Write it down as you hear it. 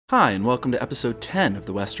Hi, and welcome to episode 10 of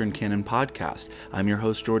the Western Canon Podcast. I'm your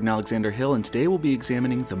host, Jordan Alexander Hill, and today we'll be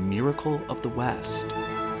examining the miracle of the West.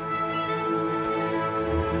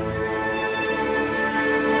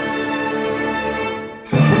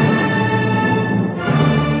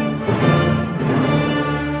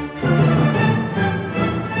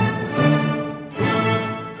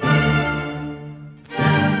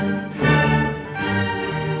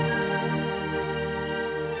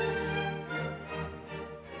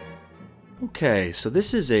 Okay, so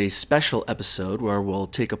this is a special episode where we'll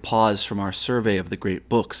take a pause from our survey of the great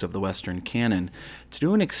books of the Western Canon to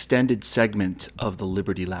do an extended segment of the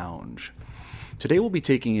Liberty Lounge. Today we'll be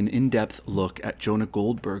taking an in-depth look at Jonah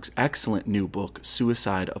Goldberg's excellent new book,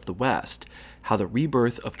 Suicide of the West: How the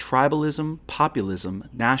Rebirth of Tribalism, Populism,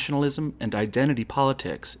 Nationalism, and Identity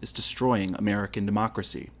Politics is Destroying American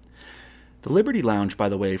Democracy. The Liberty Lounge, by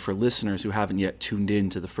the way, for listeners who haven't yet tuned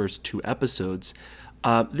in to the first two episodes,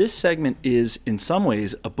 this segment is, in some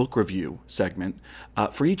ways, a book review segment.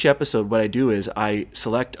 For each episode, what I do is I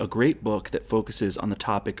select a great book that focuses on the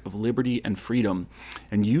topic of liberty and freedom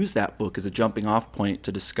and use that book as a jumping-off point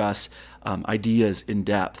to discuss ideas in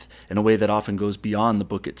depth in a way that often goes beyond the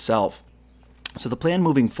book itself. So the plan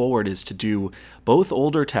moving forward is to do both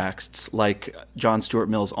older texts like John Stuart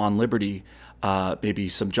Mill's On Liberty, maybe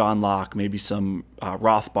some John Locke, maybe some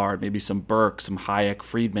Rothbard, maybe some Burke, some Hayek,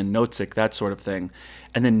 Friedman, Nozick, that sort of thing.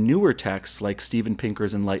 And then newer texts like Steven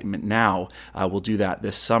Pinker's Enlightenment Now, we'll do that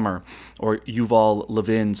this summer, or Yuval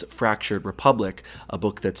Levin's Fractured Republic, a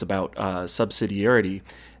book that's about subsidiarity.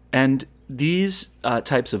 And these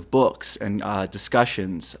types of books and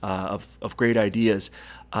discussions of great ideas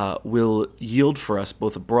will yield for us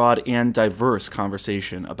both a broad and diverse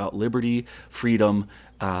conversation about liberty, freedom,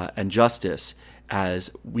 and justice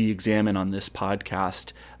as we examine on this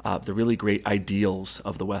podcast the really great ideals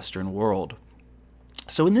of the Western world.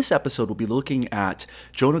 So in this episode, we'll be looking at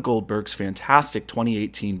Jonah Goldberg's fantastic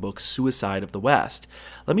 2018 book, Suicide of the West.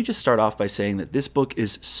 Let me just start off by saying that this book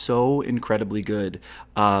is so incredibly good.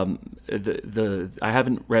 I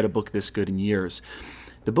haven't read a book this good in years.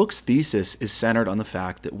 The book's thesis is centered on the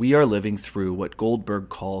fact that we are living through what Goldberg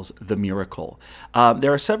calls the miracle.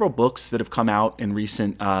 There are several books that have come out in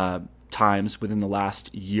recent times within the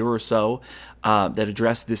last year or so that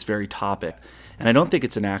address this very topic. And I don't think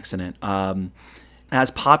it's an accident. As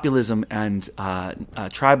populism and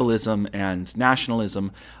tribalism and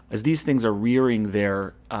nationalism, as these things are rearing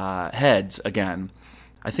their heads again,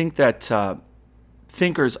 I think that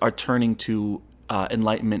thinkers are turning to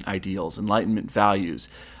Enlightenment ideals, Enlightenment values.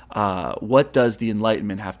 What does the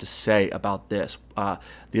Enlightenment have to say about this?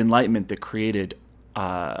 The Enlightenment that created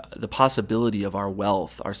the possibility of our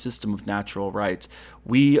wealth, our system of natural rights.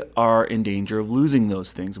 We are in danger of losing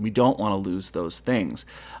those things, and we don't want to lose those things.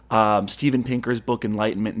 Steven Pinker's book,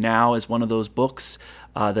 Enlightenment Now, is one of those books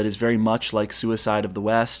that is very much like Suicide of the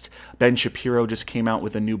West. Ben Shapiro just came out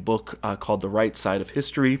with a new book called The Right Side of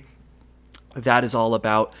History. That is all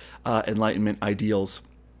about Enlightenment ideals.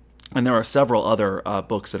 And there are several other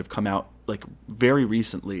books that have come out like very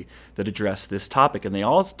recently that address this topic, and they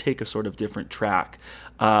all take a sort of different track.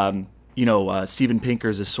 Steven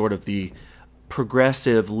Pinker's is sort of the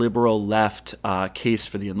progressive liberal left case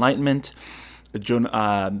for the Enlightenment.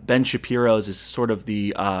 Ben Shapiro's is sort of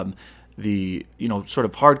the sort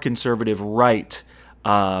of hard conservative right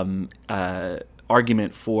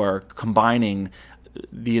argument for combining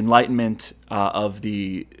the Enlightenment of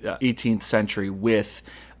the 18th century with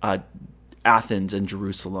Athens and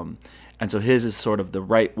Jerusalem. And so his is sort of the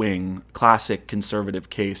right-wing, classic conservative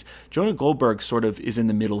case. Jonah Goldberg sort of is in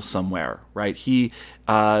the middle somewhere, right? He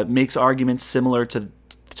makes arguments similar to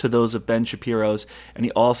those of Ben Shapiro's, and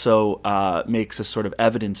he also makes a sort of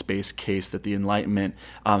evidence-based case that the Enlightenment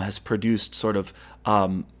has produced sort of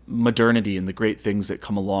modernity and the great things that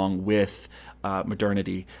come along with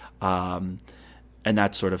modernity. And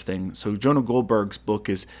that sort of thing. So Jonah Goldberg's book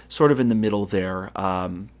is sort of in the middle there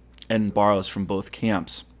and borrows from both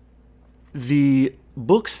camps. The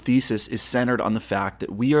book's thesis is centered on the fact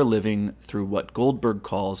that we are living through what Goldberg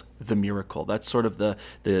calls the miracle. That's sort of the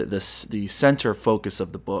center focus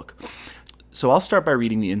of the book. So I'll start by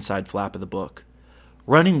reading the inside flap of the book.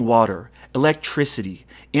 Running water, electricity,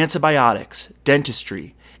 antibiotics,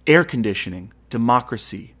 dentistry, air conditioning,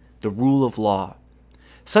 democracy, the rule of law.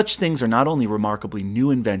 Such things are not only remarkably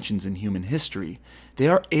new inventions in human history, they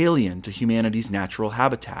are alien to humanity's natural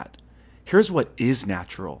habitat. Here's what is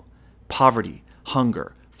natural: poverty,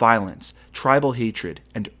 hunger, violence, tribal hatred,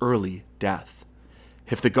 and early death.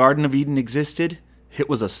 If the Garden of Eden existed, it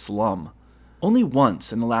was a slum. Only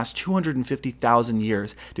once in the last 250,000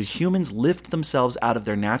 years did humans lift themselves out of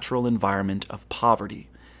their natural environment of poverty.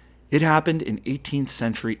 It happened in 18th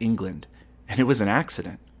century England, and it was an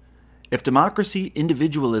accident. If democracy,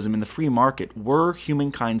 individualism, and the free market were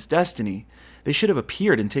humankind's destiny, they should have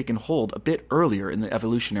appeared and taken hold a bit earlier in the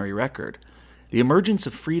evolutionary record. The emergence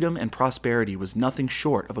of freedom and prosperity was nothing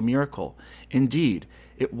short of a miracle. Indeed,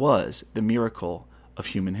 it was the miracle of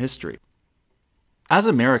human history. As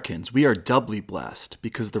Americans, we are doubly blessed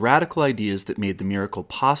because the radical ideas that made the miracle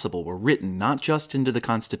possible were written not just into the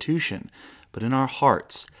Constitution, but in our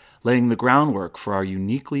hearts, laying the groundwork for our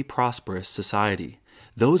uniquely prosperous society.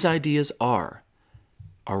 Those ideas are: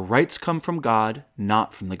 our rights come from God,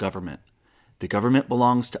 not from the government. The government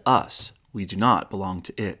belongs to us. We do not belong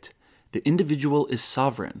to it. The individual is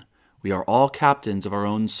sovereign. We are all captains of our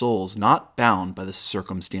own souls, not bound by the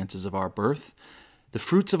circumstances of our birth. The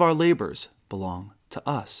fruits of our labors belong to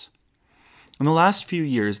us. In the last few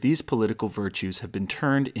years, these political virtues have been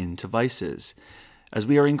turned into vices, as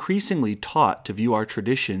we are increasingly taught to view our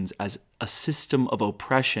traditions as a system of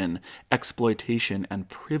oppression, exploitation, and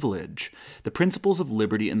privilege. The principles of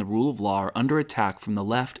liberty and the rule of law are under attack from the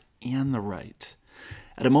left and the right.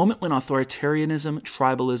 At a moment when authoritarianism,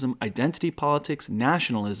 tribalism, identity politics,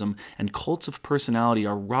 nationalism, and cults of personality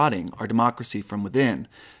are rotting our democracy from within,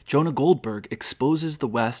 Jonah Goldberg exposes the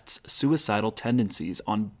West's suicidal tendencies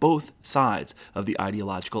on both sides of the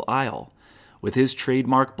ideological aisle. With his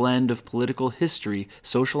trademark blend of political history,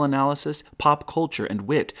 social analysis, pop culture, and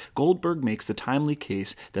wit, Goldberg makes the timely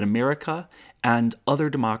case that America and other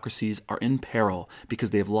democracies are in peril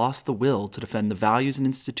because they have lost the will to defend the values and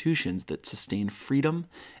institutions that sustain freedom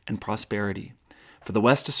and prosperity. For the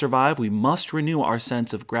West to survive, we must renew our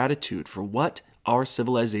sense of gratitude for what our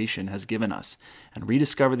civilization has given us and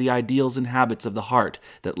rediscover the ideals and habits of the heart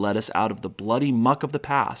that led us out of the bloody muck of the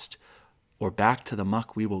past, or back to the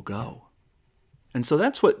muck we will go. And so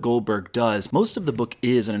that's what Goldberg does. Most of the book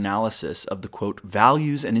is an analysis of the, quote,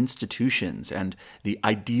 values and institutions and the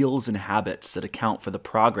ideals and habits that account for the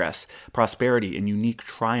progress, prosperity, and unique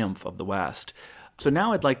triumph of the West. So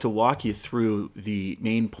now I'd like to walk you through the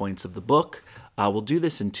main points of the book. We'll do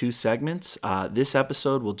this in two segments. This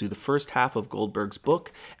episode, we'll do the first half of Goldberg's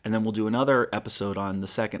book, and then we'll do another episode on the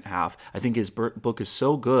second half. I think his book is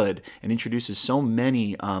so good and introduces so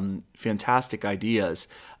many fantastic ideas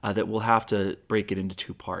that we'll have to break it into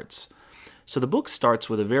two parts. So the book starts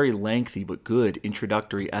with a very lengthy but good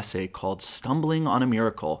introductory essay called Stumbling on a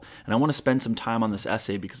Miracle. And I want to spend some time on this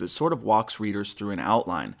essay because it sort of walks readers through an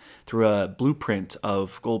outline, through a blueprint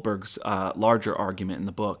of Goldberg's larger argument in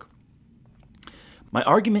the book. My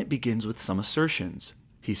argument begins with some assertions,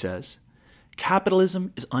 he says.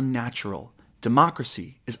 Capitalism is unnatural.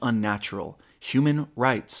 Democracy is unnatural. Human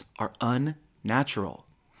rights are unnatural.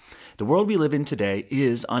 The world we live in today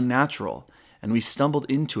is unnatural, and we stumbled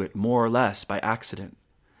into it more or less by accident.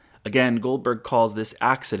 Again, Goldberg calls this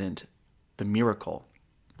accident the miracle.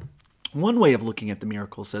 One way of looking at the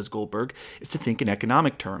miracle, says Goldberg, is to think in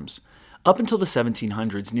economic terms. Up until the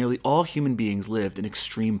 1700s, nearly all human beings lived in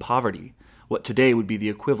extreme poverty, what today would be the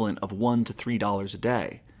equivalent of $1 to $3 a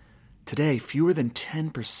day. Today, fewer than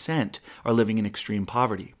 10% are living in extreme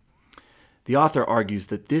poverty. The author argues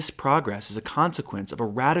that this progress is a consequence of a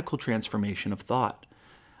radical transformation of thought.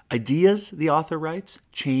 Ideas, the author writes,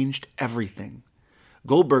 changed everything.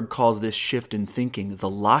 Goldberg calls this shift in thinking the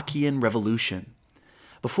Lockean Revolution.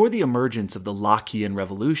 Before the emergence of the Lockean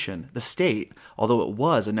Revolution, the state, although it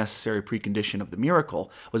was a necessary precondition of the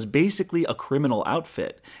miracle, was basically a criminal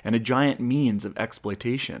outfit and a giant means of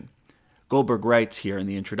exploitation. Goldberg writes here in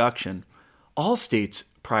the introduction, all states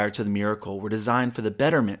prior to the miracle were designed for the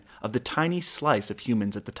betterment of the tiny slice of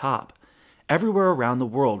humans at the top. Everywhere around the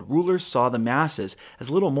world, rulers saw the masses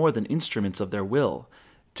as little more than instruments of their will.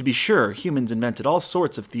 To be sure, humans invented all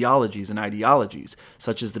sorts of theologies and ideologies,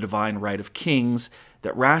 such as the divine right of kings,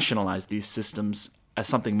 that rationalized these systems as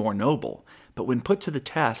something more noble. But when put to the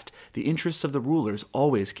test, the interests of the rulers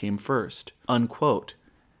always came first. Unquote.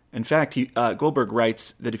 In fact, Goldberg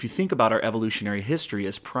writes that if you think about our evolutionary history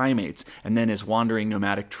as primates and then as wandering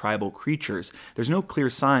nomadic tribal creatures, there's no clear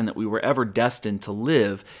sign that we were ever destined to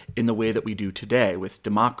live in the way that we do today, with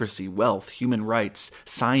democracy, wealth, human rights,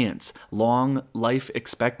 science, long life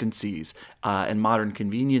expectancies, and modern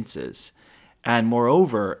conveniences. And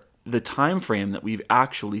moreover, the time frame that we've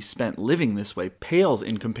actually spent living this way pales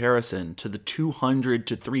in comparison to the 200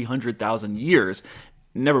 to 300,000 years,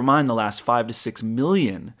 never mind the last 5 to 6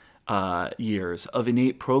 million years of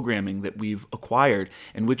innate programming that we've acquired,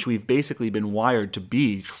 in which we've basically been wired to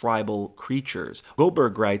be tribal creatures.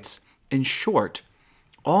 Goldberg writes, in short,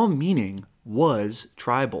 all meaning was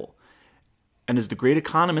tribal. And as the great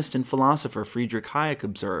economist and philosopher Friedrich Hayek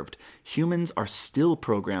observed, humans are still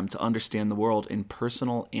programmed to understand the world in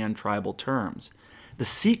personal and tribal terms. The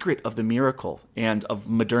secret of the miracle and of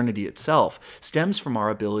modernity itself stems from our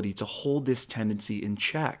ability to hold this tendency in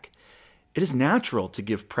check. It is natural to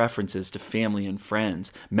give preferences to family and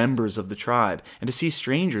friends, members of the tribe, and to see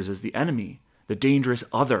strangers as the enemy, the dangerous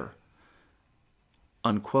other.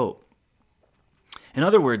 Unquote. In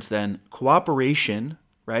other words, then, cooperation,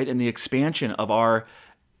 right, and the expansion of our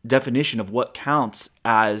definition of what counts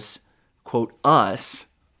as, quote, us,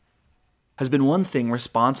 has been one thing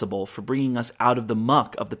responsible for bringing us out of the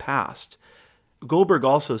muck of the past. Goldberg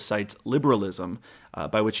also cites liberalism,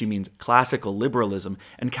 by which he means classical liberalism,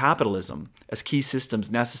 and capitalism as key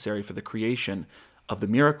systems necessary for the creation of the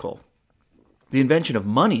miracle. The invention of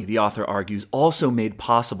money, the author argues, also made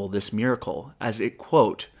possible this miracle, as it,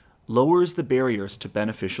 quote, lowers the barriers to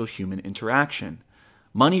beneficial human interaction.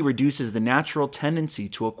 Money reduces the natural tendency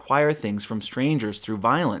to acquire things from strangers through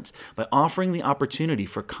violence by offering the opportunity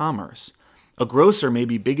for commerce. A grocer may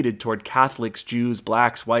be bigoted toward Catholics, Jews,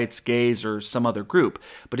 blacks, whites, gays, or some other group,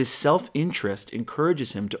 but his self-interest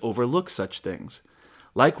encourages him to overlook such things.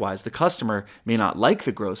 Likewise, the customer may not like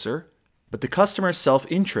the grocer, but the customer's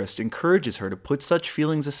self-interest encourages her to put such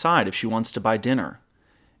feelings aside if she wants to buy dinner.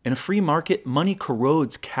 In a free market, money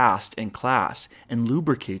corrodes caste and class and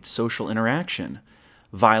lubricates social interaction.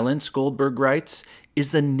 Violence, Goldberg writes,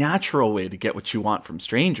 is the natural way to get what you want from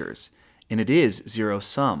strangers, and it is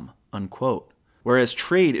zero-sum, unquote. Whereas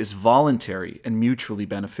trade is voluntary and mutually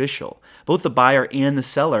beneficial. Both the buyer and the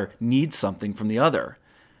seller need something from the other.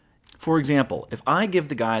 For example, if I give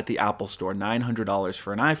the guy at the Apple store $900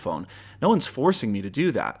 for an iPhone, no one's forcing me to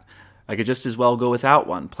do that. I could just as well go without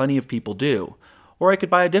one. Plenty of people do. Or I could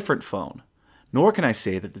buy a different phone. Nor can I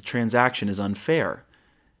say that the transaction is unfair.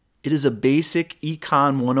 It is a basic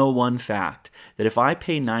Econ 101 fact that if I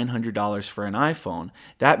pay $900 for an iPhone,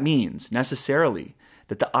 that means, necessarily,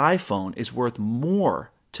 that the iPhone is worth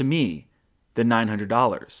more to me than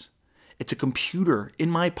 $900. It's a computer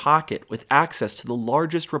in my pocket with access to the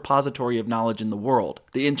largest repository of knowledge in the world,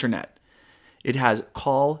 the internet. It has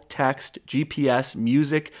call, text, GPS,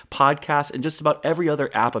 music, podcasts, and just about every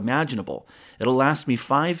other app imaginable. It'll last me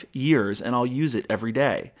 5 years, and I'll use it every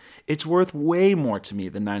day. It's worth way more to me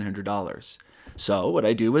than $900. So what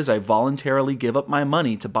I do is I voluntarily give up my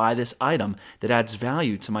money to buy this item that adds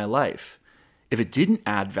value to my life. If it didn't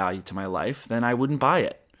add value to my life, then I wouldn't buy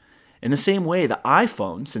it. In the same way, the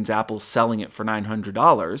iPhone, since Apple's selling it for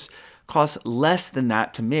 $900, costs less than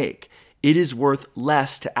that to make. It is worth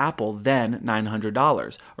less to Apple than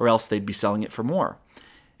 $900, or else they'd be selling it for more.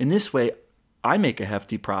 In this way, I make a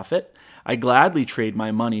hefty profit. I gladly trade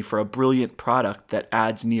my money for a brilliant product that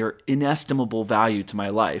adds near inestimable value to my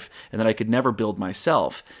life and that I could never build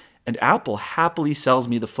myself. And Apple happily sells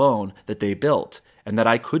me the phone that they built and that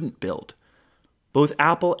I couldn't build. Both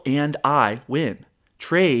Apple and I win.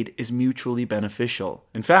 Trade is mutually beneficial.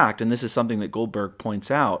 In fact, and this is something that Goldberg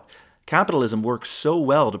points out, capitalism works so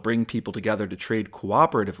well to bring people together to trade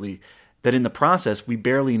cooperatively that in the process we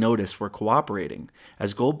barely notice we're cooperating.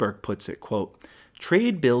 As Goldberg puts it, quote,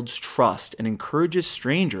 trade builds trust and encourages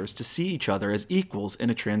strangers to see each other as equals in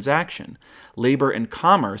a transaction. Labor and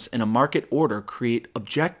commerce in a market order create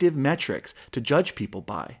objective metrics to judge people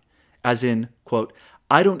by. As in, quote,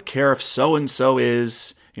 I don't care if so-and-so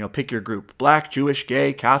is, pick your group, black, Jewish,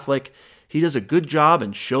 gay, Catholic. He does a good job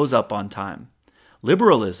and shows up on time.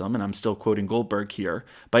 Liberalism, and I'm still quoting Goldberg here,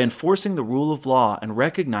 by enforcing the rule of law and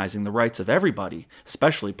recognizing the rights of everybody,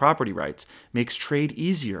 especially property rights, makes trade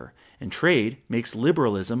easier, and trade makes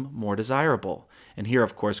liberalism more desirable. And here,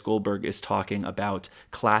 of course, Goldberg is talking about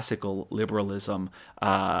classical liberalism,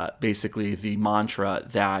 basically the mantra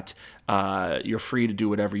that you're free to do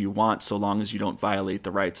whatever you want so long as you don't violate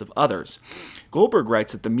the rights of others. Goldberg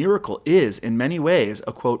writes that the miracle is, in many ways,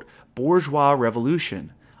 a, quote, bourgeois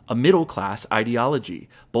revolution, a middle-class ideology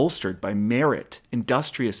bolstered by merit,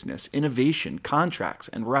 industriousness, innovation, contracts,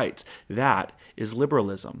 and rights. That is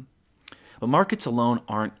liberalism. But markets alone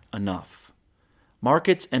aren't enough.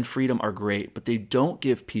 Markets and freedom are great, but they don't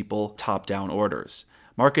give people top-down orders.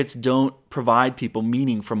 Markets don't provide people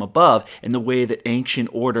meaning from above in the way that ancient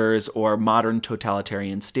orders or modern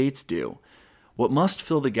totalitarian states do. What must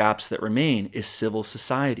fill the gaps that remain is civil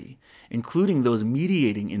society, including those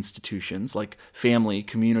mediating institutions like family,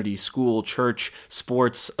 community, school, church,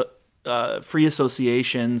 sports, free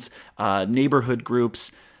associations, neighborhood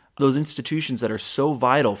groups, those institutions that are so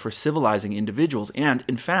vital for civilizing individuals and,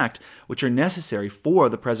 in fact, which are necessary for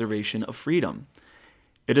the preservation of freedom.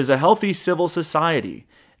 It is a healthy civil society,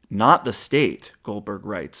 not the state, Goldberg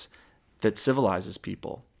writes, that civilizes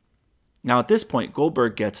people. Now, at this point,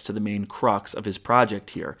 Goldberg gets to the main crux of his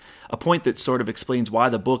project here, a point that sort of explains why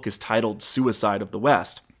the book is titled Suicide of the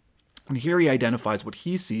West. And here he identifies what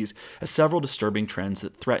he sees as several disturbing trends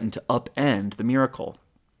that threaten to upend the miracle.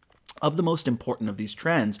 Of the most important of these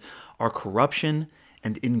trends are corruption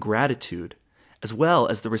and ingratitude, as well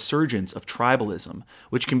as the resurgence of tribalism,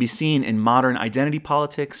 which can be seen in modern identity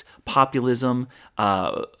politics, populism,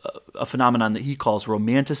 a phenomenon that he calls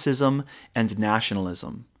romanticism, and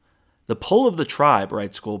nationalism. The pull of the tribe,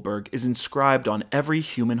 writes Goldberg, is inscribed on every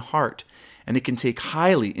human heart, and it can take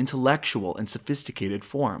highly intellectual and sophisticated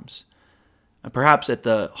forms. And perhaps at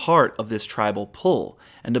the heart of this tribal pull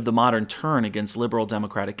and of the modern turn against liberal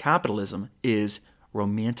democratic capitalism is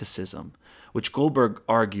romanticism, which Goldberg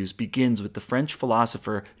argues begins with the French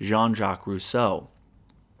philosopher Jean-Jacques Rousseau.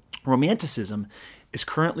 Romanticism is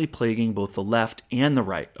currently plaguing both the left and the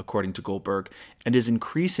right, according to Goldberg, and is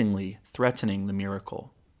increasingly threatening the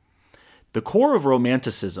miracle. The core of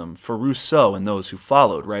Romanticism for Rousseau and those who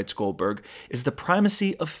followed, writes Goldberg, is the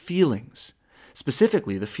primacy of feelings,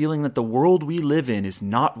 specifically the feeling that the world we live in is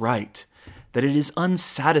not right, that it is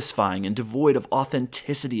unsatisfying and devoid of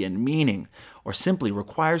authenticity and meaning, or simply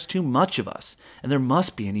requires too much of us, and there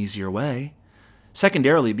must be an easier way.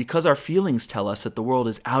 Secondarily, because our feelings tell us that the world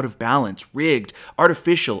is out of balance, rigged,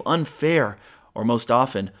 artificial, unfair, or most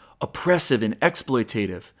often, oppressive and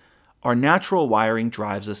exploitative, our natural wiring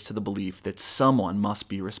drives us to the belief that someone must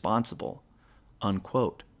be responsible."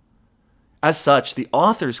 Unquote. As such, the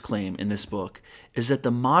author's claim in this book is that the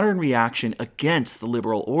modern reaction against the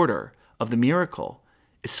liberal order of the miracle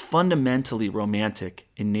is fundamentally romantic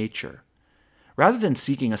in nature. Rather than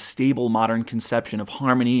seeking a stable modern conception of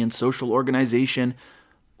harmony and social organization,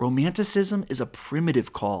 Romanticism is a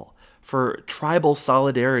primitive call for tribal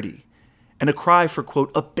solidarity and a cry for,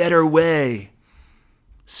 quote, a better way.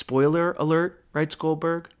 Spoiler alert, writes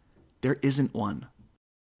Goldberg, there isn't one.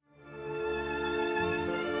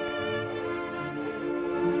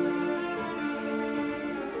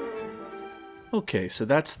 Okay, so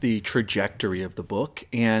that's the trajectory of the book,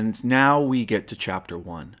 and now we get to Chapter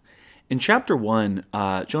 1. In Chapter 1,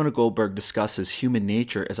 Jonah Goldberg discusses human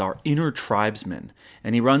nature as our inner tribesman,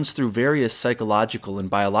 and he runs through various psychological and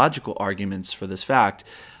biological arguments for this fact.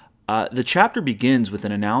 The chapter begins with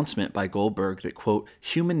an announcement by Goldberg that, quote,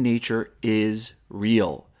 human nature is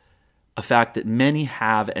real, a fact that many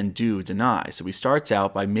have and do deny. So he starts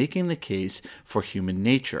out by making the case for human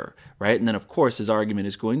nature, right? And then, of course, his argument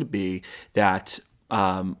is going to be that,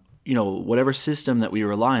 whatever system that we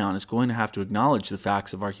rely on is going to have to acknowledge the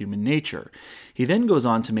facts of our human nature. He then goes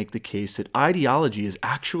on to make the case that ideology is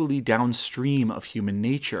actually downstream of human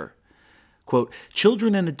nature. Quote,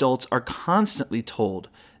 children and adults are constantly told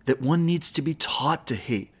that one needs to be taught to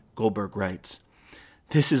hate, Goldberg writes.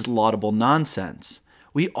 This is laudable nonsense.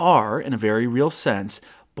 We are, in a very real sense,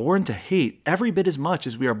 born to hate every bit as much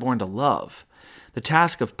as we are born to love. The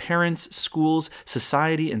task of parents, schools,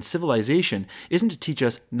 society, and civilization isn't to teach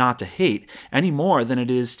us not to hate any more than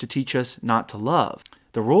it is to teach us not to love.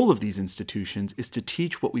 The role of these institutions is to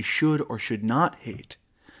teach what we should or should not hate.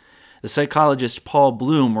 The psychologist Paul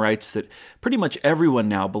Bloom writes that pretty much everyone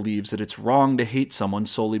now believes that it's wrong to hate someone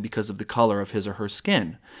solely because of the color of his or her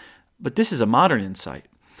skin. But this is a modern insight.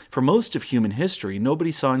 For most of human history,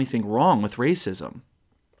 nobody saw anything wrong with racism.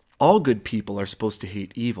 All good people are supposed to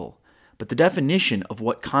hate evil, but the definition of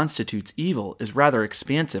what constitutes evil is rather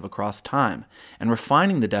expansive across time, and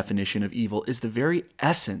refining the definition of evil is the very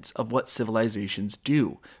essence of what civilizations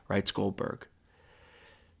do, writes Goldberg.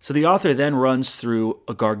 So the author then runs through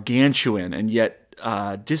a gargantuan and yet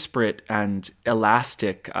disparate and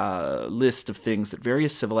elastic list of things that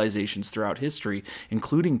various civilizations throughout history,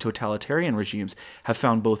 including totalitarian regimes, have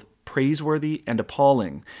found both praiseworthy and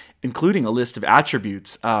appalling, including a list of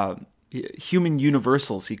attributes, human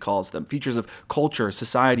universals, he calls them, features of culture,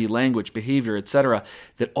 society, language, behavior, etc.,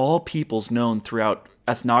 that all peoples known throughout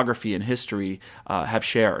ethnography and history have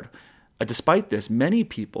shared. Despite this, many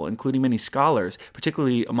people, including many scholars,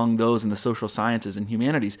 particularly among those in the social sciences and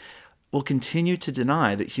humanities, will continue to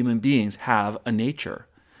deny that human beings have a nature.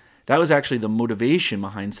 That was actually the motivation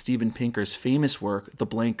behind Steven Pinker's famous work, The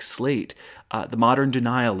Blank Slate, The Modern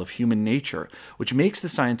Denial of Human Nature, which makes the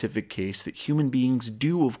scientific case that human beings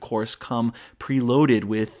do, of course, come preloaded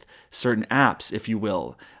with certain apps, if you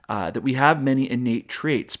will, that we have many innate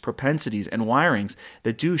traits, propensities, and wirings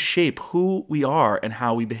that do shape who we are and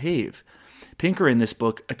how we behave. Pinker in this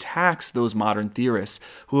book attacks those modern theorists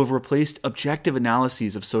who have replaced objective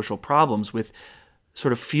analyses of social problems with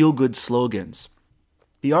sort of feel-good slogans.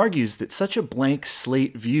 He argues that such a blank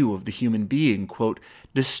slate view of the human being, quote,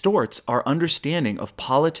 distorts our understanding of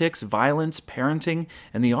politics, violence, parenting,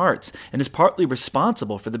 and the arts, and is partly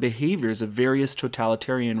responsible for the behaviors of various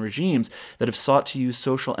totalitarian regimes that have sought to use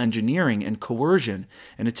social engineering and coercion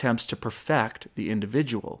in attempts to perfect the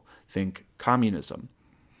individual. Think communism.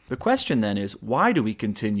 The question then is, why do we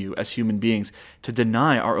continue as human beings to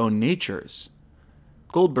deny our own natures?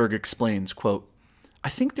 Goldberg explains, quote, I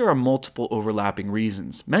think there are multiple overlapping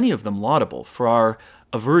reasons, many of them laudable, for our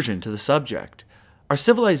aversion to the subject. Our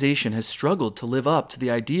civilization has struggled to live up to the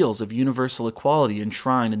ideals of universal equality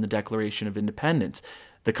enshrined in the Declaration of Independence,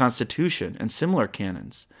 the Constitution, and similar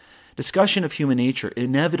canons. Discussion of human nature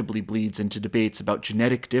inevitably bleeds into debates about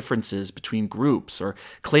genetic differences between groups or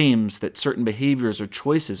claims that certain behaviors or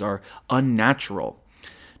choices are unnatural.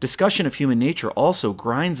 Discussion of human nature also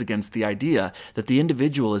grinds against the idea that the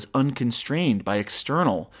individual is unconstrained by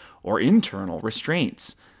external or internal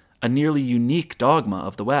restraints, a nearly unique dogma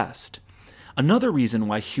of the West. Another reason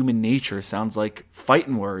why human nature sounds like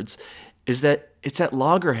fighting words is that it's at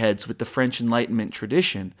loggerheads with the French Enlightenment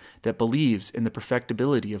tradition that believes in the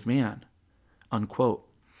perfectibility of man. Unquote.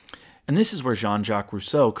 And this is where Jean-Jacques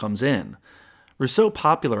Rousseau comes in. Rousseau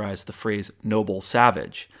popularized the phrase noble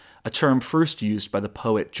savage, a term first used by the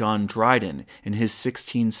poet John Dryden in his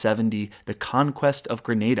 1670 The Conquest of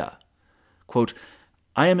Grenada. Quote,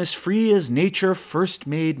 I am as free as nature first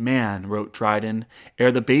made man, wrote Dryden,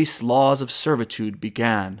 ere the base laws of servitude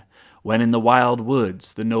began, when in the wild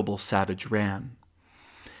woods the noble savage ran.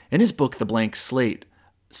 In his book The Blank Slate,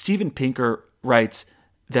 Steven Pinker writes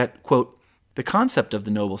that, quote, the concept of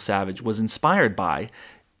the noble savage was inspired by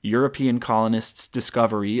European colonists'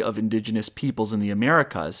 discovery of indigenous peoples in the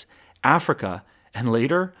Americas, Africa, and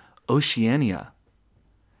later, Oceania.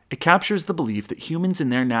 It captures the belief that humans in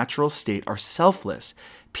their natural state are selfless,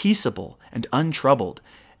 peaceable, and untroubled,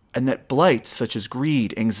 and that blights such as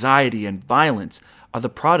greed, anxiety, and violence are the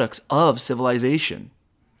products of civilization.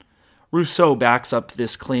 Rousseau backs up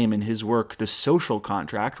this claim in his work The Social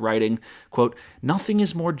Contract, writing, quote, nothing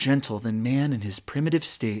is more gentle than man in his primitive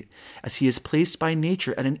state, as he is placed by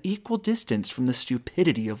nature at an equal distance from the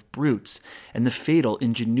stupidity of brutes and the fatal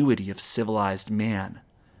ingenuity of civilized man.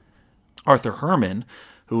 Arthur Herman,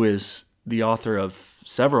 who is the author of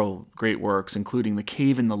several great works, including The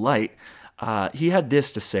Cave in the Light, he had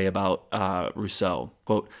this to say about Rousseau,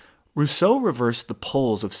 quote, Rousseau reversed the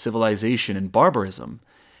poles of civilization and barbarism.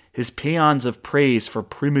 His paeans of praise for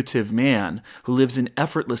primitive man, who lives in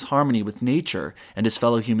effortless harmony with nature and his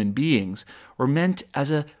fellow human beings, were meant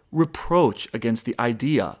as a reproach against the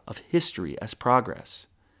idea of history as progress.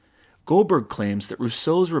 Goldberg claims that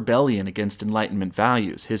Rousseau's rebellion against Enlightenment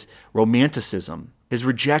values, his romanticism, his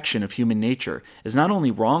rejection of human nature, is not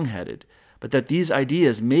only wrong-headed, but that these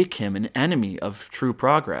ideas make him an enemy of true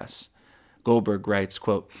progress. Goldberg writes,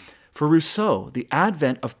 quote, for Rousseau, the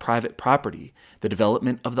advent of private property, the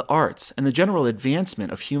development of the arts, and the general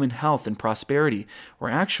advancement of human health and prosperity were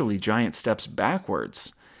actually giant steps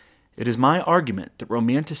backwards. It is my argument that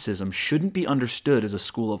Romanticism shouldn't be understood as a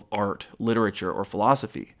school of art, literature, or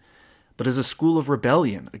philosophy, but as a school of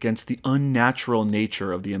rebellion against the unnatural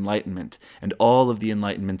nature of the Enlightenment and all of the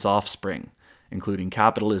Enlightenment's offspring, including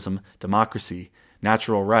capitalism, democracy,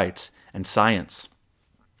 natural rights, and science.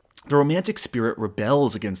 The Romantic spirit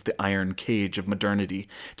rebels against the iron cage of modernity,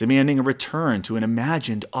 demanding a return to an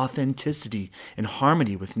imagined authenticity in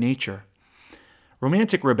harmony with nature.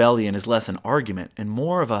 Romantic rebellion is less an argument and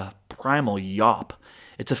more of a primal yawp.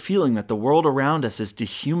 It's a feeling that the world around us is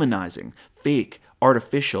dehumanizing, fake,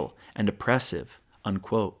 artificial, and oppressive,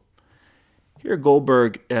 unquote. Here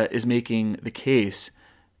Goldberg is making the case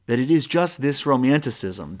that it is just this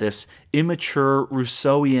romanticism, this immature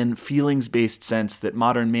Rousseauian feelings-based sense that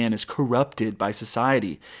modern man is corrupted by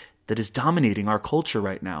society, that is dominating our culture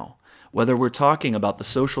right now. Whether we're talking about the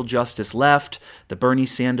social justice left, the Bernie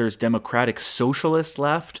Sanders democratic socialist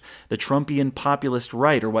left, the Trumpian populist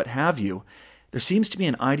right, or what have you, there seems to be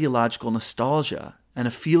an ideological nostalgia and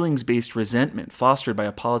a feelings-based resentment fostered by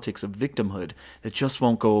a politics of victimhood that just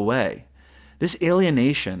won't go away. This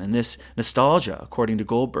alienation and this nostalgia, according to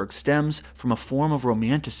Goldberg, stems from a form of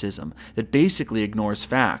romanticism that basically ignores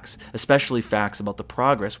facts, especially facts about the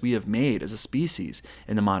progress we have made as a species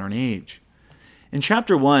in the modern age. In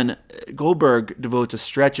Chapter 1, Goldberg devotes a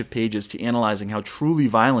stretch of pages to analyzing how truly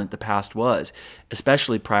violent the past was,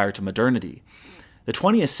 especially prior to modernity. The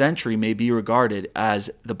 20th century may be regarded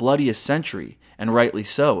as the bloodiest century, and rightly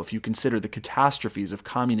so if you consider the catastrophes of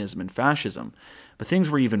communism and fascism, but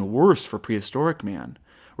things were even worse for prehistoric man.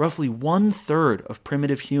 Roughly 1/3 of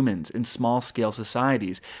primitive humans in small-scale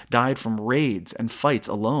societies died from raids and fights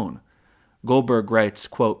alone. Goldberg writes,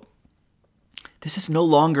 quote, "This is no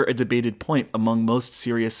longer a debated point among most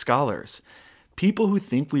serious scholars. People who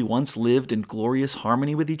think we once lived in glorious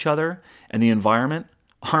harmony with each other and the environment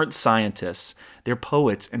aren't scientists, they're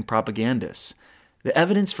poets and propagandists. The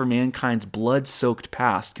evidence for mankind's blood-soaked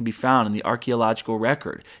past can be found in the archaeological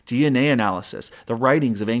record, DNA analysis, the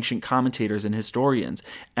writings of ancient commentators and historians,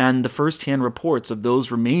 and the first-hand reports of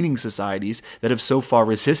those remaining societies that have so far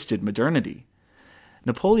resisted modernity."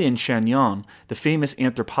 Napoleon Chagnon, the famous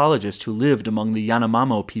anthropologist who lived among the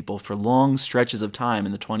Yanomamo people for long stretches of time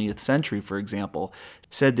in the 20th century, for example,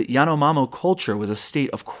 said that Yanomamo culture was a state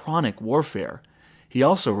of chronic warfare. He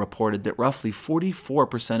also reported that roughly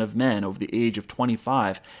 44% of men over the age of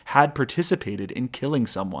 25 had participated in killing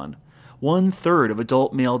someone. 1/3 of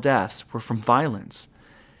adult male deaths were from violence.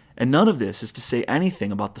 And none of this is to say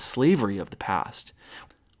anything about the slavery of the past.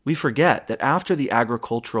 We forget that after the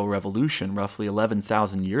agricultural revolution, roughly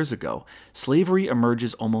 11,000 years ago, slavery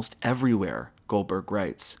emerges almost everywhere, Goldberg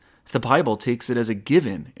writes. The Bible takes it as a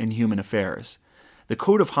given in human affairs. The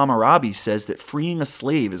Code of Hammurabi says that freeing a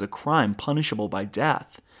slave is a crime punishable by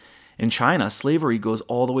death. In China, slavery goes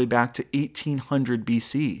all the way back to 1800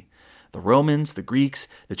 BC. The Romans, the Greeks,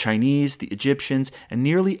 the Chinese, the Egyptians, and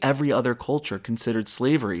nearly every other culture considered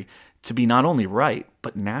slavery to be not only right,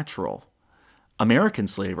 but natural. American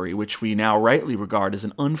slavery, which we now rightly regard as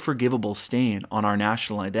an unforgivable stain on our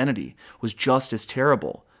national identity, was just as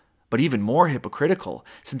terrible, but even more hypocritical,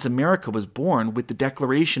 since America was born with the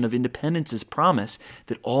Declaration of Independence's promise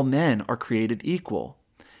that all men are created equal.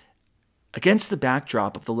 Against the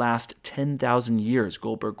backdrop of the last 10,000 years,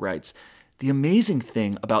 Goldberg writes, the amazing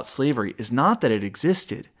thing about slavery is not that it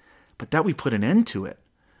existed, but that we put an end to it.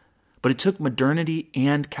 But it took modernity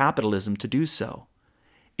and capitalism to do so.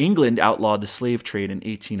 England outlawed the slave trade in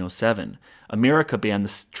 1807. America banned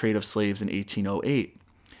the trade of slaves in 1808.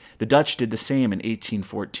 The Dutch did the same in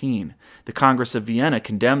 1814. The Congress of Vienna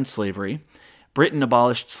condemned slavery. Britain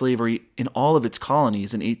abolished slavery in all of its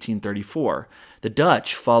colonies in 1834. The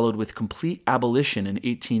Dutch followed with complete abolition in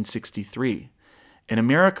 1863. In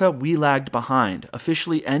America, we lagged behind,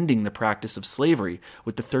 officially ending the practice of slavery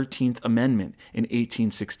with the 13th Amendment in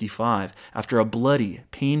 1865 after a bloody,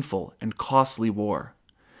 painful, and costly war.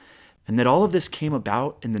 And that all of this came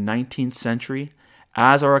about in the 19th century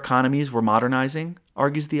as our economies were modernizing,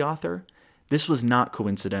 argues the author, this was not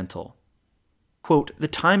coincidental. Quote, "The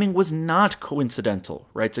timing was not coincidental,"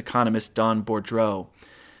 writes economist Don Boudreaux.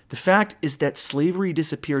 "The fact is that slavery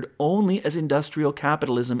disappeared only as industrial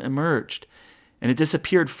capitalism emerged. And it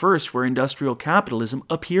disappeared first where industrial capitalism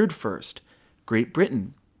appeared first, Great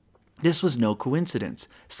Britain. This was no coincidence.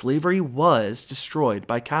 Slavery was destroyed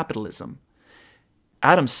by capitalism."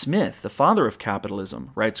 Adam Smith, the father of capitalism,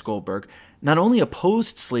 writes Goldberg, not only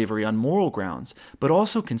opposed slavery on moral grounds, but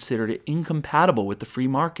also considered it incompatible with the free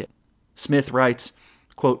market. Smith writes,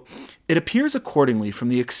 quote, "It appears accordingly from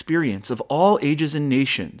the experience of all ages and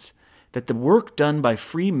nations that the work done by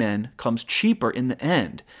free men comes cheaper in the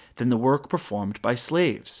end than the work performed by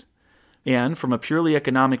slaves. And from a purely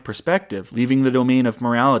economic perspective, leaving the domain of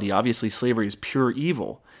morality, obviously slavery is pure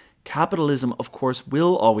evil. Capitalism, of course,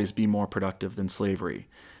 will always be more productive than slavery.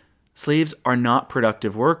 Slaves are not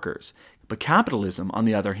productive workers, but capitalism, on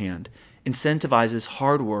the other hand, incentivizes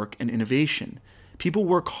hard work and innovation. People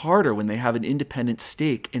work harder when they have an independent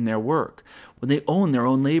stake in their work, when they own their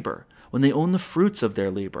own labor, when they own the fruits of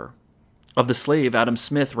their labor." Of the slave, Adam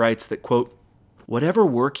Smith writes that, quote, "Whatever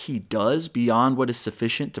work he does beyond what is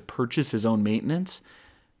sufficient to purchase his own maintenance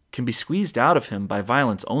can be squeezed out of him by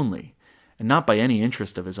violence only, and not by any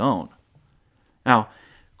interest of his own." Now,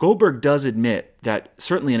 Goldberg does admit that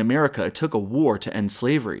certainly in America it took a war to end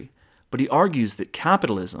slavery, but he argues that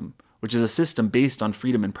capitalism, which is a system based on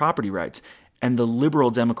freedom and property rights, and the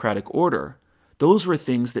liberal democratic order, those were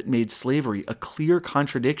things that made slavery a clear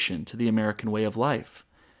contradiction to the American way of life.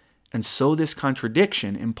 And so this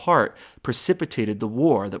contradiction, in part, precipitated the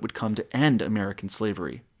war that would come to end American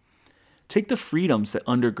slavery. Take the freedoms that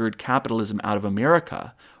undergird capitalism out of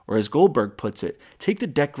America, or as Goldberg puts it, take the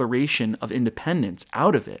Declaration of Independence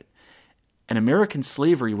out of it, and American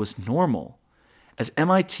slavery was normal. As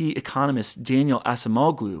MIT economists Daniel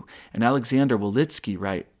Acemoglu and Alexander Wolitsky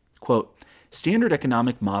write, quote, "Standard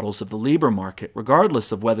economic models of the labor market,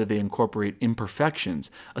 regardless of whether they incorporate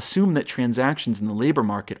imperfections, assume that transactions in the labor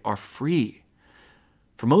market are free.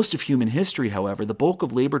 For most of human history, however, the bulk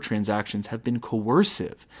of labor transactions have been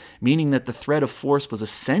coercive, meaning that the threat of force was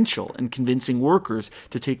essential in convincing workers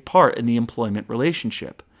to take part in the employment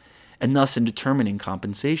relationship, and thus in determining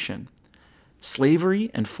compensation.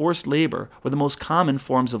 Slavery and forced labor were the most common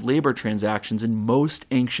forms of labor transactions in most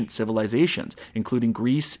ancient civilizations, including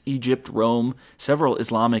Greece, Egypt, Rome, several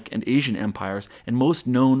Islamic and Asian empires, and most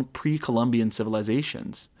known pre-Columbian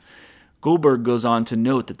civilizations. Goldberg goes on to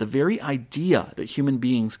note that the very idea that human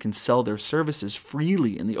beings can sell their services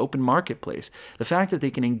freely in the open marketplace, the fact that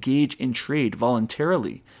they can engage in trade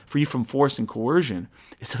voluntarily, free from force and coercion,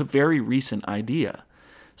 is a very recent idea.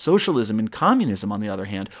 Socialism and communism, on the other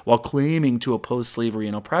hand, while claiming to oppose slavery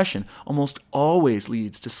and oppression, almost always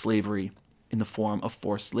leads to slavery in the form of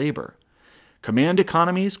forced labor. Command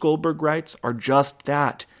economies, Goldberg writes, are just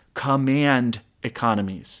that, command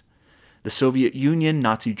economies. The Soviet Union,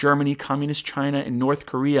 Nazi Germany, Communist China, and North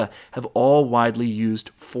Korea have all widely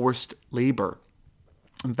used forced labor.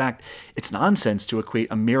 In fact, it's nonsense to equate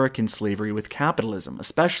American slavery with capitalism,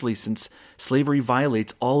 especially since slavery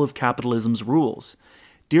violates all of capitalism's rules.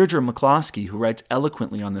 Deirdre McCloskey, who writes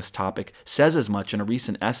eloquently on this topic, says as much in a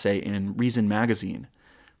recent essay in Reason magazine.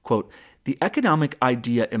 Quote, "The economic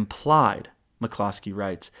idea implied," McCloskey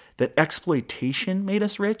writes, "that exploitation made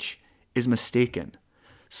us rich is mistaken.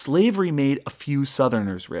 Slavery made a few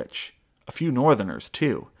Southerners rich, a few Northerners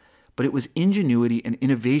too, but it was ingenuity and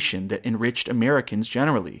innovation that enriched Americans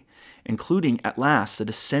generally, including at last the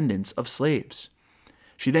descendants of slaves."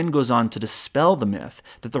 She then goes on to dispel the myth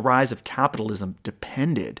that the rise of capitalism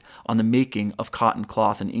depended on the making of cotton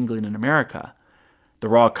cloth in England and America. The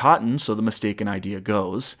raw cotton, so the mistaken idea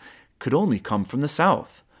goes, could only come from the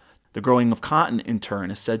South. The growing of cotton, in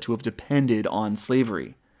turn, is said to have depended on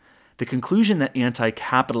slavery. The conclusion that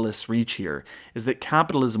anti-capitalists reach here is that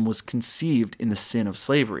capitalism was conceived in the sin of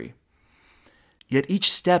slavery. Yet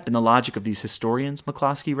each step in the logic of these historians,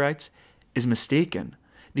 McCloskey writes, is mistaken.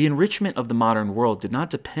 The enrichment of the modern world did not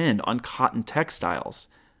depend on cotton textiles.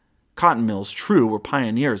 Cotton mills, true, were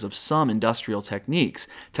pioneers of some industrial techniques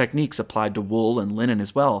applied to wool and linen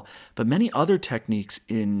as well, but many other techniques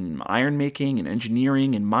in iron making and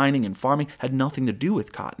engineering and mining and farming had nothing to do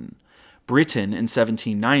with cotton. Britain in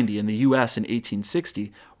 1790 and the U.S. in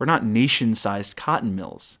 1860 were not nation-sized cotton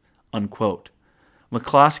mills, unquote.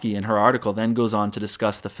 McCloskey in her article then goes on to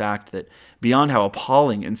discuss the fact that beyond how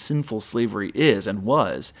appalling and sinful slavery is and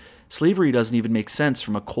was, slavery doesn't even make sense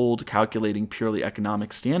from a cold, calculating, purely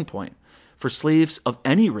economic standpoint. For slaves of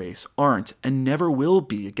any race aren't and never will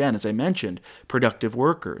be, again, as I mentioned, productive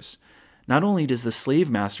workers. Not only does the slave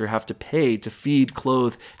master have to pay to feed,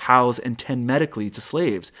 clothe, house, and tend medically to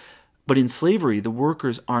slaves, but in slavery, the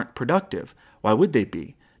workers aren't productive. Why would they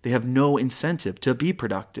be? They have no incentive to be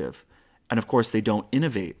productive. And of course, they don't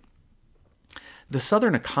innovate. The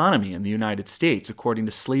Southern economy in the United States, according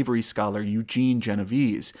to slavery scholar Eugene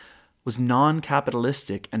Genovese, was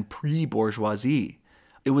non-capitalistic and pre-bourgeoisie.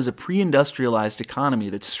 It was a pre-industrialized economy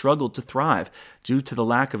that struggled to thrive due to the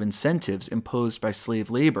lack of incentives imposed by slave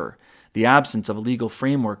labor, the absence of a legal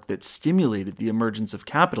framework that stimulated the emergence of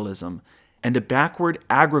capitalism, and a backward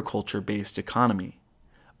agriculture-based economy.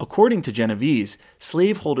 According to Genovese,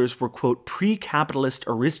 slaveholders were, quote, pre-capitalist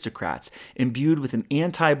aristocrats imbued with an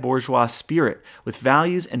anti-bourgeois spirit, with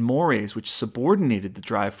values and mores which subordinated the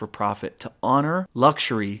drive for profit to honor,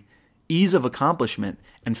 luxury, ease of accomplishment,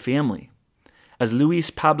 and family. As Luis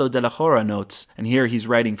Pablo de la Jora notes, and here he's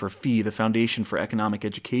writing for FEE, the Foundation for Economic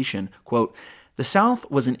Education, quote, "The South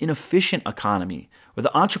was an inefficient economy, where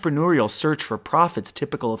the entrepreneurial search for profits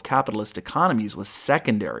typical of capitalist economies was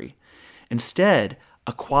secondary. Instead,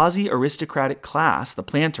 a quasi-aristocratic class, the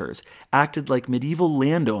planters, acted like medieval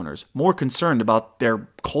landowners, more concerned about their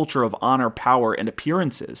culture of honor, power, and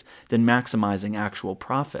appearances than maximizing actual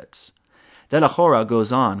profits." De la Jora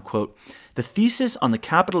goes on, quote, "The thesis on the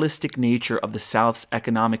capitalistic nature of the South's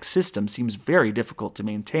economic system seems very difficult to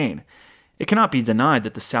maintain. It cannot be denied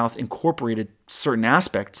that the South incorporated certain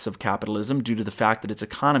aspects of capitalism due to the fact that its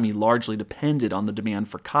economy largely depended on the demand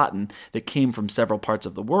for cotton that came from several parts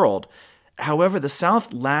of the world. However, the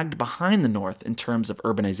South lagged behind the North in terms of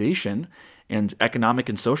urbanization and economic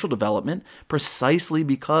and social development precisely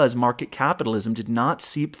because market capitalism did not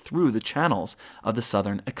seep through the channels of the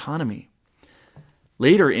Southern economy."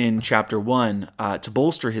 Later in Chapter 1, to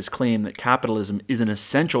bolster his claim that capitalism is an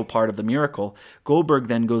essential part of the miracle, Goldberg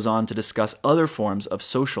then goes on to discuss other forms of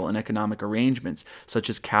social and economic arrangements, such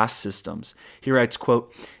as caste systems. He writes,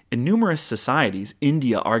 quote, "In numerous societies,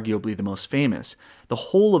 India arguably the most famous, the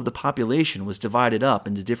whole of the population was divided up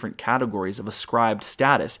into different categories of ascribed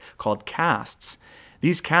status called castes.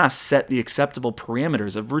 These castes set the acceptable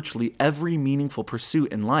parameters of virtually every meaningful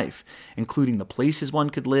pursuit in life, including the places one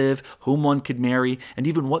could live, whom one could marry, and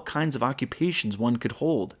even what kinds of occupations one could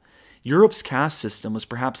hold. Europe's caste system was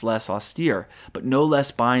perhaps less austere, but no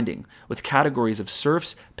less binding, with categories of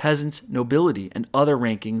serfs, peasants, nobility, and other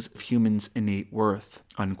rankings of humans' innate worth."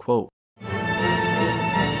 Unquote.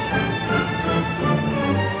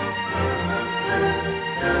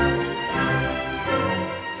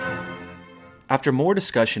 After more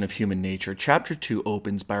discussion of human nature, Chapter 2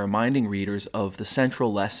 opens by reminding readers of the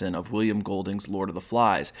central lesson of William Golding's Lord of the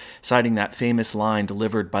Flies, citing that famous line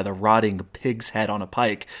delivered by the rotting pig's head on a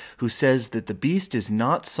pike, who says that the beast is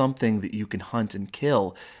not something that you can hunt and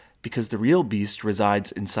kill, because the real beast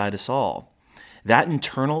resides inside us all. That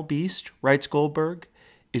internal beast, writes Goldberg,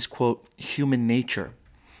 is, quote, human nature.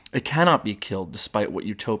 It cannot be killed despite what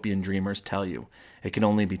utopian dreamers tell you. It can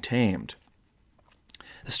only be tamed.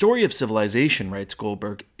 The story of civilization, writes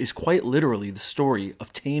Goldberg, is quite literally the story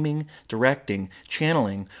of taming, directing,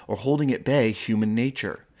 channeling, or holding at bay human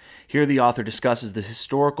nature. Here the author discusses the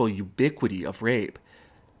historical ubiquity of rape.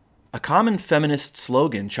 A common feminist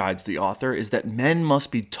slogan, chides the author, is that men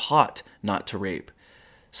must be taught not to rape.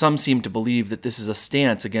 Some seem to believe that this is a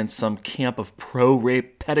stance against some camp of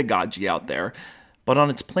pro-rape pedagogy out there, but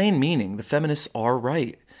on its plain meaning, the feminists are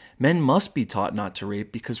right. Men must be taught not to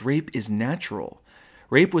rape because rape is natural.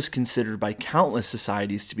 Rape was considered by countless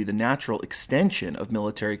societies to be the natural extension of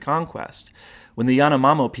military conquest. When the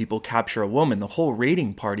Yanomamo people capture a woman, the whole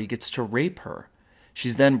raiding party gets to rape her.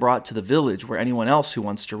 She's then brought to the village where anyone else who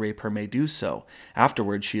wants to rape her may do so.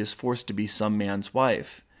 Afterwards, she is forced to be some man's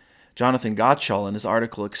wife. Jonathan Gottschall, in his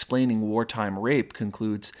article explaining wartime rape,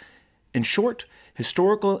 concludes, "In short,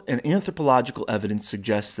 historical and anthropological evidence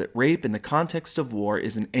suggests that rape in the context of war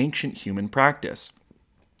is an ancient human practice,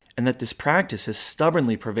 and that this practice has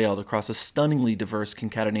stubbornly prevailed across a stunningly diverse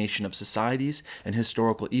concatenation of societies and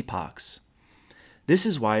historical epochs. This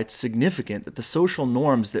is why it's significant that the social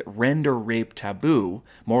norms that render rape taboo,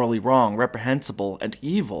 morally wrong, reprehensible, and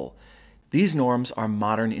evil, these norms are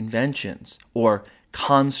modern inventions, or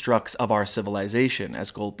constructs of our civilization,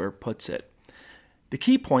 as Goldberg puts it. The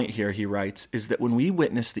key point here," he writes, "is that when we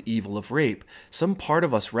witness the evil of rape, some part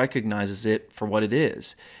of us recognizes it for what it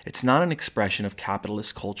is. It's not an expression of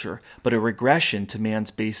capitalist culture, but a regression to man's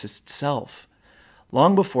basest self.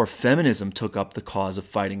 Long before feminism took up the cause of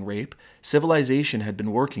fighting rape, civilization had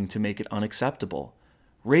been working to make it unacceptable.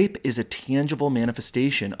 Rape is a tangible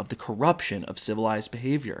manifestation of the corruption of civilized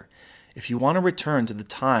behavior. If you want to return to the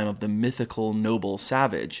time of the mythical noble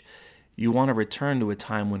savage, you want to return to a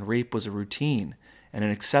time when rape was a routine and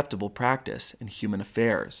an acceptable practice in human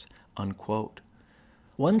affairs." Unquote.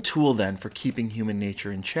 One tool, then, for keeping human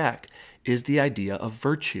nature in check is the idea of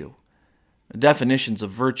virtue. Definitions of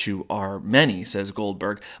virtue are many, says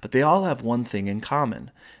Goldberg, but they all have one thing in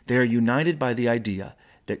common. They are united by the idea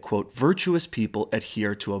that, quote, virtuous people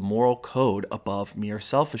adhere to a moral code above mere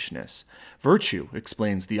selfishness. Virtue,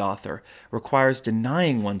 explains the author, requires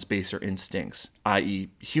denying one's baser instincts,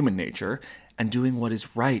 i.e., human nature, and doing what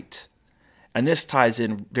is right. And this ties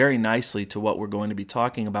in very nicely to what we're going to be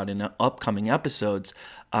talking about in upcoming episodes,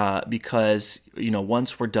 because,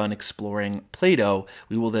 once we're done exploring Plato,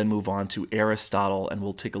 we will then move on to Aristotle, and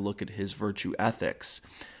we'll take a look at his virtue ethics.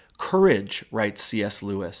 Courage, writes C.S.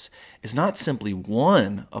 Lewis, is not simply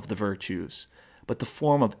one of the virtues, but the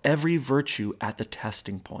form of every virtue at the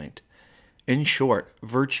testing point. In short,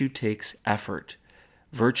 virtue takes effort.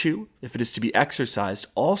 Virtue, if it is to be exercised,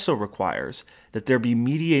 also requires that there be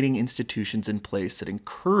mediating institutions in place that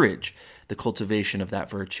encourage the cultivation of that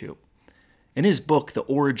virtue. In his book, The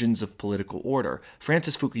Origins of Political Order,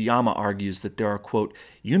 Francis Fukuyama argues that there are, quote,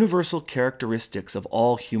 universal characteristics of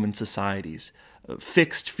all human societies,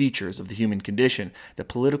 fixed features of the human condition that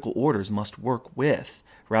political orders must work with,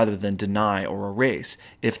 rather than deny or erase,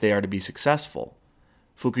 if they are to be successful.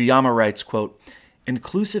 Fukuyama writes, quote,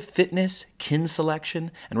 inclusive fitness, kin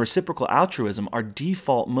selection, and reciprocal altruism are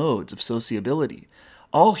default modes of sociability.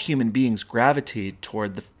 All human beings gravitate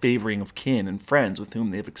toward the favoring of kin and friends with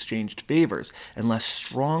whom they have exchanged favors, unless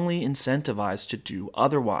strongly incentivized to do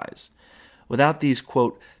otherwise. Without these,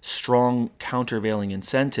 quote, strong countervailing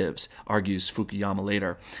incentives, argues Fukuyama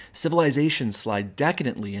later, civilizations slide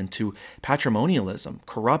decadently into patrimonialism,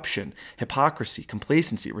 corruption, hypocrisy,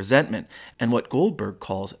 complacency, resentment, and what Goldberg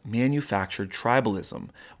calls manufactured tribalism,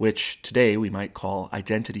 which today we might call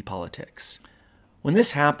identity politics. When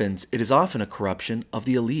this happens, it is often a corruption of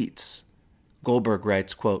the elites. Goldberg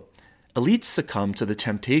writes, quote, elites succumb to the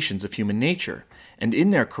temptations of human nature, and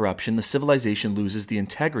in their corruption, the civilization loses the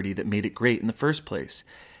integrity that made it great in the first place.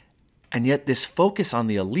 And yet this focus on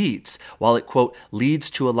the elites, while it, quote,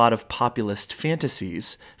 leads to a lot of populist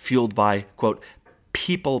fantasies fueled by, quote,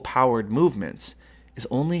 people-powered movements, is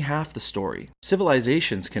only half the story.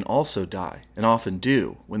 Civilizations can also die, and often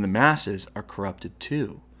do, when the masses are corrupted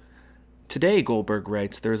too. Today, Goldberg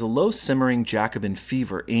writes, there is a low-simmering Jacobin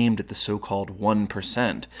fever aimed at the so-called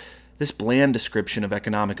 1%. This bland description of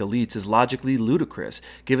economic elites is logically ludicrous,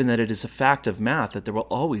 given that it is a fact of math that there will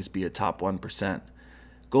always be a top 1%.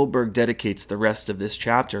 Goldberg dedicates the rest of this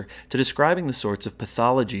chapter to describing the sorts of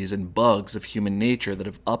pathologies and bugs of human nature that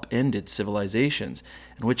have upended civilizations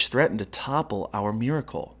and which threaten to topple our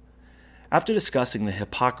miracle. After discussing the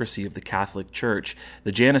hypocrisy of the Catholic Church,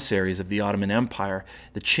 the Janissaries of the Ottoman Empire,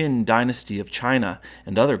 the Qin dynasty of China,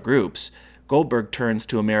 and other groups, Goldberg turns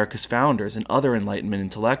to America's founders and other Enlightenment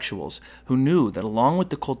intellectuals who knew that along with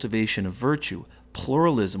the cultivation of virtue,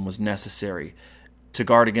 pluralism was necessary to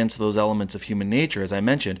guard against those elements of human nature, as I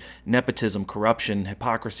mentioned, nepotism, corruption,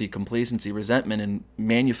 hypocrisy, complacency, resentment, and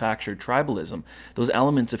manufactured tribalism, those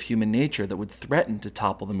elements of human nature that would threaten to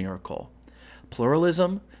topple the miracle.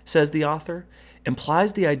 Pluralism, says the author,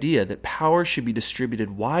 implies the idea that power should be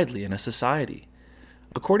distributed widely in a society.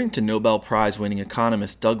 According to Nobel Prize-winning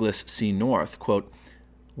economist Douglas C. North, quote,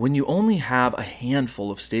 when you only have a handful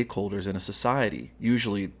of stakeholders in a society,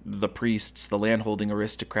 usually the priests, the landholding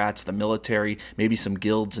aristocrats, the military, maybe some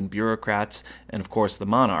guilds and bureaucrats, and of course the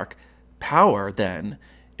monarch, power, then,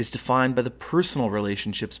 is defined by the personal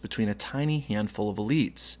relationships between a tiny handful of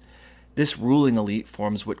elites. This ruling elite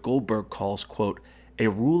forms what Goldberg calls, quote, a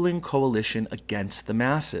ruling coalition against the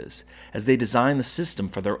masses, as they design the system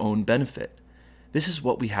for their own benefit. This is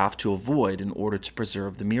what we have to avoid in order to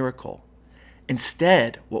preserve the miracle.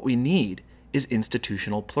 Instead, what we need is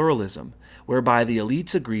institutional pluralism, whereby the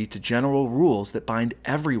elites agree to general rules that bind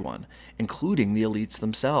everyone, including the elites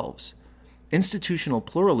themselves. Institutional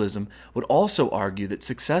pluralism would also argue that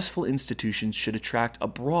successful institutions should attract a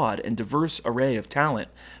broad and diverse array of talent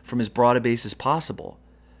from as broad a base as possible.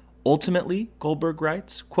 Ultimately, Goldberg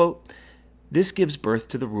writes, quote, this gives birth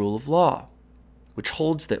to the rule of law, which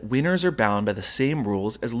holds that winners are bound by the same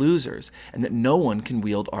rules as losers, and that no one can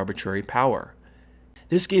wield arbitrary power.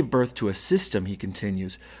 This gave birth to a system, he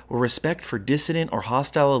continues, where respect for dissident or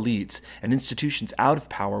hostile elites and institutions out of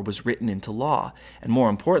power was written into law, and more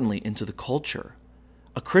importantly, into the culture.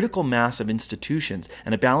 A critical mass of institutions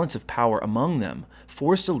and a balance of power among them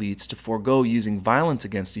forced elites to forego using violence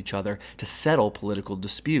against each other to settle political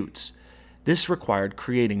disputes. This required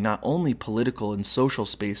creating not only political and social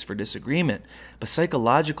space for disagreement, but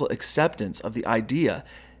psychological acceptance of the idea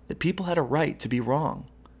that people had a right to be wrong.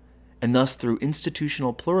 And thus, through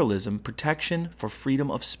institutional pluralism, protection for freedom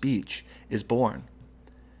of speech is born.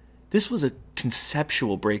 This was a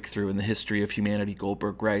conceptual breakthrough in the history of humanity,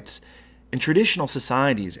 Goldberg writes. In traditional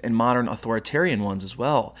societies, and modern authoritarian ones as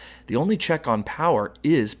well, the only check on power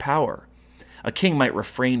is power. A king might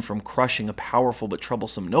refrain from crushing a powerful but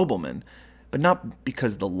troublesome nobleman, but not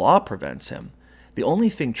because the law prevents him. The only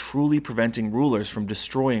thing truly preventing rulers from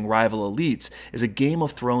destroying rival elites is a Game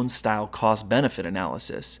of Thrones-style cost-benefit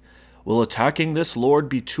analysis. Will attacking this lord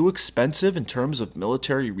be too expensive in terms of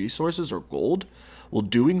military resources or gold? Will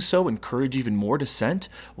doing so encourage even more dissent?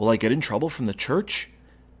 Will I get in trouble from the church?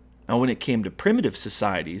 Now, when it came to primitive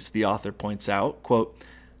societies, the author points out, quote,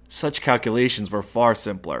 such calculations were far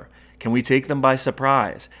simpler. Can we take them by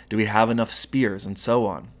surprise? Do we have enough spears? And so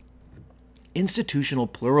on. Institutional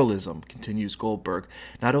pluralism, continues Goldberg,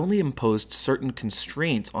 not only imposed certain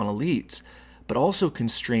constraints on elites, but also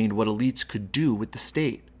constrained what elites could do with the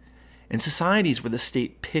state. In societies where the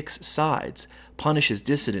state picks sides, punishes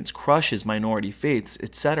dissidents, crushes minority faiths,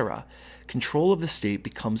 etc., control of the state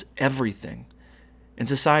becomes everything. In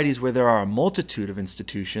societies where there are a multitude of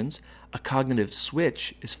institutions, a cognitive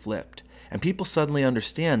switch is flipped, and people suddenly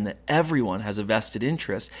understand that everyone has a vested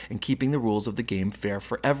interest in keeping the rules of the game fair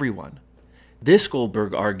for everyone. This,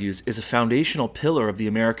 Goldberg argues, is a foundational pillar of the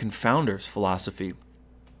American founders' philosophy.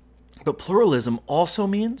 But pluralism also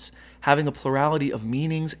means having a plurality of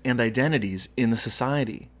meanings and identities in the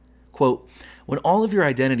society. Quote, when all of your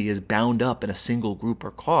identity is bound up in a single group or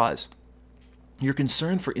cause, your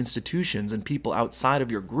concern for institutions and people outside of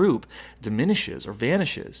your group diminishes or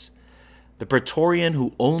vanishes. The Praetorian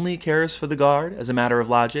who only cares for the guard as a matter of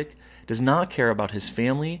logic does not care about his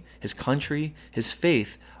family, his country, his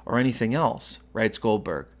faith, or anything else, writes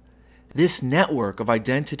Goldberg. This network of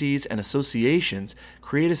identities and associations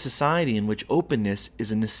create a society in which openness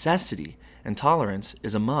is a necessity and tolerance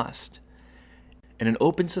is a must. In an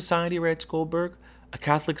open society, writes Goldberg, a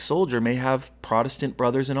Catholic soldier may have Protestant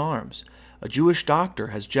brothers in arms. A Jewish doctor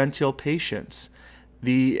has Gentile patients.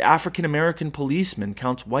 The African-American policeman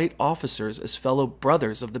counts white officers as fellow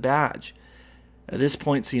brothers of the badge. This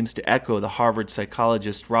point seems to echo the Harvard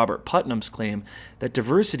psychologist Robert Putnam's claim that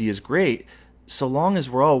diversity is great, so long as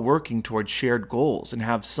we're all working towards shared goals and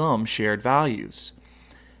have some shared values.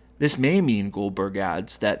 This may mean, Goldberg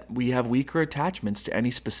adds, that we have weaker attachments to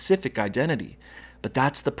any specific identity, but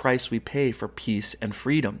that's the price we pay for peace and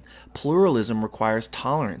freedom. Pluralism requires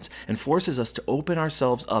tolerance and forces us to open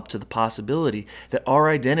ourselves up to the possibility that our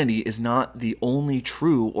identity is not the only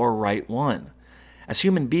true or right one. As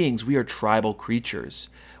human beings, we are tribal creatures.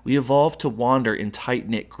 We evolved to wander in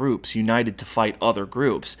tight-knit groups, united to fight other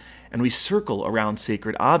groups, and we circle around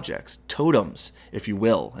sacred objects, totems, if you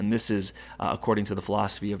will. And this is according to the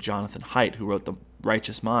philosophy of Jonathan Haidt, who wrote The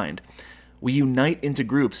Righteous Mind. We unite into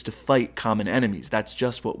groups to fight common enemies. That's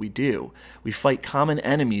just what we do. We fight common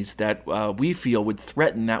enemies that we feel would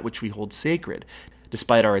threaten that which we hold sacred.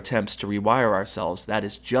 Despite our attempts to rewire ourselves, that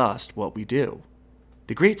is just what we do.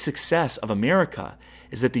 The great success of America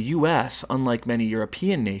is that the U.S., unlike many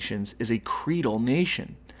European nations, is a creedal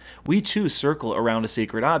nation. We too circle around a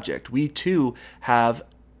sacred object. We too have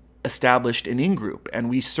established an in-group, and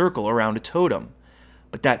we circle around a totem.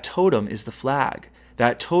 But that totem is the flag.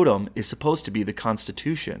 That totem is supposed to be the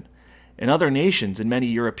Constitution. In other nations, in many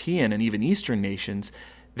European and even Eastern nations,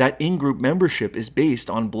 that in-group membership is based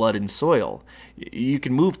on blood and soil. You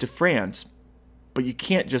can move to France, but you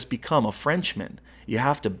can't just become a Frenchman. You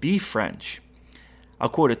have to be French. I'll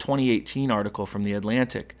quote a 2018 article from The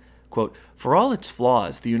Atlantic. Quote, "For all its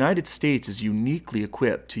flaws, the United States is uniquely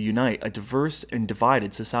equipped to unite a diverse and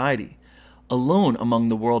divided society. Alone among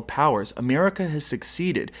the world powers, America has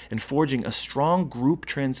succeeded in forging a strong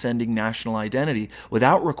group-transcending national identity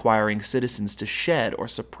without requiring citizens to shed or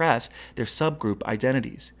suppress their subgroup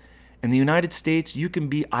identities. In the United States, you can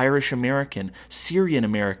be Irish American, Syrian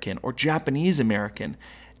American, or Japanese American,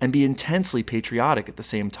 and be intensely patriotic at the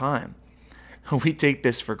same time. We take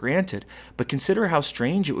this for granted, but consider how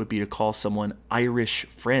strange it would be to call someone Irish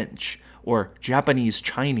French or Japanese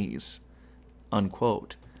Chinese,"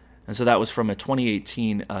 unquote. And so that was from a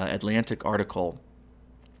 2018 Atlantic article.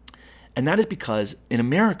 And that is because in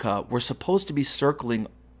America, we're supposed to be circling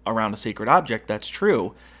around a sacred object, that's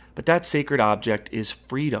true, but that sacred object is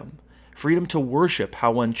freedom. Freedom to worship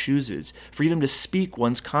how one chooses, freedom to speak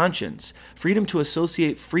one's conscience, freedom to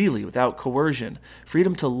associate freely without coercion,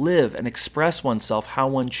 freedom to live and express oneself how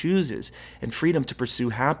one chooses, and freedom to pursue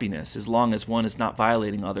happiness as long as one is not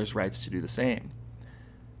violating others' rights to do the same.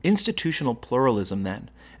 Institutional pluralism, then,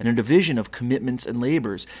 and a division of commitments and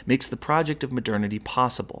labors makes the project of modernity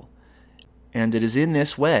possible. And it is in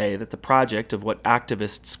this way that the project of what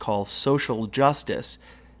activists call social justice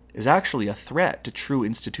is actually a threat to true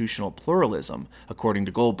institutional pluralism, according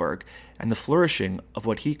to Goldberg, and the flourishing of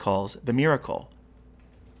what he calls the miracle.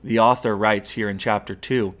 The author writes here in Chapter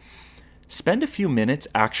 2, "Spend a few minutes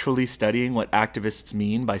actually studying what activists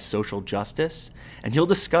mean by social justice, and you'll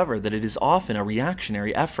discover that it is often a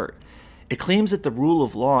reactionary effort. It claims that the rule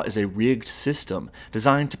of law is a rigged system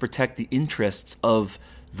designed to protect the interests of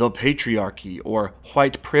the patriarchy, or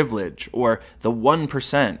white privilege, or the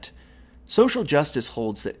 1%. Social justice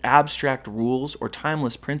holds that abstract rules or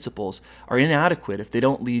timeless principles are inadequate if they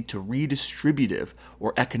don't lead to redistributive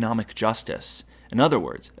or economic justice. In other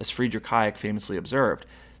words, as Friedrich Hayek famously observed,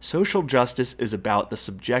 social justice is about the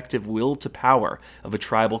subjective will to power of a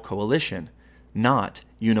tribal coalition, not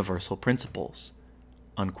universal principles."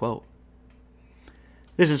 Unquote.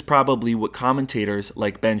 This is probably what commentators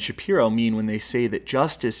like Ben Shapiro mean when they say that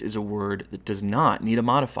justice is a word that does not need a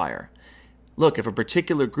modifier. Look, if a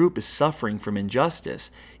particular group is suffering from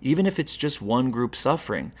injustice, even if it's just one group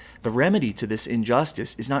suffering, the remedy to this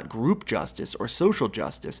injustice is not group justice or social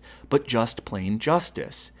justice, but just plain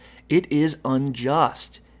justice. It is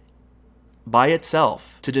unjust by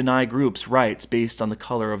itself to deny groups rights based on the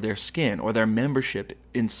color of their skin or their membership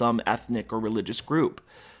in some ethnic or religious group.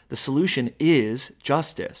 The solution is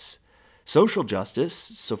justice. Social justice,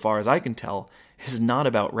 so far as I can tell, is not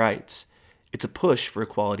about rights. It's a push for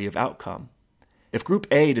equality of outcome. If Group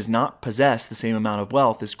A does not possess the same amount of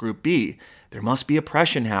wealth as Group B, there must be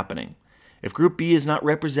oppression happening. If Group B is not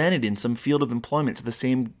represented in some field of employment to the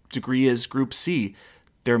same degree as Group C,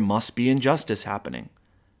 there must be injustice happening.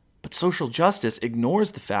 But social justice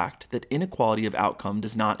ignores the fact that inequality of outcome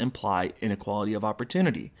does not imply inequality of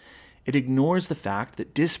opportunity. It ignores the fact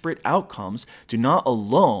that disparate outcomes do not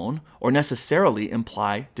alone or necessarily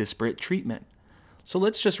imply disparate treatment. So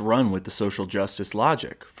let's just run with the social justice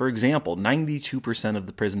logic. For example, 92% of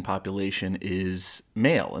the prison population is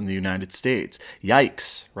male in the United States.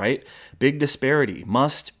 Yikes, right? Big disparity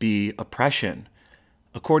must be oppression.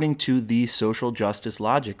 According to the social justice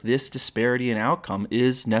logic, this disparity in outcome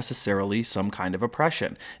is necessarily some kind of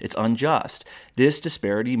oppression. It's unjust. This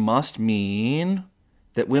disparity must mean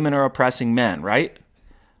that women are oppressing men, right?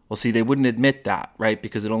 Well, see, they wouldn't admit that, right?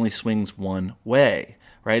 Because it only swings one way,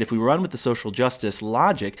 right? If we run with the social justice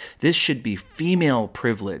logic, this should be female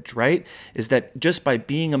privilege, right? Is that just by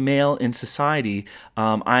being a male in society,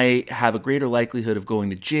 I have a greater likelihood of going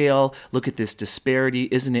to jail. Look at this disparity.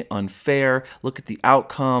 Isn't it unfair? Look at the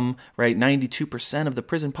outcome, right? 92% of the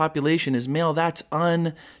prison population is male. That's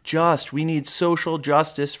unjust. We need social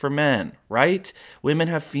justice for men, right? Women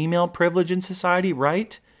have female privilege in society,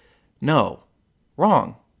 right? No.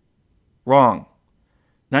 Wrong. Wrong.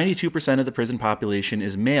 92% of the prison population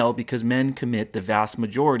is male because men commit the vast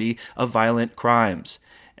majority of violent crimes.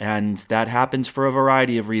 And that happens for a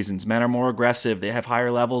variety of reasons. Men are more aggressive, they have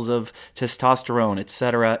higher levels of testosterone,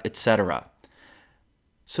 etc., etc.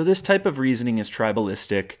 So this type of reasoning is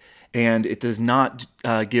tribalistic, and it does not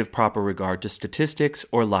give proper regard to statistics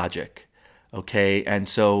or logic. Okay, and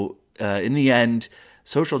so in the end,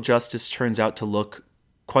 social justice turns out to look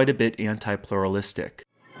quite a bit anti-pluralistic.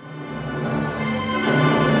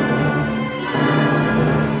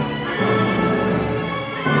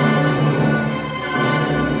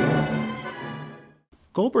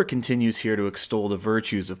 Goldberg continues here to extol the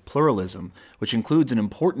virtues of pluralism, which includes an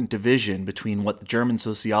important division between what the German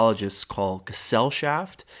sociologists call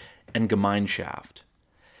Gesellschaft and Gemeinschaft.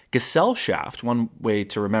 Gesellschaft, one way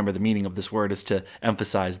to remember the meaning of this word is to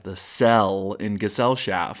emphasize the cell in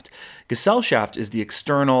Gesellschaft. Gesellschaft is the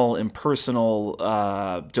external, impersonal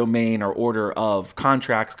domain or order of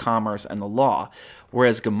contracts, commerce, and the law,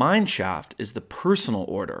 whereas Gemeinschaft is the personal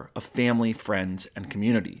order of family, friends, and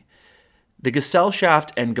community. The Gesellschaft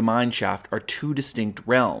and Gemeinschaft are two distinct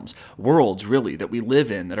realms, worlds really, that we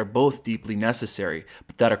live in that are both deeply necessary,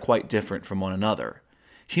 but that are quite different from one another.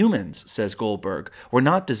 Humans, says Goldberg, were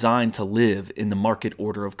not designed to live in the market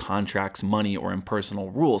order of contracts, money, or impersonal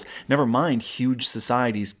rules, never mind huge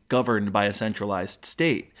societies governed by a centralized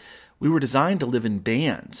state. We were designed to live in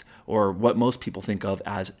bands, or what most people think of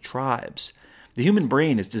as tribes. The human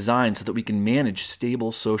brain is designed so that we can manage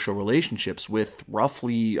stable social relationships with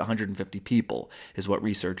roughly 150 people, is what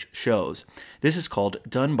research shows. This is called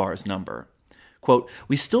Dunbar's number. Quote,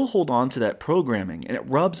 "We still hold on to that programming, and it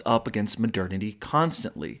rubs up against modernity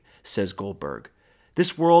constantly," says Goldberg.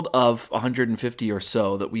 This world of 150 or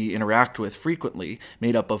so that we interact with frequently,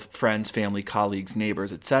 made up of friends, family, colleagues,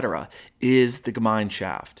 neighbors, etc., is the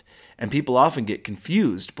Gemeinschaft. And people often get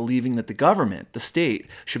confused, believing that the government, the state,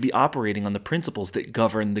 should be operating on the principles that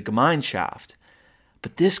govern the Gemeinschaft.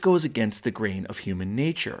 But this goes against the grain of human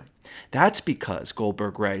nature. That's because,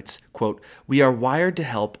 Goldberg writes, quote, "We are wired to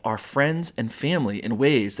help our friends and family in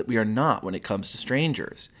ways that we are not when it comes to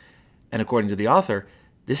strangers." And according to the author,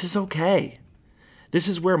 this is okay. This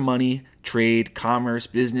is where money, trade, commerce,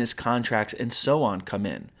 business, contracts, and so on come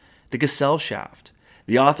in. The Gesellschaft.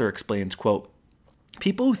 The author explains, quote,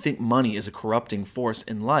 "People who think money is a corrupting force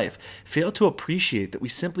in life fail to appreciate that we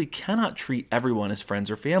simply cannot treat everyone as friends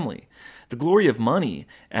or family. The glory of money,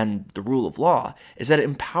 and the rule of law, is that it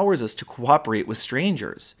empowers us to cooperate with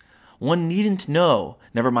strangers. One needn't know,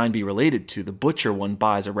 never mind be related to, the butcher one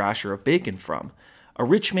buys a rasher of bacon from. A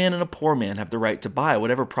rich man and a poor man have the right to buy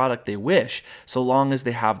whatever product they wish, so long as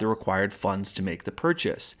they have the required funds to make the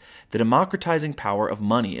purchase. The democratizing power of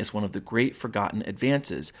money is one of the great forgotten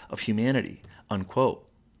advances of humanity." Unquote.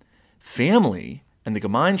 Family and the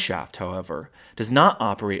Gemeinschaft, however, does not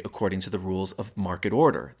operate according to the rules of market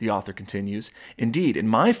order, the author continues. "Indeed, in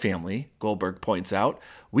my family," Goldberg points out,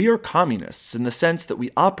 "we are communists in the sense that we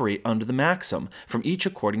operate under the maxim, from each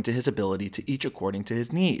according to his ability to each according to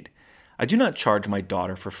his need. I do not charge my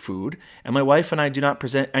daughter for food, and my wife and I do not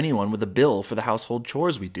present anyone with a bill for the household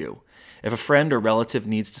chores we do. If a friend or relative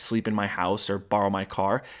needs to sleep in my house or borrow my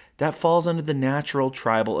car, that falls under the natural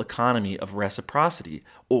tribal economy of reciprocity,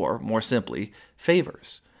 or, more simply,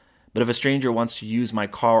 favors. But if a stranger wants to use my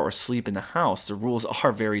car or sleep in the house, the rules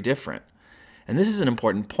are very different." And this is an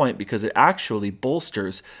important point because it actually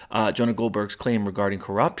bolsters Jonah Goldberg's claim regarding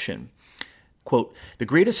corruption. Quote, "The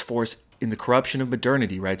greatest force in the corruption of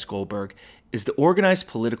modernity," writes Goldberg, "is the organized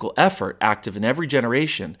political effort active in every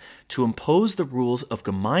generation to impose the rules of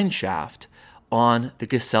Gemeinschaft on the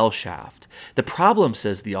Gesellschaft. The problem,"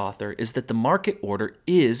 says the author, "is that the market order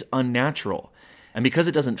is unnatural. And because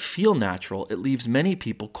it doesn't feel natural, it leaves many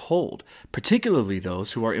people cold, particularly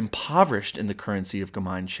those who are impoverished in the currency of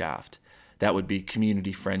Gemeinschaft." That would be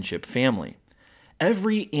community, friendship, family.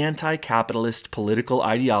 Every anti-capitalist political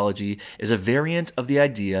ideology is a variant of the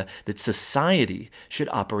idea that society should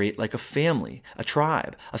operate like a family, a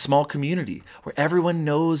tribe, a small community, where everyone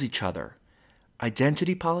knows each other.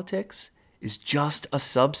 Identity politics is just a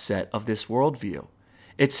subset of this worldview.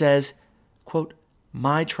 It says, quote,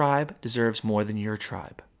 "My tribe deserves more than your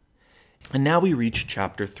tribe." And now we reach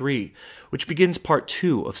chapter 3, which begins part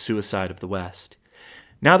 2 of Suicide of the West.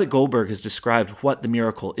 Now that Goldberg has described what the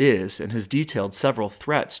miracle is and has detailed several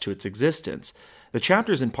threats to its existence, the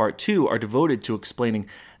chapters in part 2 are devoted to explaining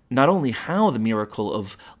not only how the miracle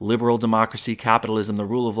of liberal democracy, capitalism, the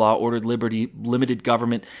rule of law, ordered liberty, limited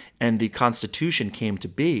government, and the Constitution came to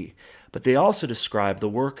be, but they also describe the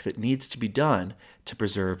work that needs to be done to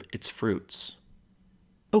preserve its fruits.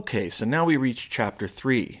 Okay, so now we reach chapter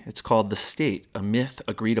 3. It's called The State, a Myth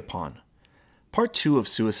Agreed Upon. Part 2 of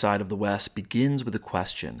Suicide of the West begins with a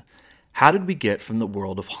question: how did we get from the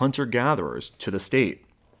world of hunter-gatherers to the state?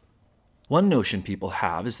 One notion people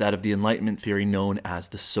have is that of the Enlightenment theory known as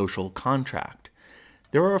the social contract.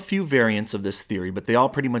 There are a few variants of this theory, but they all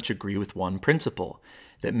pretty much agree with one principle: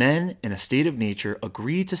 that men in a state of nature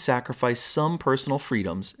agree to sacrifice some personal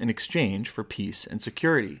freedoms in exchange for peace and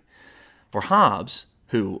security. For Hobbes,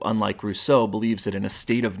 who, unlike Rousseau, believes that in a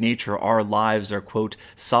state of nature our lives are, quote,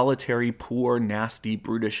 solitary, poor, nasty,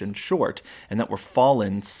 brutish, and short, and that we're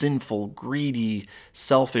fallen, sinful, greedy,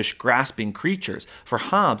 selfish, grasping creatures. For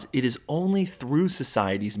Hobbes, it is only through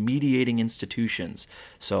society's mediating institutions,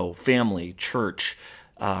 so family, church,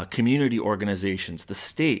 community organizations, the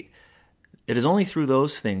state, it is only through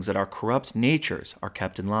those things that our corrupt natures are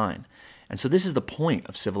kept in line. And so this is the point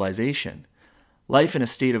of civilization. Life in a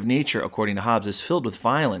state of nature, according to Hobbes, is filled with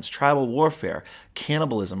violence, tribal warfare,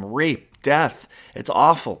 cannibalism, rape, death. It's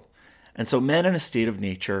awful. And so men in a state of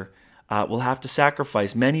nature will have to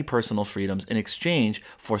sacrifice many personal freedoms in exchange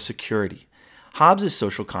for security. Hobbes'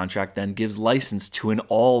 social contract then gives license to an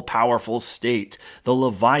all-powerful state, the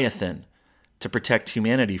Leviathan, to protect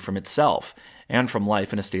humanity from itself and from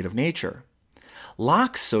life in a state of nature.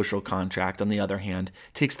 Locke's social contract, on the other hand,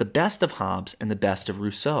 takes the best of Hobbes and the best of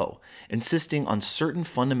Rousseau, insisting on certain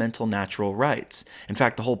fundamental natural rights. In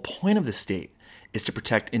fact, the whole point of the state is to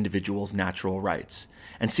protect individuals' natural rights,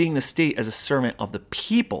 and seeing the state as a servant of the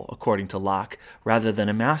people, according to Locke, rather than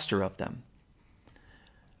a master of them.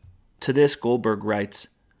 To this, Goldberg writes,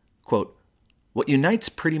 quote, "What unites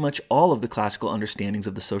pretty much all of the classical understandings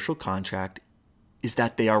of the social contract is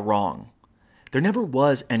that they are wrong. There never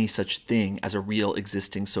was any such thing as a real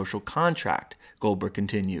existing social contract," Goldberg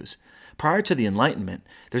continues. "Prior to the Enlightenment,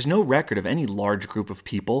 there's no record of any large group of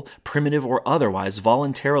people, primitive or otherwise,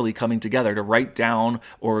 voluntarily coming together to write down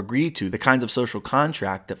or agree to the kinds of social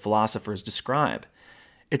contract that philosophers describe.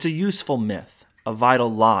 It's a useful myth, a vital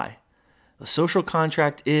lie. The social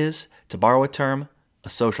contract is, to borrow a term, a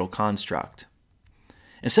social construct."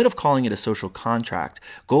 Instead of calling it a social contract,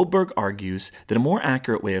 Goldberg argues that a more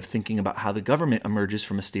accurate way of thinking about how the government emerges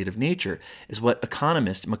from a state of nature is what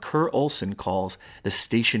economist McCurr-Olson calls the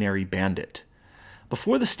stationary bandit.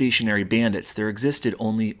 Before the stationary bandits, there existed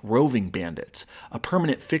only roving bandits, a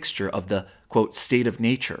permanent fixture of the, quote, state of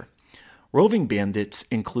nature. Roving bandits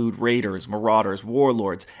include raiders, marauders,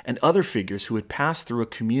 warlords, and other figures who would pass through a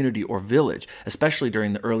community or village, especially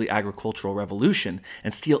during the early agricultural revolution,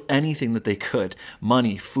 and steal anything that they could: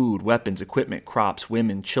 money, food, weapons, equipment, crops,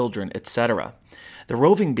 women, children, etc. The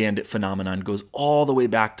roving bandit phenomenon goes all the way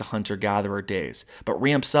back to hunter-gatherer days, but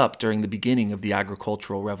ramps up during the beginning of the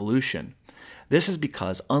agricultural revolution. This is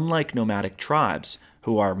because, unlike nomadic tribes,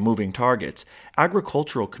 who are moving targets,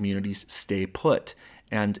 agricultural communities stay put,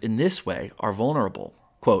 and in this way are vulnerable.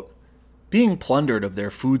 Quote, "Being plundered of their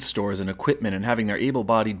food stores and equipment and having their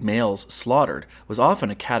able-bodied males slaughtered was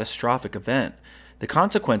often a catastrophic event. The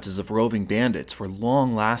consequences of roving bandits were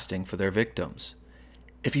long-lasting for their victims.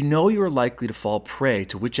 If you know you are likely to fall prey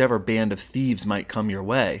to whichever band of thieves might come your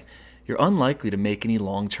way, you're unlikely to make any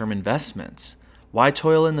long-term investments. Why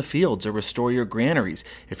toil in the fields or restore your granaries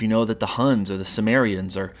if you know that the Huns or the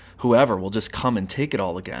Cimmerians or whoever will just come and take it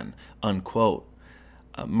all again?" Unquote.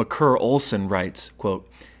 McCurr-Olson writes, quote,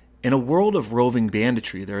 "In a world of roving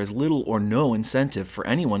banditry, there is little or no incentive for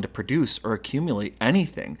anyone to produce or accumulate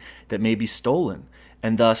anything that may be stolen,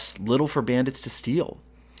 and thus little for bandits to steal.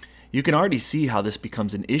 You can already see how this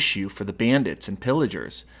becomes an issue for the bandits and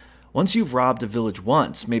pillagers. Once you've robbed a village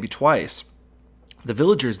once, maybe twice, the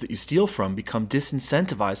villagers that you steal from become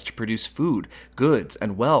disincentivized to produce food, goods,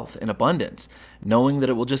 and wealth in abundance, knowing that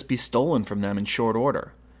it will just be stolen from them in short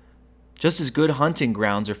order. Just as good hunting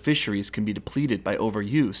grounds or fisheries can be depleted by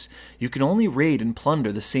overuse, you can only raid and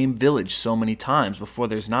plunder the same village so many times before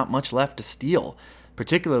there's not much left to steal,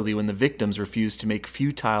 particularly when the victims refuse to make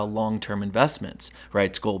futile long-term investments,"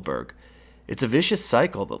 writes Goldberg. "It's a vicious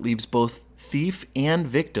cycle that leaves both thief and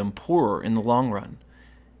victim poorer in the long run.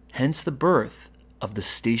 Hence the birth of the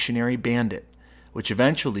stationary bandit, which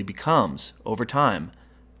eventually becomes, over time,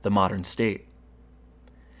 the modern state."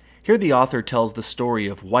 Here the author tells the story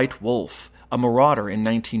of White Wolf, a marauder in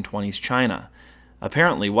 1920s China.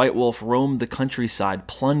 Apparently, White Wolf roamed the countryside,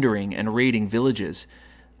 plundering and raiding villages.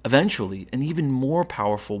 Eventually, an even more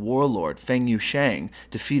powerful warlord, Feng Yusheng,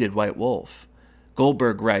 defeated White Wolf.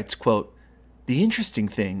 Goldberg writes, quote, "The interesting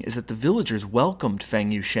thing is that the villagers welcomed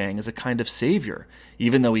Feng Yusheng as a kind of savior,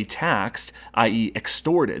 even though he taxed, i.e.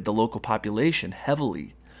 extorted, the local population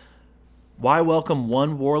heavily." Why welcome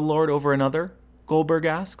one warlord over another? Goldberg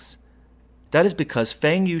asks. That is because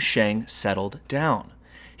Feng Yusheng settled down.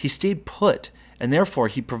 He stayed put, and therefore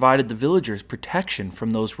he provided the villagers protection from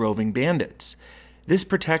those roving bandits. This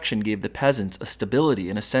protection gave the peasants a stability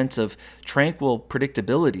and a sense of tranquil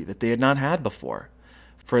predictability that they had not had before.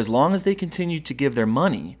 For as long as they continued to give their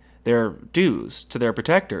money, their dues, to their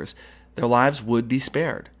protectors, their lives would be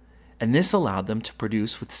spared. And this allowed them to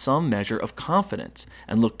produce with some measure of confidence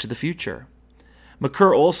and look to the future.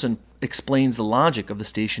 McCurr Olson explains the logic of the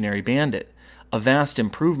stationary bandit, a vast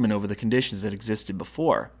improvement over the conditions that existed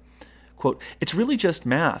before. Quote, "It's really just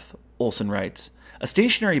math," Olson writes. "A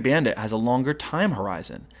stationary bandit has a longer time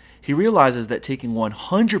horizon. He realizes that taking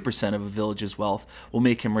 100% of a village's wealth will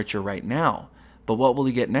make him richer right now. But what will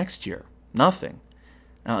he get next year? Nothing.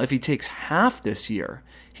 Now, if he takes half this year,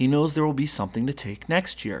 he knows there will be something to take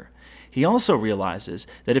next year. He also realizes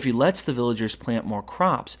that if he lets the villagers plant more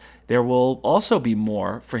crops, there will also be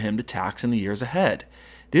more for him to tax in the years ahead.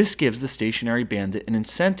 This gives the stationary bandit an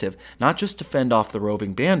incentive not just to fend off the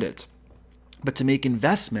roving bandits, but to make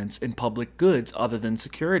investments in public goods other than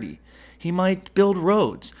security. He might build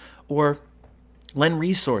roads, or lend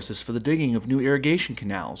resources for the digging of new irrigation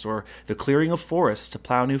canals, or the clearing of forests to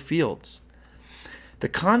plow new fields." The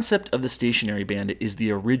concept of the stationary bandit is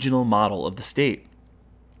the original model of the state.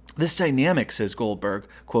 This dynamic, says Goldberg,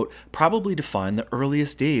 quote, "probably defined the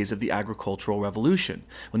earliest days of the agricultural revolution,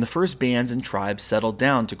 when the first bands and tribes settled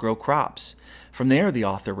down to grow crops. From there," the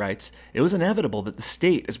author writes, "it was inevitable that the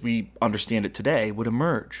state, as we understand it today, would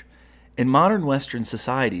emerge. In modern Western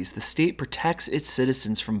societies, the state protects its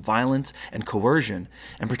citizens from violence and coercion,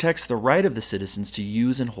 and protects the right of the citizens to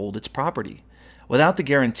use and hold its property. Without the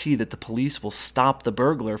guarantee that the police will stop the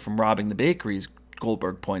burglar from robbing the bakeries,"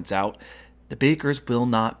 Goldberg points out, "the bakers will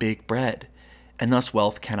not bake bread, and thus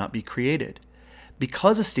wealth cannot be created.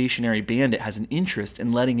 Because a stationary bandit has an interest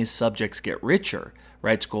in letting his subjects get richer,"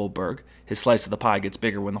 writes Goldberg, "his slice of the pie gets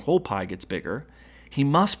bigger when the whole pie gets bigger, he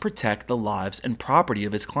must protect the lives and property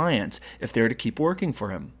of his clients if they're to keep working for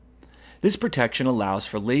him. This protection allows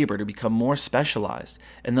for labor to become more specialized,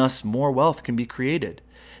 and thus more wealth can be created.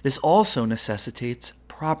 This also necessitates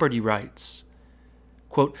property rights."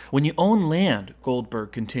 Quote, "When you own land,"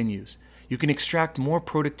 Goldberg continues, "you can extract more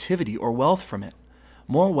productivity or wealth from it.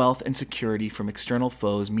 More wealth and security from external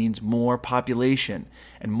foes means more population,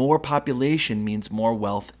 and more population means more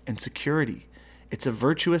wealth and security. It's a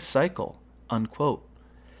virtuous cycle." Unquote.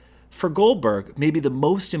 For Goldberg, maybe the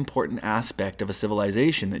most important aspect of a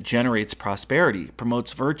civilization that generates prosperity,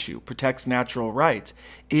 promotes virtue, protects natural rights,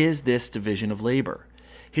 is this division of labor.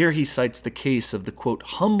 Here he cites the case of the, quote,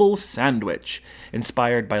 "humble sandwich,"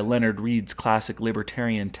 inspired by Leonard Read's classic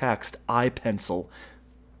libertarian text, I Pencil.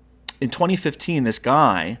 In 2015, this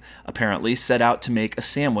guy apparently set out to make a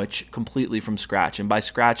sandwich completely from scratch. And by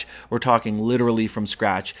scratch, we're talking literally from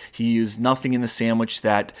scratch. He used nothing in the sandwich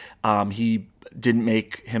that he didn't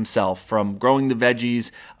make himself, from growing the veggies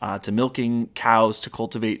to milking cows to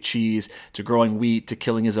cultivate cheese to growing wheat to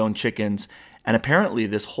killing his own chickens. And apparently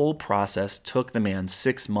this whole process took the man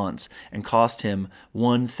 6 months and cost him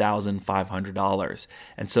 $1,500.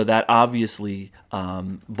 And so that obviously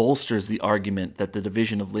bolsters the argument that the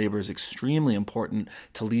division of labor is extremely important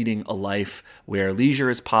to leading a life where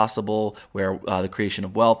leisure is possible, where the creation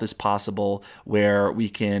of wealth is possible, where we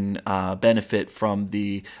can benefit from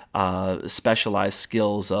the specialized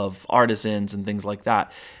skills of artisans and things like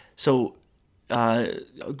that. So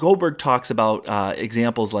Goldberg talks about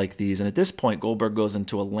examples like these, and at this point, Goldberg goes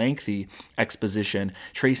into a lengthy exposition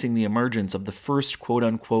tracing the emergence of the first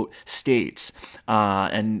quote-unquote states.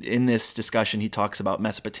 And in this discussion, he talks about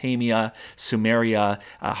Mesopotamia, Sumeria,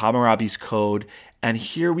 Hammurabi's Code, and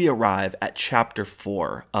here we arrive at Chapter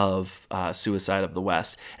 4 of Suicide of the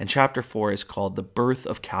West. And Chapter 4 is called The Birth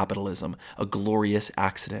of Capitalism, a Glorious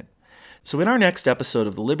Accident. So in our next episode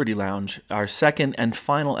of the Liberty Lounge, our second and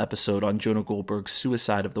final episode on Jonah Goldberg's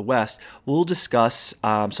Suicide of the West, we'll discuss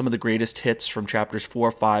some of the greatest hits from chapters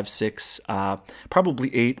 4, 5, 6,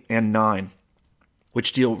 probably 8, and 9,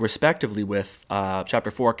 which deal respectively with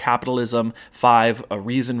chapter 4, capitalism, 5, a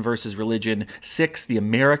reason versus religion, 6, the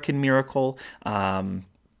American miracle,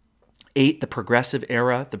 8, the progressive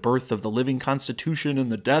era, the birth of the living constitution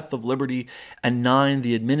and the death of liberty, and 9,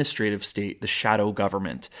 the administrative state, the shadow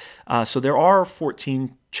government. So there are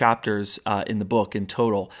 14 chapters in the book in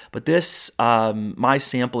total, but this, my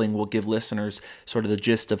sampling will give listeners sort of the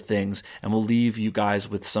gist of things, and will leave you guys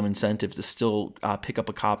with some incentive to still pick up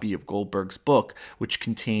a copy of Goldberg's book, which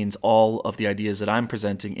contains all of the ideas that I'm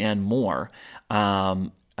presenting and more.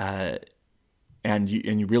 And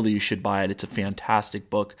you should buy it. It's a fantastic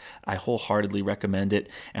book. I wholeheartedly recommend it.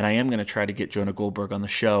 And I am going to try to get Jonah Goldberg on the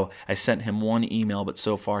show. I sent him one email, but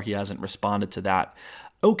so far he hasn't responded to that.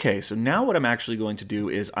 Okay, so now what I'm actually going to do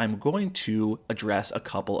is I'm going to address a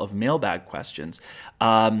couple of mailbag questions.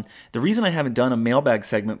 The reason I haven't done a mailbag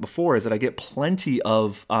segment before is that I get plenty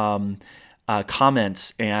of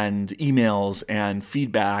comments and emails and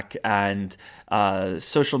feedback and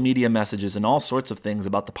social media messages and all sorts of things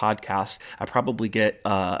about the podcast. I probably get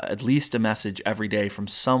at least a message every day from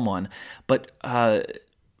someone. But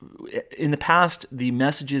in the past, the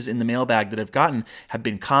messages in the mailbag that I've gotten have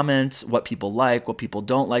been comments, what people like, what people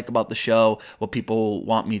don't like about the show, what people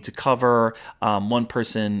want me to cover. One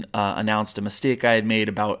person announced a mistake I had made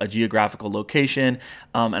about a geographical location,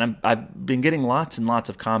 and I've been getting lots and lots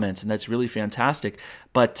of comments, and that's really fantastic.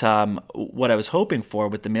 But what I was hoping for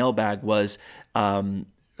with the mailbag was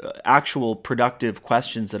actual productive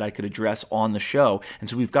questions that I could address on the show. And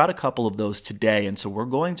so we've got a couple of those today. And so we're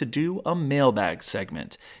going to do a mailbag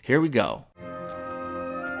segment. Here we go.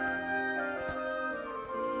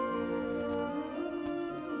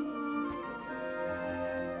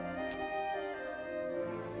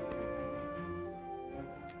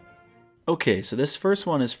 Okay, so this first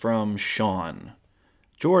one is from Sean.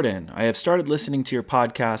 Jordan, I have started listening to your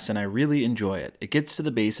podcast and I really enjoy it. It gets to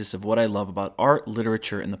the basis of what I love about art,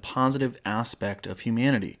 literature, and the positive aspect of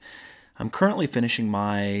humanity. I'm currently finishing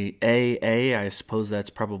my AA, I suppose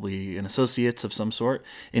that's probably an associate's of some sort,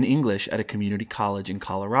 in English at a community college in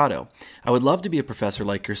Colorado. I would love to be a professor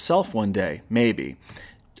like yourself one day, maybe.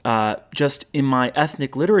 Just in my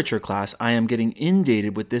ethnic literature class, I am getting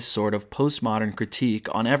inundated with this sort of postmodern critique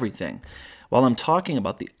on everything. While I'm talking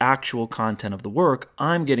about the actual content of the work,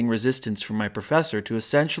 I'm getting resistance from my professor to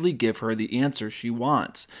essentially give her the answer she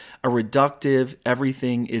wants, a reductive,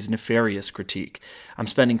 everything is nefarious critique. I'm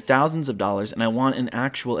spending thousands of dollars and I want an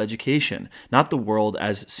actual education, not the world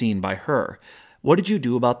as seen by her. What did you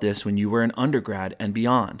do about this when you were an undergrad and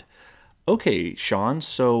beyond? Okay, Sean,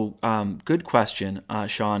 so good question,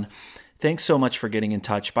 Sean. Thanks so much for getting in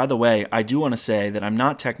touch. By the way, I do want to say that I'm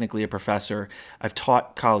not technically a professor. I've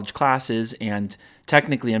taught college classes, and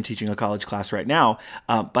technically I'm teaching a college class right now,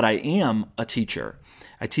 but I am a teacher.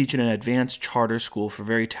 I teach in an advanced charter school for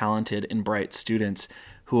very talented and bright students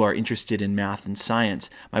who are interested in math and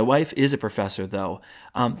science. My wife is a professor, though.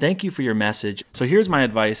 Thank you for your message. So here's my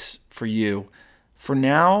advice for you. For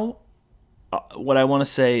now, what I want to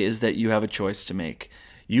say is that you have a choice to make.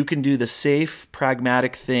 You can do the safe,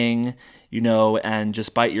 pragmatic thing, and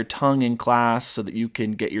just bite your tongue in class so that you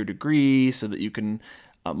can get your degree, so that you can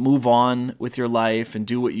move on with your life and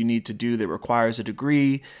do what you need to do that requires a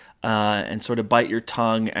degree, and sort of bite your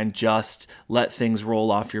tongue and just let things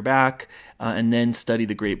roll off your back, and then study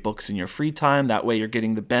the great books in your free time. That way you're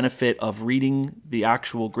getting the benefit of reading the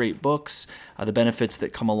actual great books, the benefits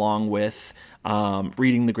that come along with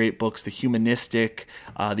reading the great books, the humanistic,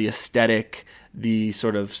 the aesthetic, the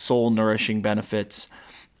sort of soul-nourishing benefits.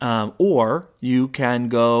 Or you can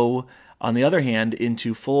go, on the other hand,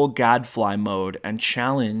 into full gadfly mode and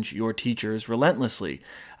challenge your teachers relentlessly.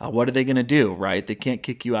 What are they going to do, right? They can't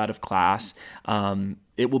kick you out of class.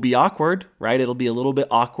 It will be awkward, right? It'll be a little bit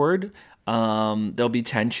awkward. There'll be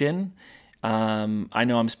tension. I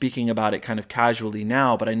know I'm speaking about it kind of casually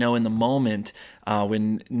now, but I know in the moment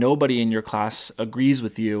when nobody in your class agrees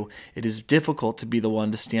with you, it is difficult to be the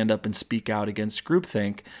one to stand up and speak out against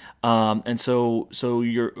groupthink. And so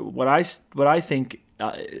what I think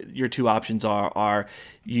your two options are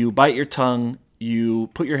you bite your tongue, you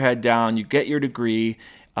put your head down, you get your degree,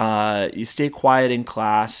 you stay quiet in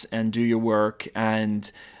class and do your work,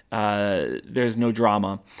 and there's no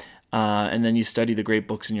drama. And then you study the great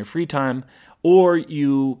books in your free time, or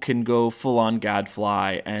you can go full-on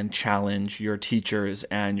gadfly and challenge your teachers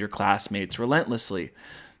and your classmates relentlessly.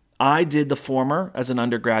 I did the former as an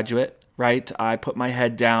undergraduate, right? I put my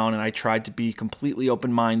head down and I tried to be completely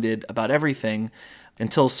open-minded about everything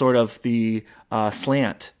until sort of the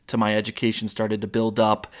slant to my education started to build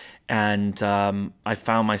up, and I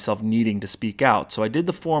found myself needing to speak out. So I did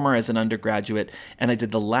the former as an undergraduate, and I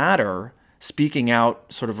did the latter, speaking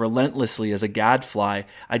out sort of relentlessly as a gadfly.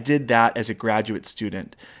 I did that as a graduate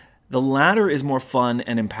student. The latter is more fun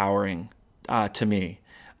and empowering to me.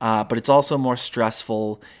 but it's also more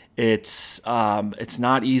stressful. It's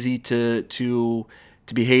not easy to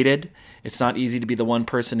be hated. It's not easy to be the one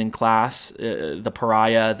person in class, the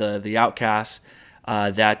pariah, the outcast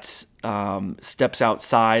that steps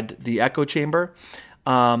outside the echo chamber.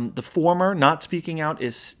 The former, not speaking out,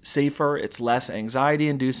 is safer. It's less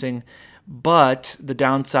anxiety-inducing. But the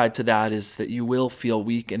downside to that is that you will feel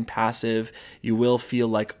weak and passive. You will feel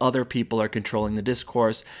like other people are controlling the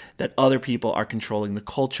discourse, that other people are controlling the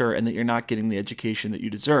culture, and that you're not getting the education that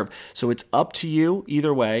you deserve. So it's up to you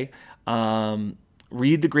either way.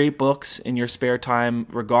 Read the great books in your spare time,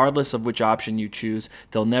 regardless of which option you choose.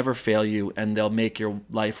 They'll never fail you, and they'll make your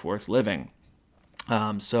life worth living.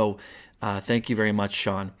 So thank you very much,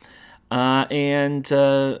 Sean.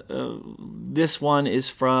 This one is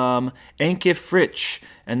from Anke Fritsch,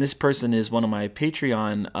 and this person is one of my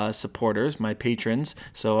Patreon supporters, my patrons,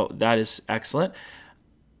 so that is excellent.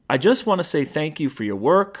 I just want to say thank you for your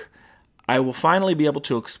work. I will finally be able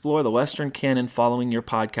to explore the Western canon following your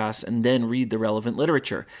podcast and then read the relevant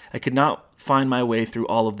literature. I could not find my way through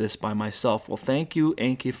all of this by myself. Well, thank you,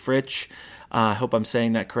 Anke Fritsch. I hope I'm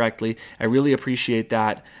saying that correctly. I really appreciate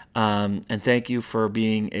that. And thank you for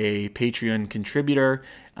being a Patreon contributor.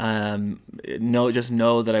 Just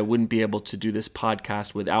know that I wouldn't be able to do this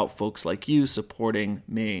podcast without folks like you supporting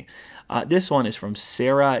me. This one is from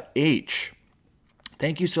Sarah H.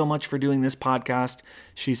 Thank you so much for doing this podcast.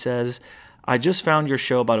 She says, I just found your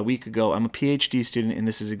show about a week ago. I'm a PhD student, and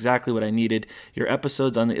this is exactly what I needed. Your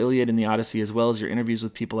episodes on the Iliad and the Odyssey, as well as your interviews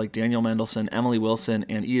with people like Daniel Mendelsohn, Emily Wilson,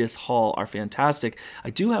 and Edith Hall are fantastic. I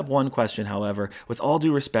do have one question, however. With all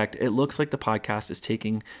due respect, it looks like the podcast is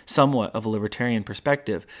taking somewhat of a libertarian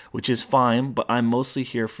perspective, which is fine, but I'm mostly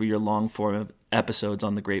here for your long-form episodes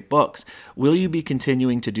on the great books. Will you be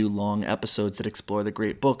continuing to do long episodes that explore the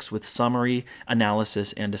great books with summary,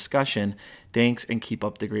 analysis, and discussion? Thanks, and keep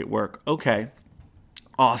up the great work. Okay.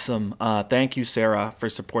 Awesome. Thank you, Sarah, for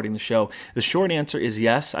supporting the show. The short answer is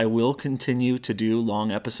yes, I will continue to do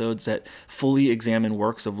long episodes that fully examine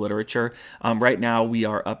works of literature. Right now, we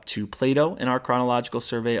are up to Plato in our chronological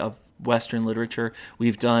survey of Western literature.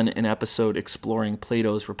 We've done an episode exploring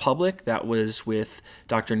Plato's Republic. That was with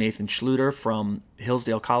Dr. Nathan Schluter from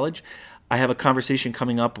Hillsdale College. I have a conversation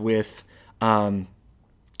coming up with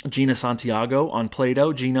Gina Santiago on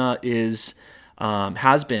Plato. Gina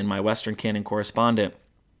has been my Western Canon correspondent,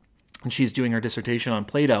 and she's doing her dissertation on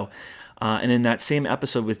Plato. And in that same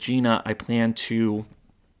episode with Gina, I plan to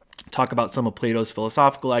talk about some of Plato's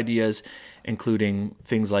philosophical ideas, including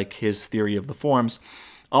things like his theory of the forms.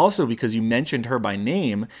 Also, because you mentioned her by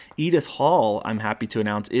name, Edith Hall, I'm happy to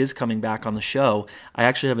announce, is coming back on the show. I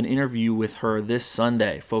actually have an interview with her this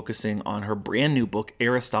Sunday focusing on her brand new book,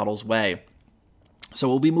 Aristotle's Way. So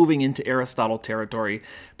we'll be moving into Aristotle territory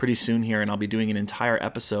pretty soon here, and I'll be doing an entire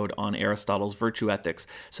episode on Aristotle's virtue ethics.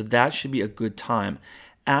 So that should be a good time.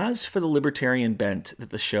 As for the libertarian bent that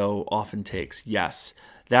the show often takes, yes,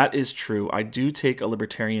 that is true. I do take a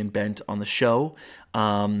libertarian bent on the show.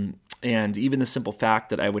 And even the simple fact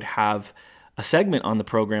that I would have a segment on the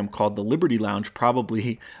program called the Liberty Lounge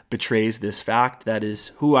probably betrays this fact. That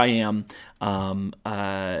is who I am.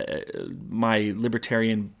 My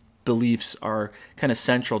libertarian beliefs are kind of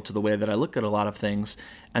central to the way that I look at a lot of things.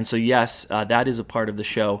 And so, yes, that is a part of the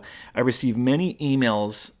show. I receive many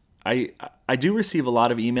emails. I do receive a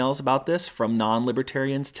lot of emails about this from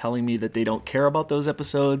non-libertarians telling me that they don't care about those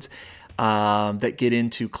episodes that get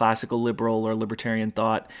into classical liberal or libertarian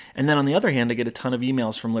thought. And then on the other hand, I get a ton of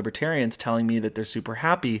emails from libertarians telling me that they're super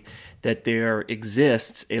happy that there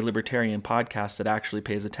exists a libertarian podcast that actually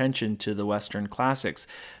pays attention to the Western classics.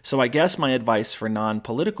 So I guess my advice for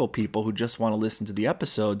non-political people who just want to listen to the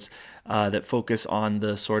episodes that focus on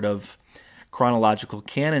the sort of chronological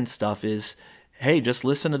canon stuff is, hey, just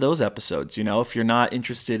listen to those episodes. You know, if you're not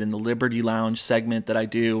interested in the Liberty Lounge segment that I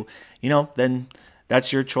do, then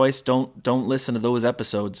that's your choice. Don't listen to those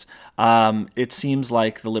episodes. It seems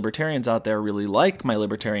like the libertarians out there really like my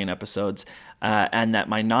libertarian episodes, and that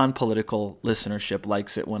my non-political listenership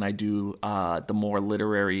likes it when I do the more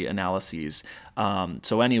literary analyses.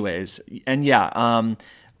 So anyways, and yeah,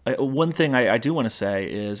 one thing I do want to say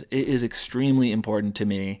is it is extremely important to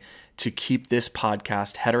me to keep this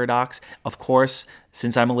podcast heterodox. Of course,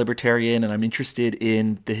 since I'm a libertarian and I'm interested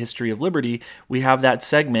in the history of liberty, we have that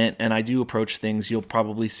segment, and I do approach things. You'll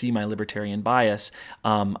probably see my libertarian bias.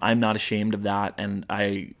 I'm not ashamed of that, and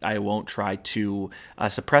I won't try to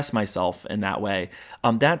suppress myself in that way.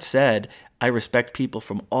 That said, I respect people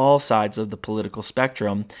from all sides of the political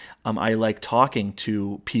spectrum. I like talking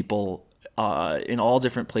to people in all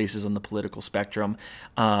different places on the political spectrum.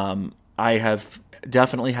 I have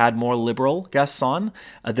definitely had more liberal guests on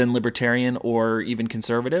than libertarian or even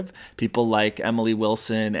conservative. People like Emily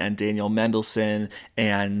Wilson and Daniel Mendelsohn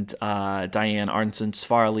and Diane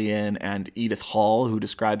Arntzen-Sfarlian and Edith Hall, who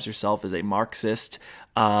describes herself as a Marxist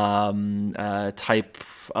type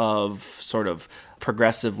of sort of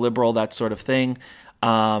progressive liberal, that sort of thing.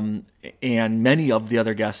 And many of the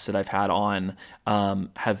other guests that I've had on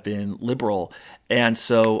have been liberal. And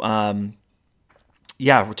so,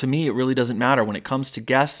 yeah, to me, it really doesn't matter when it comes to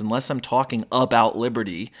guests, unless I'm talking about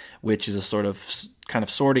liberty, which is a sort of kind of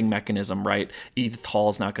sorting mechanism, right? Edith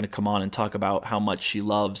Hall's not going to come on and talk about how much she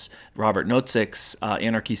loves Robert Nozick's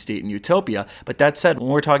Anarchy, State, and Utopia. But that said, when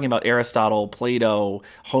we're talking about Aristotle, Plato,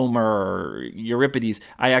 Homer, Euripides,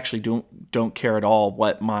 I actually don't care at all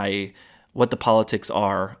what the politics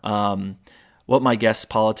are, what my guests'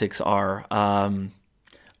 politics are.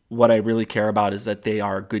 What I really care about is that they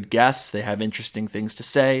are good guests, they have interesting things to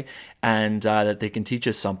say, and that they can teach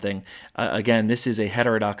us something. Again, this is a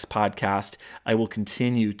heterodox podcast. I will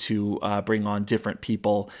continue to bring on different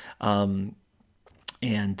people, and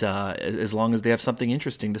as long as they have something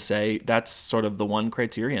interesting to say, that's sort of the one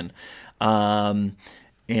criterion. And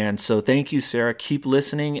so thank you, Sarah. Keep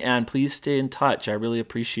listening, and please stay in touch. I really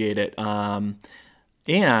appreciate it.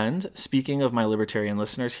 And speaking of my libertarian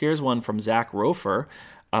listeners, here's one from Zach Rofer.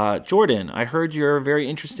 Jordan, I heard your very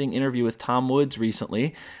interesting interview with Tom Woods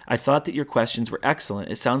recently. I thought that your questions were excellent.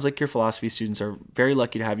 It sounds like your philosophy students are very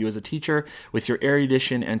lucky to have you as a teacher with your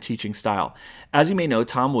erudition and teaching style. As you may know,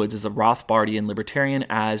 Tom Woods is a Rothbardian libertarian,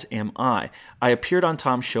 as am I. I appeared on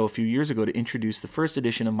Tom's show a few years ago to introduce the first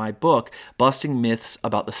edition of my book, Busting Myths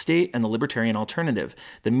About the State and the Libertarian Alternative.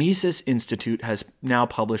 The Mises Institute has now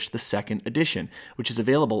published the second edition, which is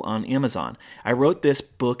available on Amazon. I wrote this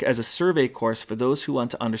book as a survey course for those who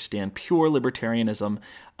want to understand pure libertarianism.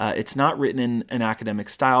 It's not written in an academic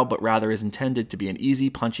style, but rather is intended to be an easy,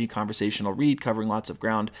 punchy, conversational read covering lots of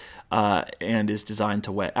ground, and is designed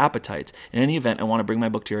to whet appetites. In any event, I want to bring my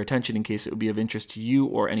book to your attention in case it would be of interest to you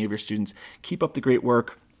or any of your students. Keep up the great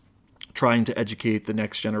work trying to educate the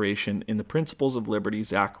next generation in the principles of liberty,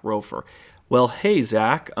 Zach Rofer. Well, hey,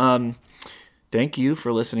 Zach. Thank you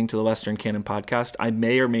for listening to the Western Canon Podcast. I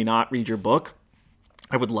may or may not read your book.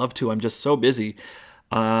 I would love to. I'm just so busy.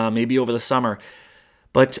 Maybe over the summer.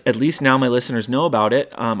 But at least now my listeners know about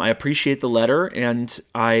it. I appreciate the letter, and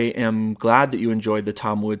I am glad that you enjoyed the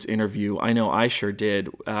Tom Woods interview. I know I sure did.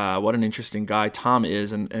 What an interesting guy Tom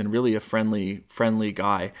is, and really a friendly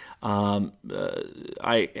guy. In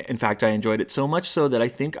fact, I enjoyed it so much so that I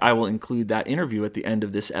think I will include that interview at the end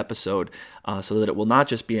of this episode, so that it will not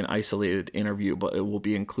just be an isolated interview, but it will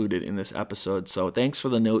be included in this episode. So thanks for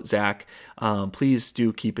the note, Zach. Please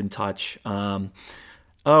do keep in touch.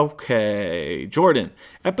 Okay, Jordan,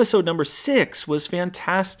 episode number 6 was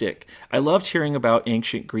fantastic. I loved hearing about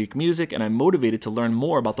ancient Greek music, and I'm motivated to learn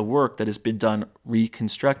more about the work that has been done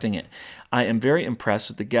reconstructing it. I am very impressed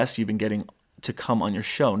with the guests you've been getting to come on your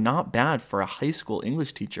show. Not bad for a high school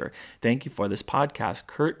English teacher. Thank you for this podcast,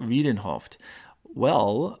 Kurt Wiedenhoft.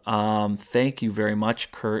 Well, thank you very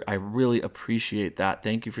much, Kurt. I really appreciate that.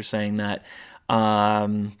 Thank you for saying that.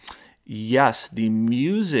 Yes, the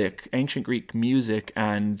music, ancient Greek music,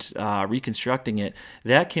 and reconstructing it,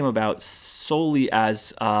 that came about solely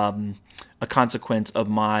as a consequence of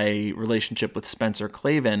my relationship with Spencer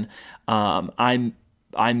Klavan. I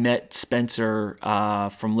met Spencer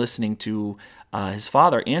from listening to his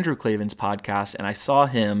father, Andrew Klavan's podcast, and I saw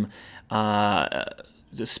him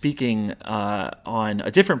speaking on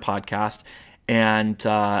a different podcast. And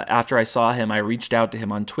after I saw him, I reached out to him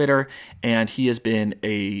on Twitter, and he has been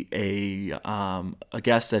a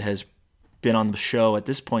guest that has been on the show at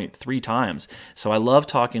this point 3 times. So I love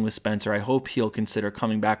talking with Spencer. I hope he'll consider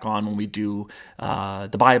coming back on when we do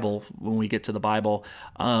the Bible, when we get to the Bible.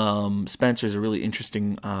 Spencer's a really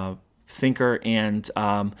interesting thinker, and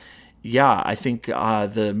yeah, I think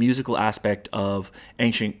the musical aspect of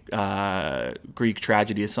ancient Greek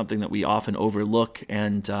tragedy is something that we often overlook.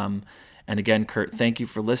 And again, Kurt, thank you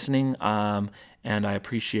for listening, and I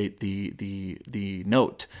appreciate the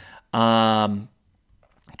note.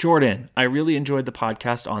 Jordan, I really enjoyed the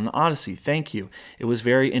podcast on the Odyssey. Thank you. It was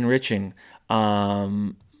very enriching.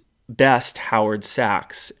 Best, Howard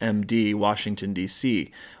Sachs, MD, Washington, D.C.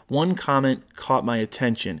 One comment caught my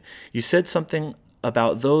attention. You said something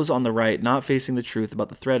about those on the right not facing the truth about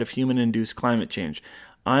the threat of human-induced climate change.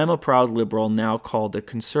 I am a proud liberal, now called a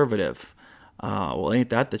conservative. Well, ain't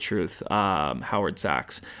that the truth, Howard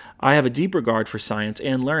Sachs. I have a deep regard for science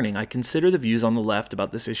and learning. I consider the views on the left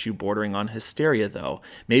about this issue bordering on hysteria, though.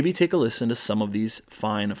 Maybe take a listen to some of these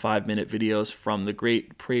fine 5-minute videos from the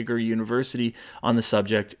great Prager University on the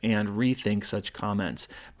subject and rethink such comments.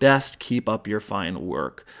 Best keep up your fine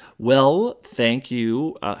work. Well, thank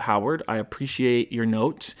you, Howard. I appreciate your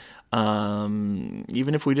note.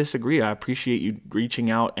 Even if we disagree, I appreciate you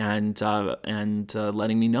reaching out and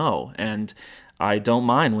letting me know. And I don't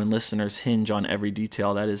mind when listeners hinge on every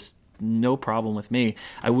detail. That is no problem with me.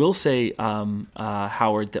 I will say,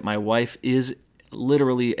 Howard, that my wife is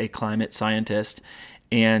literally a climate scientist,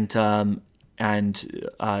 and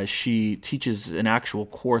she teaches an actual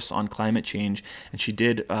course on climate change, and she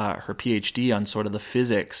did her PhD on sort of the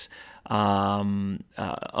physics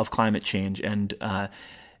of climate change. And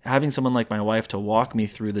having someone like my wife to walk me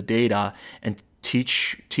through the data and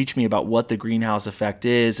teach me about what the greenhouse effect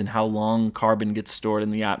is and how long carbon gets stored in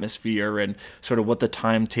the atmosphere and sort of what the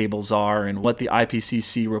timetables are and what the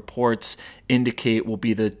IPCC reports indicate will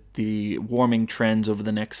be the warming trends over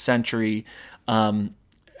the next century.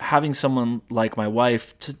 Having someone like my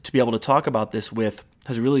wife to be able to talk about this with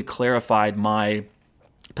has really clarified my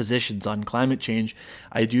positions on climate change.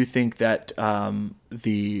 I do think that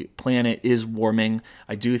the planet is warming.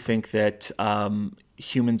 I do think that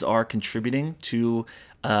humans are contributing to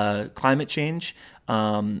climate change.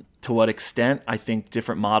 To what extent? I think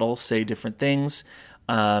different models say different things.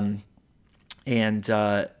 And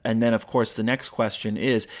then, of course, the next question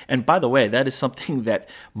is, and by the way, that is something that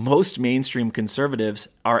most mainstream conservatives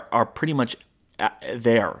are pretty much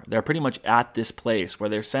there. They're pretty much at this place where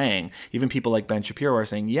they're saying, even people like Ben Shapiro are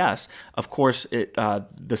saying, yes, of course,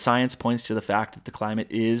 the science points to the fact that the climate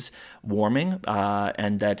is warming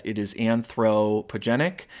and that it is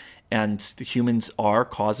anthropogenic, and the humans are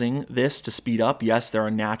causing this to speed up. Yes, there are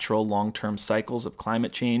natural long-term cycles of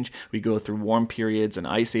climate change. We go through warm periods and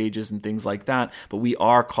ice ages and things like that, but we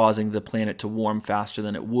are causing the planet to warm faster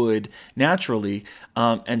than it would naturally.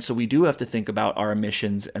 And so we do have to think about our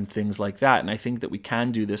emissions and things like that. And I think that we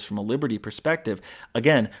can do this from a liberty perspective.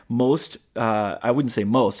 Again, I wouldn't say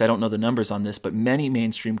most, I don't know the numbers on this, but many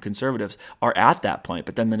mainstream conservatives are at that point.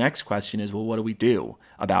 But then the next question is, well, what do we do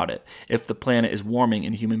about it? If the planet is warming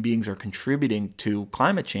and human beings are contributing to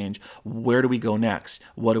climate change, where do we go next?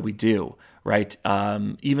 What do we do? Right?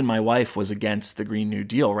 Even my wife was against the Green New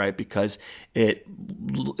Deal, right? Because it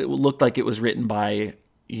looked like it was written by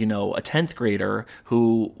a 10th grader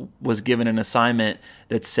who was given an assignment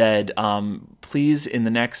that said, please, in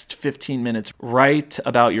the next 15 minutes, write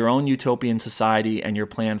about your own utopian society and your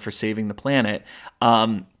plan for saving the planet.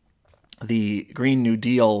 The Green New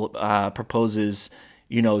Deal proposes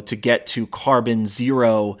to get to carbon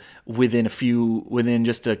zero within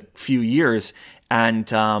just a few years. And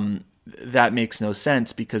that makes no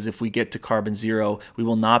sense, because if we get to carbon zero, we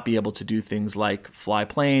will not be able to do things like fly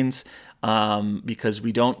planes, because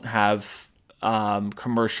we don't have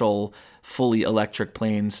commercial fully electric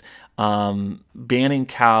planes. Banning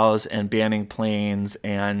cows and banning planes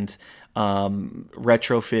and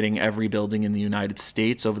retrofitting every building in the United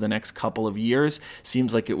States over the next couple of years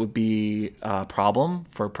seems like it would be a problem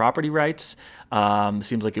for property rights.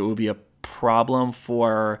 Seems like it would be a problem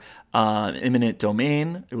for eminent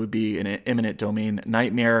domain. It would be an eminent domain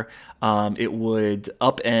nightmare. It would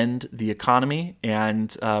upend the economy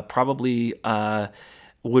and probably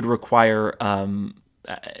would require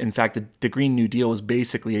in fact, the Green New Deal was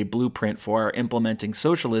basically a blueprint for implementing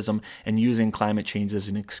socialism and using climate change as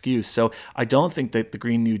an excuse. So I don't think that the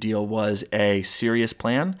Green New Deal was a serious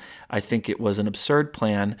plan. I think it was an absurd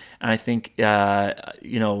plan. And I think,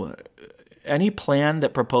 any plan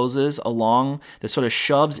that proposes that sort of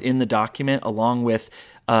shoves in the document along with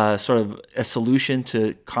sort of a solution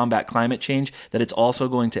to combat climate change, that it's also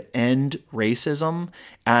going to end racism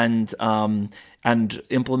and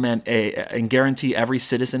implement and guarantee every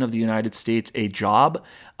citizen of the United States a job,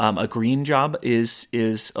 a green job, is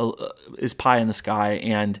pie in the sky.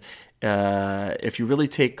 And if you really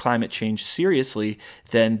take climate change seriously,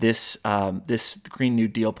 then this Green New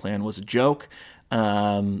Deal plan was a joke.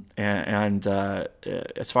 As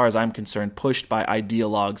far as I'm concerned, pushed by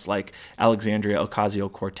ideologues like Alexandria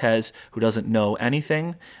Ocasio-Cortez, who doesn't know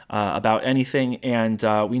anything about anything, and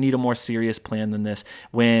we need a more serious plan than this.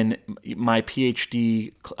 When my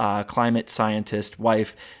PhD climate scientist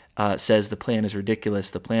wife says the plan is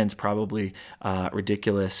ridiculous, the plan's probably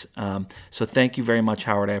ridiculous. So thank you very much,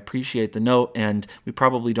 Howard. I appreciate the note, and we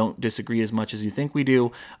probably don't disagree as much as you think we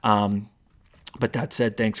do. But that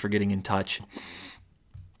said, thanks for getting in touch.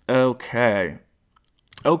 Okay,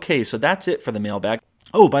 so that's it for the mailbag.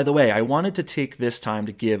 Oh, by the way, I wanted to take this time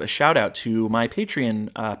to give a shout out to my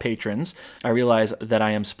Patreon patrons. I realize that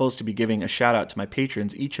I am supposed to be giving a shout out to my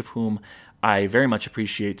patrons, each of whom I very much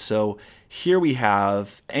appreciate. So here we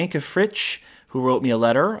have Anka Fritsch, who wrote me a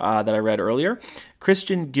letter that I read earlier,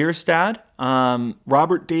 Christian Gierstad,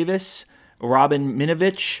 Robert Davis, Robin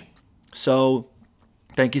Minovich. So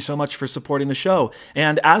thank you so much for supporting the show.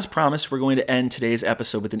 And as promised, we're going to end today's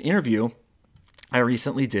episode with an interview I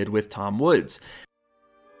recently did with Tom Woods.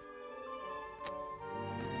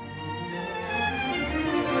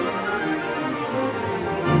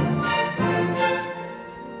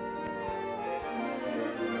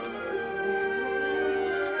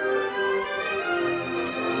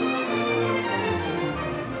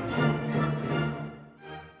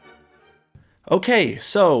 Okay,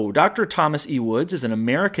 so Dr. Thomas E. Woods is an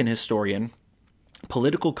American historian,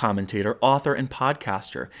 political commentator, author, and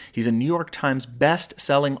podcaster. He's a New York Times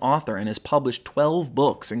best-selling author and has published 12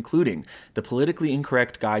 books, including The Politically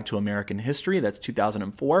Incorrect Guide to American History, that's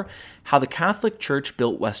 2004, How the Catholic Church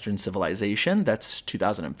Built Western Civilization, that's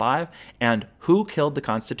 2005, and Who Killed the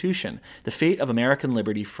Constitution? The Fate of American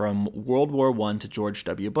Liberty from World War I to George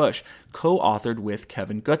W. Bush, co-authored with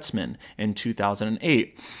Kevin Gutzman in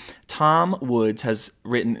 2008. Tom Woods has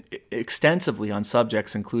written extensively on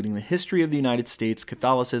subjects including the history of the United States,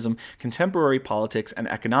 Catholicism, contemporary politics, and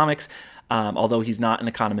economics. Although he's not an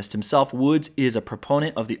economist himself, Woods is a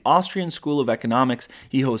proponent of the Austrian School of Economics.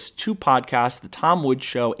 He hosts 2 podcasts, The Tom Woods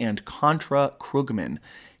Show and Contra Krugman.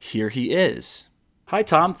 Here he is. Hi,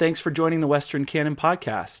 Tom. Thanks for joining the Western Canon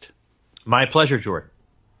Podcast. My pleasure, Jordan.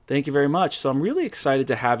 Thank you very much. So I'm really excited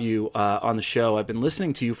to have you on the show. I've been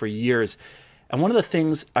listening to you for years. And one of the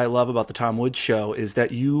things I love about the Tom Woods Show is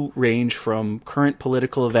that you range from current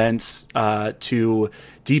political events to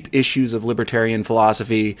deep issues of libertarian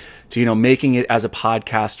philosophy to, making it as a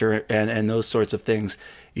podcaster and those sorts of things.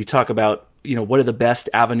 You talk about, what are the best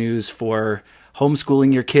avenues for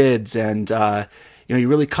homeschooling your kids, and, you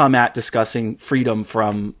really come at discussing freedom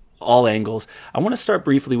from all angles. I want to start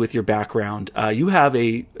briefly with your background. You have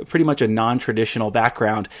a pretty much a non-traditional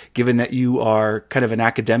background, given that you are kind of an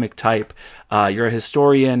academic type. You're a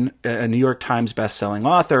historian, a New York Times best-selling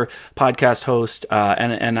author, podcast host,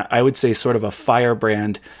 and I would say sort of a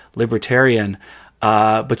firebrand libertarian.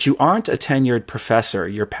 But you aren't a tenured professor.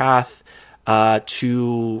 Your path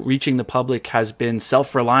to reaching the public has been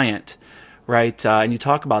self-reliant. Right, and you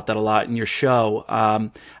talk about that a lot in your show.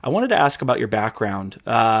 I wanted to ask about your background.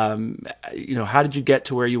 How did you get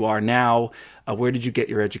to where you are now? Where did you get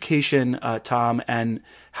your education, Tom? And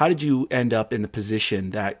how did you end up in the position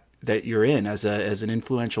that you're in as an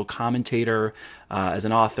influential commentator, as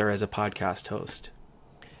an author, as a podcast host?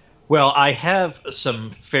 Well, I have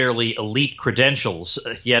some fairly elite credentials,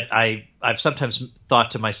 yet I've sometimes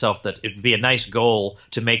thought to myself that it would be a nice goal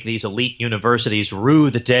to make these elite universities rue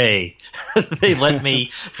the day they let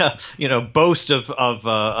me, boast of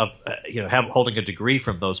holding a degree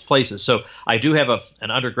from those places. So I do have an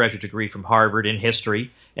undergraduate degree from Harvard in history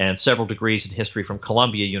and several degrees in history from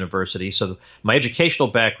Columbia University. So my educational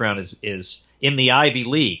background is in the Ivy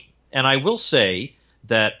League. And I will say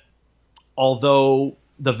that although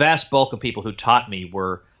the vast bulk of people who taught me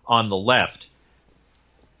were on the left,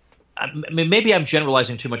 I mean, maybe I'm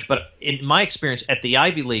generalizing too much, but in my experience at the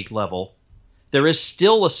Ivy League level, there is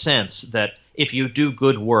still a sense that if you do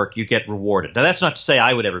good work, you get rewarded. Now, that's not to say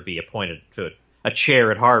I would ever be appointed to a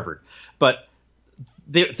chair at Harvard, but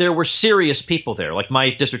there were serious people there, like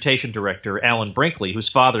my dissertation director, Alan Brinkley, whose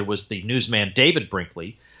father was the newsman David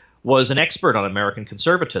Brinkley, was an expert on American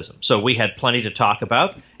conservatism. So we had plenty to talk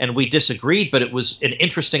about, and we disagreed, but it was an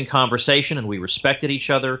interesting conversation, and we respected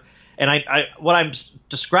each other. And what I'm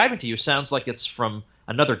describing to you sounds like it's from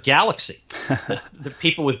another galaxy. The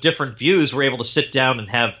people with different views were able to sit down and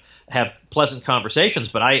have pleasant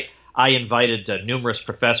conversations, but I invited numerous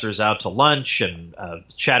professors out to lunch and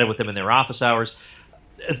chatted with them in their office hours.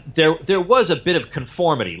 There was a bit of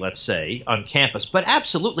conformity, let's say, on campus, but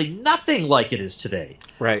absolutely nothing like it is today.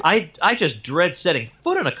 Right. I just dread setting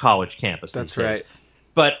foot on a college campus. That's these days. right.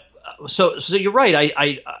 But so you're right.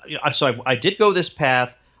 I did go this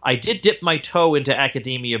path. I did dip my toe into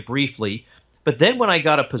academia briefly, but then when I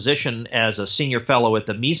got a position as a senior fellow at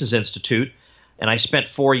the Mises Institute, and I spent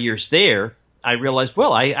 4 years there, I realized,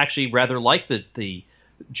 well, I actually rather like the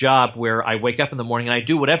job where I wake up in the morning and I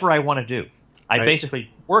do whatever I want to do. I basically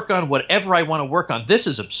work on whatever I want to work on. This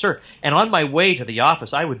is absurd. And on my way to the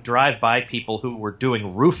office, I would drive by people who were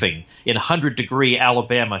doing roofing in 100-degree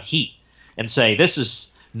Alabama heat and say, this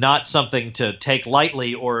is not something to take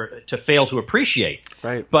lightly or to fail to appreciate.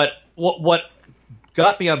 Right. But what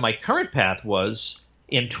got me on my current path was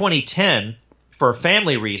in 2010, for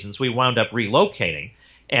family reasons, we wound up relocating.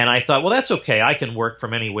 And I thought, well, that's okay. I can work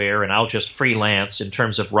from anywhere, and I'll just freelance in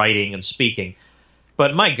terms of writing and speaking.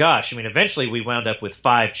 But my gosh, I mean, eventually we wound up with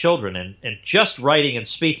 5 children, and just writing and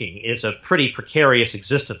speaking is a pretty precarious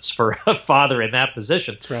existence for a father in that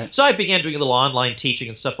position. That's right. So I began doing a little online teaching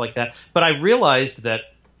and stuff like that. But I realized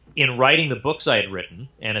that in writing the books I had written,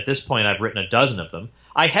 and at this point I've written a dozen of them,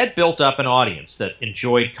 I had built up an audience that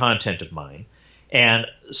enjoyed content of mine. And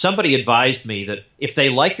somebody advised me that if they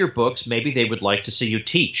like your books, maybe they would like to see you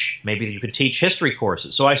teach. Maybe you could teach history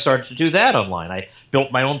courses. So I started to do that online. I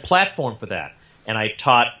built my own platform for that. And I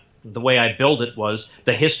taught, the way I built it was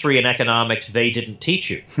the history and economics they didn't teach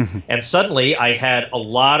you. And suddenly I had a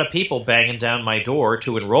lot of people banging down my door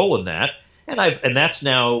to enroll in that. And that's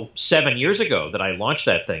now 7 years ago that I launched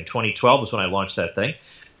that thing. 2012 was when I launched that thing.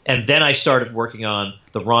 And then I started working on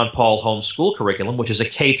the Ron Paul homeschool curriculum, which is a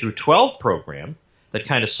K through 12 program that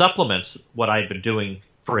kind of supplements what I've been doing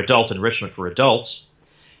for adult enrichment for adults.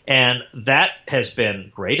 And that has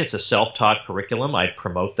been great. It's a self-taught curriculum. I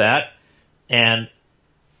promote that. And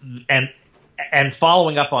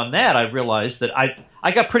following up on that, I realized that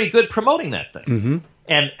I got pretty good promoting that thing. Mm-hmm.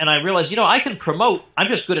 And I realized, I can promote. I'm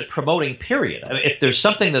just good at promoting, period. I mean, if there's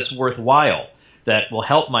something that's worthwhile that will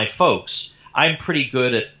help my folks, I'm pretty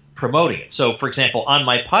good at promoting it. So, for example, on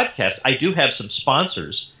my podcast, I do have some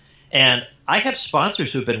sponsors, and I have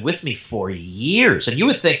sponsors who have been with me for years. And you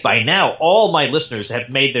would think by now all my listeners have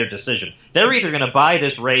made their decision. They're either going to buy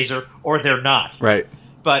this razor or they're not. Right.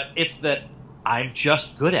 But it's that I'm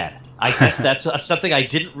just good at it. I guess that's something I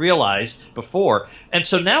didn't realize before. And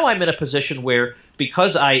so now I'm in a position where,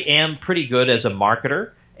 because I am pretty good as a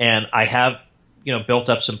marketer and I have, built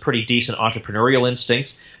up some pretty decent entrepreneurial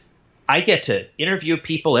instincts, I get to interview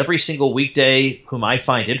people every single weekday whom I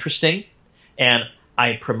find interesting, and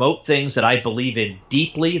I promote things that I believe in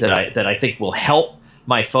deeply, that I think will help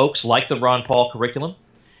my folks, like the Ron Paul curriculum.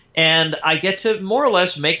 And I get to more or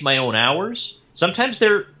less make my own hours. Sometimes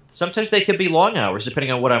they could be long hours,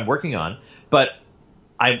 depending on what I'm working on. But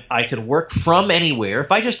I can work from anywhere.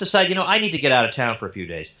 If I just decide, I need to get out of town for a few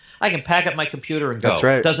days, I can pack up my computer and go. That's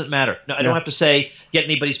right. It doesn't matter. No, I don't have to get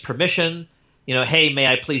anybody's permission. Hey, may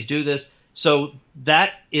I please do this? So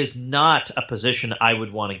that is not a position I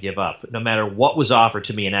would want to give up. No matter what was offered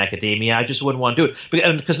to me in academia, I just wouldn't want to do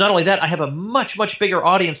it. Because not only that, I have a much, much bigger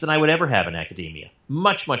audience than I would ever have in academia.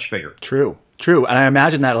 Much, much bigger. True. And I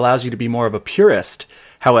imagine that allows you to be more of a purist,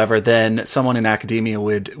 however, than someone in academia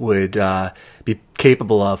would be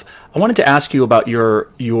capable of. I wanted to ask you about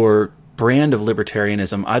your brand of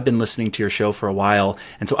libertarianism. I've been listening to your show for a while,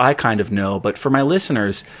 and so I kind of know. But for my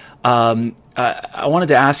listeners, I wanted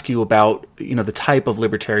to ask you about the type of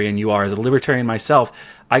libertarian you are. As a libertarian myself,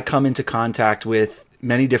 I come into contact with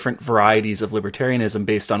many different varieties of libertarianism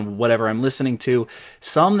based on whatever I'm listening to.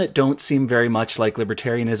 Some that don't seem very much like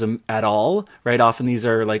libertarianism at all, right? Often these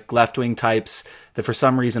are like left-wing types that for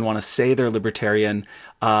some reason want to say they're libertarian,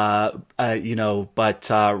 but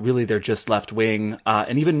really they're just left-wing.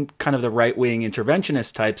 And even kind of the right-wing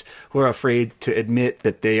interventionist types who are afraid to admit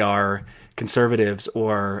that they are conservatives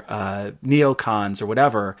or neocons or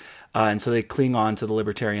whatever. And so they cling on to the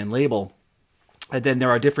libertarian label. And then there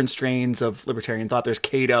are different strains of libertarian thought. There's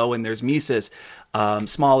Cato and there's Mises,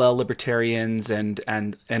 small L libertarians and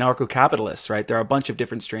anarcho-capitalists, right? There are a bunch of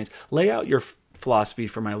different strains. Lay out your philosophy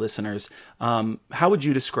for my listeners. How would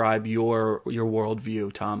you describe your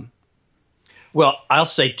worldview, Tom? Well, I'll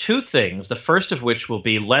say two things, the first of which will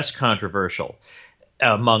be less controversial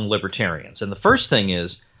among libertarians. And the first thing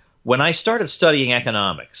is, when I started studying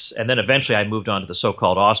economics, and then eventually I moved on to the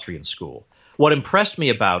so-called Austrian school, what impressed me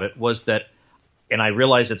about it was that, and I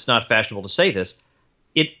realize it's not fashionable to say this,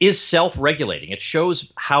 it is self-regulating. It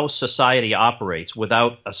shows how society operates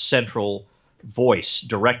without a central voice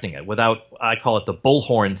directing it, without, I call it the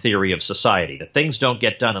bullhorn theory of society, that things don't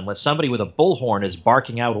get done unless somebody with a bullhorn is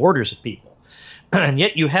barking out orders at people. And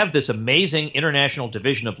yet you have this amazing international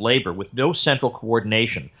division of labor with no central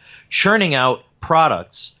coordination, churning out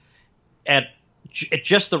products at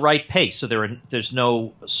just the right pace. So there's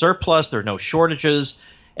no surplus, there are no shortages,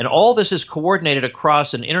 and all this is coordinated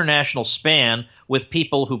across an international span with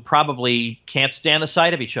people who probably can't stand the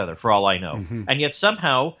sight of each other, for all I know. Mm-hmm. And yet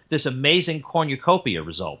somehow this amazing cornucopia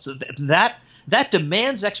results. That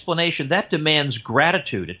demands explanation. That demands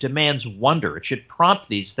gratitude. It demands wonder. It should prompt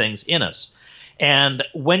these things in us. And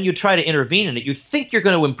when you try to intervene in it, you think you're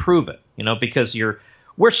going to improve it, because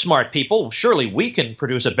we're smart people. Surely we can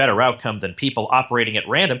produce a better outcome than people operating at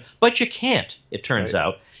random, but you can't, it turns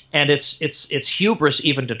out. And it's hubris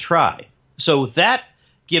even to try. So that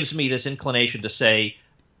gives me this inclination to say,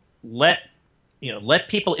 let let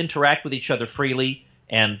people interact with each other freely,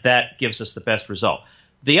 and that gives us the best result.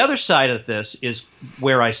 The other side of this is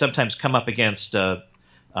where I sometimes come up against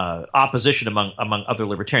opposition among other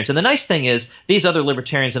libertarians. And the nice thing is these other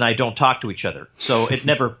libertarians and I don't talk to each other, so it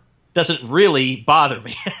never doesn't really bother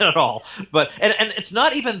me at all. But and it's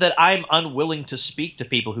not even that I'm unwilling to speak to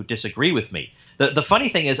people who disagree with me. The funny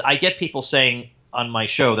thing is I get people saying on my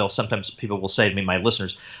show, sometimes people will say to me, my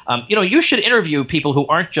listeners, you should interview people who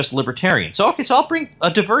aren't just libertarians. So I'll bring a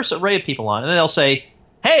diverse array of people on, and then they'll say,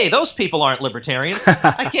 hey, those people aren't libertarians.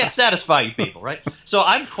 I can't satisfy you people, right? So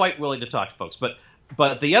I'm quite willing to talk to folks.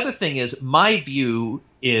 But the other thing is, my view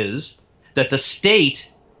is that the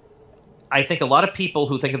state, I think a lot of people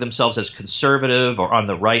who think of themselves as conservative or on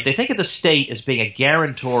the right, they think of the state as being a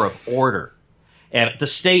guarantor of order, and the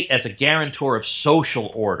state as a guarantor of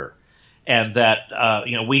social order, and that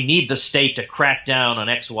we need the state to crack down on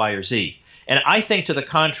X, Y, or Z. And I think to the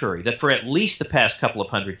contrary, that for at least the past couple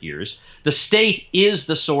of 100 years, the state is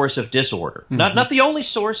the source of disorder. Mm-hmm. Not the only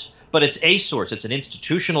source, but it's a source. It's an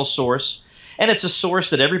institutional source, and it's a source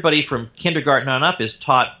that everybody from kindergarten on up is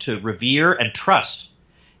taught to revere and trust.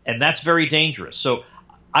 And that's very dangerous. So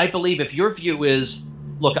I believe if your view is,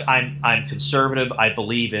 look, I'm conservative, I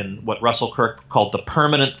believe in what Russell Kirk called the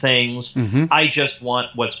permanent things, mm-hmm. I just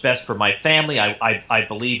want what's best for my family, I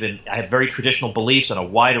believe in, I have very traditional beliefs on a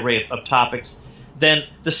wide array of topics, then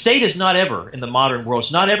the state is not ever, in the modern world,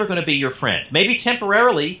 it's not ever going to be your friend. Maybe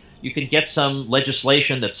temporarily you can get some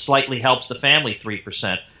legislation that slightly helps the family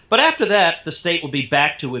 3%, but after that the state will be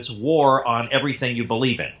back to its war on everything you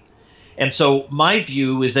believe in. And so my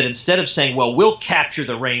view is that instead of saying, well, we'll capture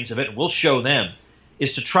the reins of it and we'll show them,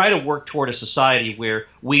 is to try to work toward a society where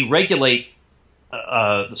we regulate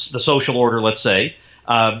the social order, let's say,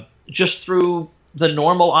 just through the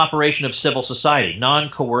normal operation of civil society,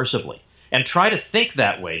 non-coercively, and try to think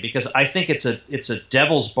that way, because I think it's a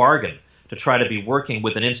devil's bargain to try to be working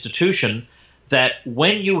with an institution that,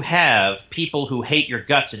 when you have people who hate your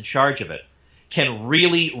guts in charge of it, can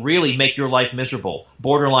really, really make your life miserable,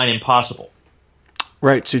 borderline impossible.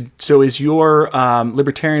 Right. So is your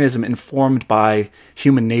libertarianism informed by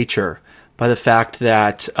human nature, by the fact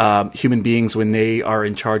that human beings, when they are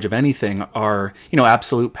in charge of anything, are,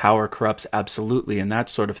 absolute power corrupts absolutely, and that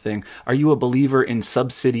sort of thing? Are you a believer in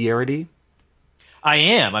subsidiarity? I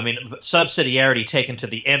am. I mean, subsidiarity taken to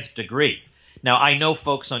the nth degree. Now, I know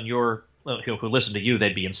folks on who listen to you,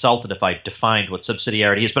 they'd be insulted if I defined what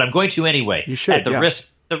subsidiarity is, but I'm going to anyway. You should, at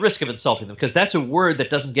the risk of insulting them, because that's a word that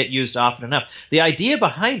doesn't get used often enough. The idea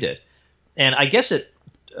behind it, and I guess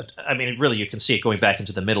really you can see it going back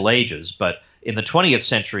into the Middle Ages, but in the 20th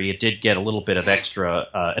century it did get a little bit of extra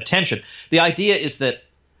attention. The idea is that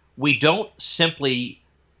we don't simply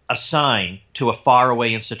assign to a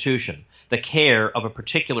faraway institution the care of a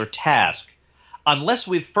particular task unless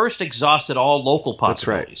we've first exhausted all local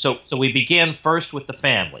possibilities. That's right. So we begin first with the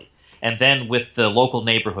family, and then with the local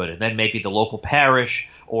neighborhood, and then maybe the local parish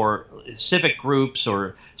or civic groups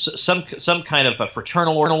or some kind of a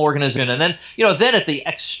fraternal organization, and then then at the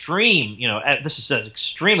extreme, this is an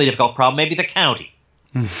extremely difficult problem, maybe the county,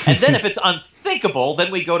 and then if it's unthinkable,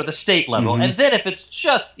 then we go to the state level, mm-hmm. and then if it's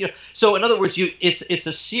just so in other words, it's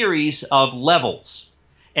a series of levels.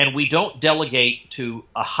 And we don't delegate to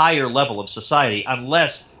a higher level of society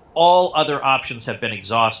unless all other options have been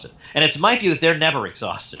exhausted. And it's my view that they're never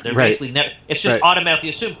exhausted. They're basically never. It's just automatically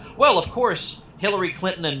assumed. Well, of course, Hillary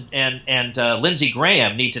Clinton and Lindsey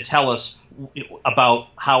Graham need to tell us about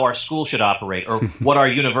how our school should operate or what our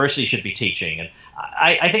university should be teaching. And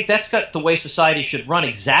I think that's got the way society should run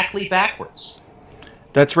exactly backwards.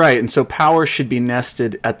 That's right. And so power should be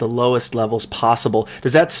nested at the lowest levels possible.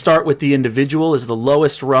 Does that start with the individual? Is the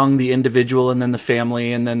lowest rung the individual, and then the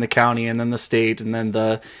family, and then the county, and then the state, and then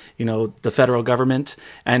the federal government?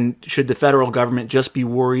 And should the federal government just be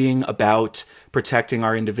worrying about protecting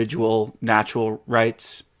our individual natural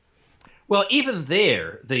rights? Well, even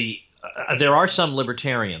there are some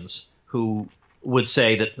libertarians who would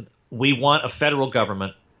say that we want a federal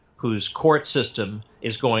government whose court system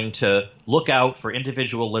is going to look out for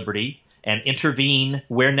individual liberty and intervene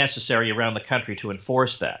where necessary around the country to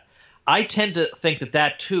enforce that. I tend to think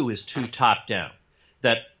that too is too top down.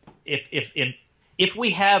 That if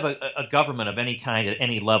we have a government of any kind at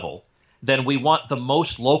any level, then we want the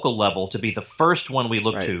most local level to be the first one we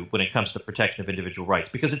look to when it comes to the protection of individual rights,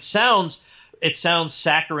 because it sounds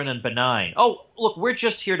saccharine and benign. Oh, look, we're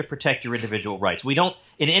just here to protect your individual rights. We don't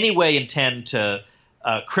in any way intend to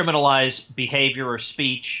criminalize behavior or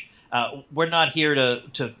speech. We're not here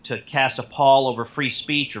to cast a pall over free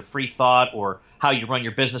speech or free thought or how you run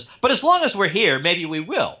your business. But as long as we're here, maybe we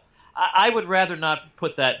will. I would rather not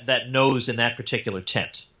put that nose in that particular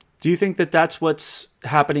tent. Do you think that that's what's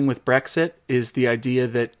happening with Brexit, is the idea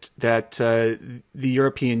that the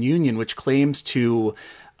European Union, which claims to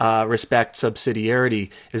respect subsidiarity,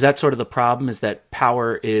 is that sort of the problem, is that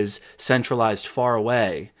power is centralized far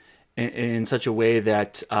away in such a way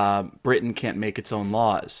that Britain can't make its own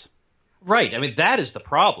laws? Right. I mean, that is the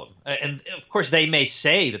problem. And, of course, they may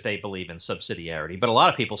say that they believe in subsidiarity, but a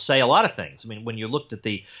lot of people say a lot of things. I mean, when you looked at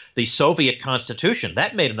the Soviet Constitution,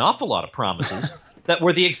 that made an awful lot of promises that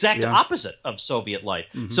were the exact opposite of Soviet life.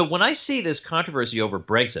 Mm-hmm. So when I see this controversy over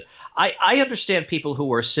Brexit, I understand people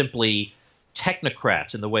who are simply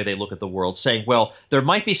technocrats in the way they look at the world, saying, well, there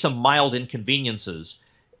might be some mild inconveniences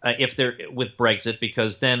if they're with Brexit,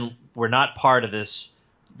 because then we're not part of this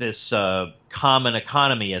common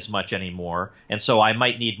economy as much anymore, and so I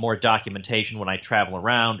might need more documentation when I travel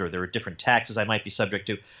around, or there are different taxes I might be subject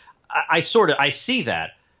to. I see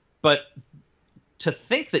that, but to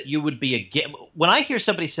think that you would be against, when I hear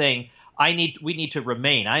somebody saying we need to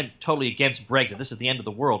remain, I'm totally against Brexit, this is the end of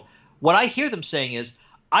the world, what I hear them saying is,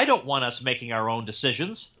 I don't want us making our own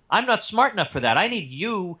decisions. I'm not smart enough for that. I need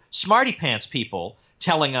you smarty pants people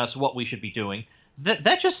telling us what we should be doing.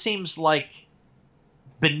 That just seems like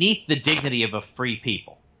beneath the dignity of a free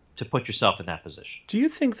people to put yourself in that position. Do you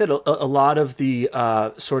think that a lot of the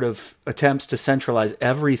sort of attempts to centralize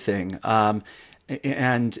everything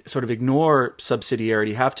and sort of ignore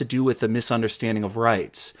subsidiarity have to do with a misunderstanding of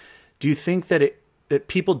rights? Do you think that that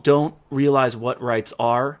people don't realize what rights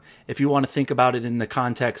are? If you want to think about it in the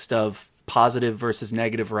context of positive versus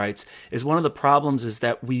negative rights, is one of the problems is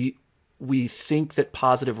that we think that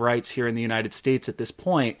positive rights here in the United States at this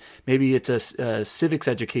point, maybe it's a civics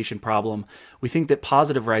education problem, we think that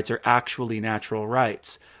positive rights are actually natural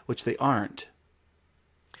rights, which they aren't.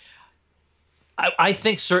 I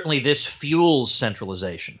think certainly this fuels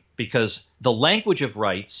centralization, because the language of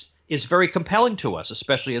rights is very compelling to us,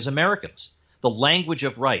 especially as Americans. The language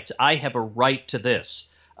of rights. I have a right to this,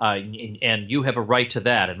 and you have a right to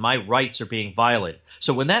that, and my rights are being violated.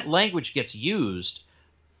 So when that language gets used,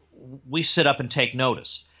 we sit up and take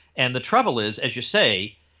notice. And the trouble is, as you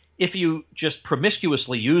say, if you just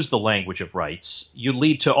promiscuously use the language of rights, you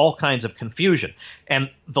lead to all kinds of confusion.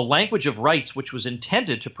 And the language of rights, which was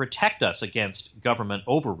intended to protect us against government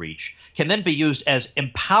overreach, can then be used as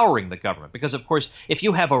empowering the government. Because, of course, if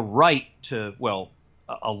you have a right to, well,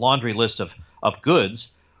 a laundry list of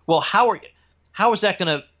goods, well, how is that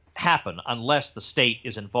going to happen unless the state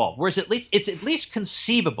is involved? Whereas it's at least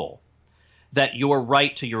conceivable that your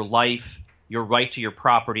right to your life, your right to your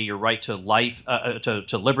property, your right to life,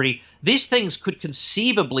 to liberty, these things could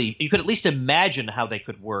conceivably, you could at least imagine how they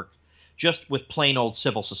could work just with plain old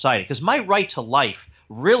civil society. Because my right to life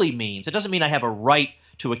really means, it doesn't mean I have a right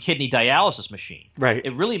to a kidney dialysis machine. Right.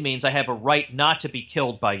 It really means I have a right not to be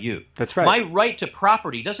killed by you. That's right. My right to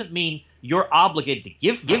property doesn't mean you're obligated to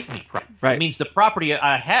give me property. Right. It means the property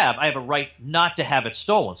I have a right not to have it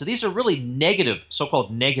stolen. So these are really negative,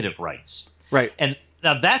 so-called negative rights. Right. And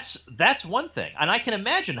now that's one thing, and I can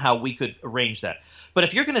imagine how we could arrange that. But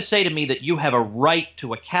if you're going to say to me that you have a right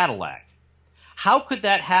to a Cadillac, how could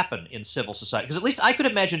that happen in civil society? Because at least I could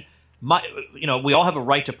imagine we all have a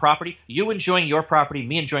right to property, you enjoying your property,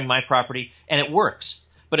 me enjoying my property, and it works.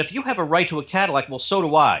 But if you have a right to a Cadillac, well, so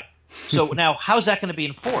do I. So now how's that going to be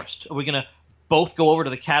enforced? Are we going to both go over to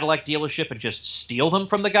the Cadillac dealership and just steal them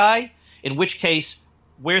from the guy? In which case,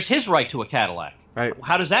 where's his right to a Cadillac? Right.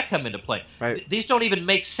 How does that come into play? Right. These don't even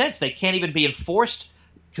make sense. They can't even be enforced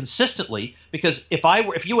consistently, because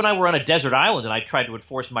if you and I were on a desert island and I tried to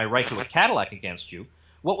enforce my right to a Cadillac against you,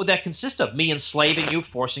 what would that consist of? Me enslaving you,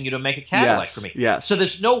 forcing you to make a Cadillac for me. Yes. So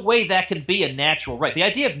there's no way that can be a natural right. The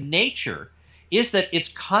idea of nature is that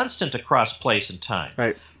it's constant across place and time.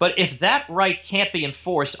 Right. But if that right can't be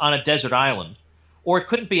enforced on a desert island, or it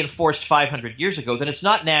couldn't be enforced 500 years ago, then it's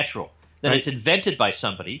not natural. Then it's invented by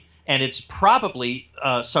somebody, and it's probably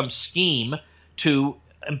some scheme to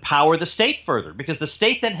empower the state further, because the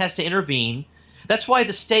state then has to intervene. That's why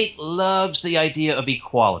the state loves the idea of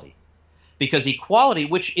equality, because equality,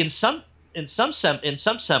 which in some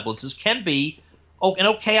semblances can be an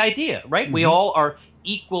okay idea, right? Mm-hmm. We all are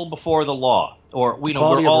equal before the law, or we're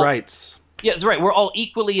all rights. Yeah, that's right. We're all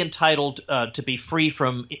equally entitled to be free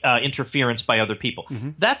from interference by other people.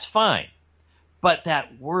 Mm-hmm. That's fine. But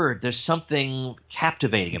that word, there's something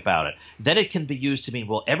captivating about it. Then it can be used to mean,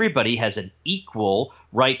 well, everybody has an equal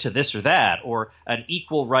right to this or that, or an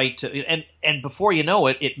equal right to – and before you know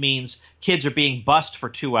it, it means kids are being bused for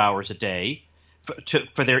 2 hours a day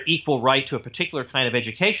for their equal right to a particular kind of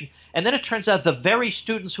education. And then it turns out the very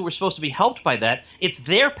students who were supposed to be helped by that, it's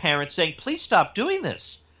their parents saying, please stop doing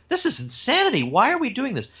this. This is insanity. Why are we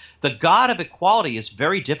doing this? The God of equality is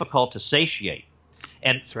very difficult to satiate.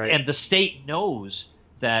 And the state knows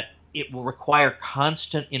that it will require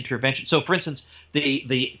constant intervention. So, for instance,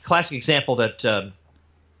 the classic example that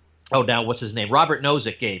what's his name? Robert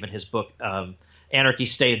Nozick gave in his book Anarchy,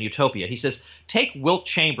 State, and Utopia. He says, take Wilt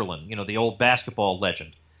Chamberlain, the old basketball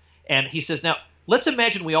legend. And he says, now, let's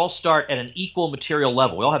imagine we all start at an equal material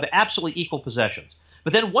level. We all have absolutely equal possessions.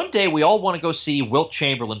 But then one day we all want to go see Wilt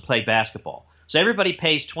Chamberlain play basketball. So everybody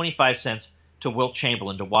pays 25 cents to Wilt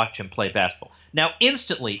Chamberlain to watch him play basketball. Now,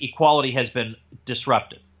 instantly, equality has been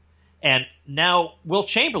disrupted. And now Wilt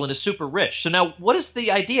Chamberlain is super rich. So now what is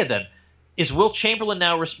the idea then? Is Wilt Chamberlain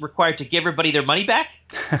now required to give everybody their money back?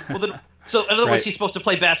 Well, then, so in other words, he's supposed to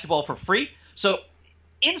play basketball for free? So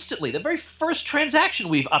instantly, the very first transaction,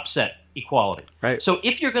 we've upset equality. Right. So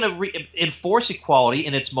if you're going to enforce equality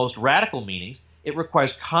in its most radical meanings, it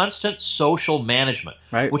requires constant social management,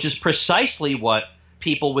 which is precisely what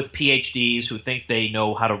people with PhDs who think they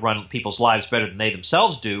know how to run people's lives better than they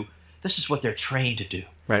themselves do, this is what they're trained to do,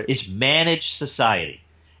 is manage society.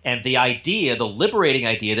 And the idea, the liberating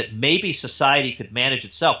idea that maybe society could manage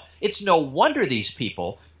itself, it's no wonder these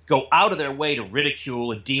people go out of their way to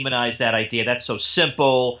ridicule and demonize that idea. That's so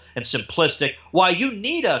simple and simplistic. Why, you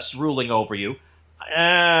need us ruling over you.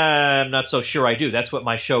 I'm not so sure I do. That's what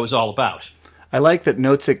my show is all about. I like that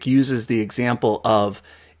Nozick uses the example of,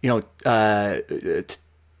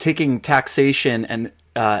 taking taxation and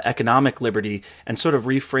economic liberty and sort of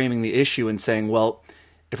reframing the issue and saying, well,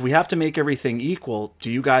 if we have to make everything equal, do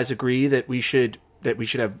you guys agree that we should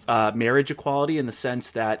have marriage equality in the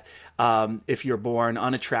sense that if you're born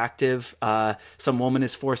unattractive, some woman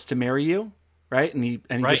is forced to marry you, right? And he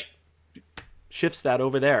just shifts that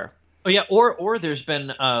over there. Oh yeah, or there's been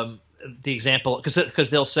the example because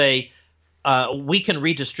they'll say we can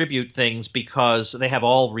redistribute things because they have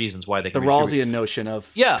all reasons why they can. The Rawlsian notion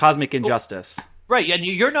of cosmic injustice, right? And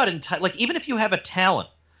you're not entitled. Like even if you have a talent,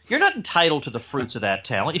 you're not entitled to the fruits of that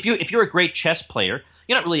talent. If you're a great chess player,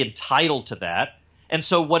 you're not really entitled to that. And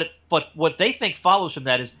so what they think follows from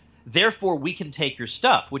that is therefore we can take your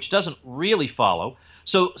stuff, which doesn't really follow.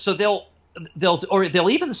 So they'll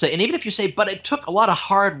even say, and even if you say, but it took a lot of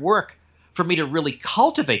hard work for me to really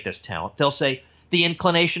cultivate this talent, they'll say the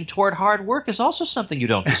inclination toward hard work is also something you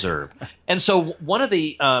don't deserve. And so one of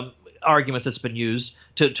the arguments that's been used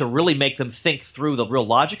to really make them think through the real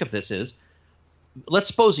logic of this is, let's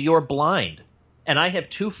suppose you're blind and I have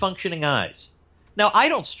two functioning eyes. Now, I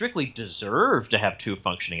don't strictly deserve to have two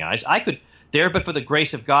functioning eyes. I could, there but for the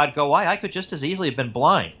grace of God go I could just as easily have been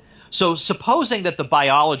blind. So supposing that the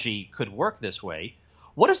biology could work this way,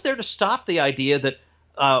 what is there to stop the idea that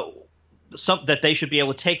that they should be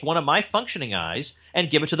able to take one of my functioning eyes and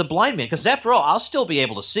give it to the blind man? Because after all, I'll still be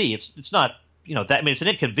able to see. It's not, it's an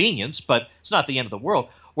inconvenience, but it's not the end of the world.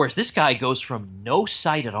 Whereas this guy goes from no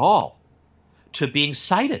sight at all to being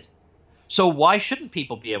sighted. So why shouldn't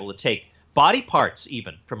people be able to take body parts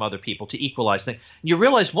even from other people to equalize things? And you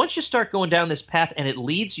realize once you start going down this path and it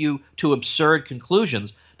leads you to absurd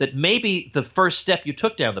conclusions, that maybe the first step you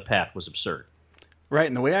took down the path was absurd. Right.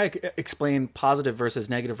 And the way I explain positive versus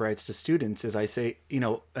negative rights to students is I say,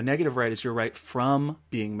 a negative right is your right from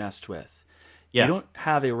being messed with. Yeah. You don't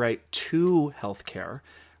have a right to healthcare,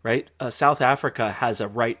 right? South Africa has a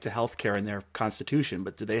right to healthcare in their constitution,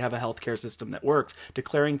 but do they have a healthcare system that works?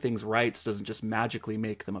 Declaring things rights doesn't just magically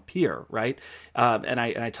make them appear, right? And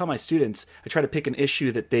I tell my students, I try to pick an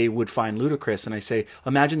issue that they would find ludicrous, and I say,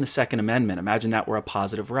 imagine the Second Amendment. Imagine that were a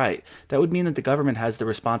positive right. That would mean that the government has the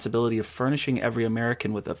responsibility of furnishing every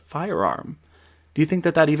American with a firearm. Do you think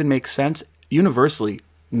that even makes sense? Universally,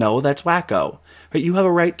 no, that's wacko. Right? You have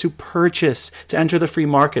a right to enter the free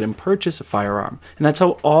market and purchase a firearm. And that's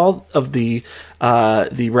how all of the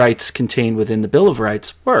rights contained within the Bill of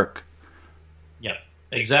Rights work. Yeah,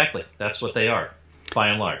 exactly. That's what they are, by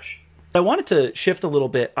and large. I wanted to shift a little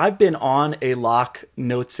bit. I've been on a Locke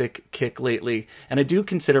Nozick kick lately, and I do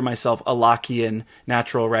consider myself a Lockean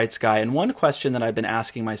natural rights guy. And one question that I've been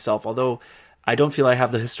asking myself, although I don't feel I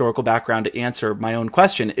have the historical background to answer my own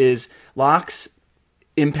question, is Locke's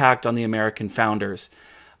impact on the American founders.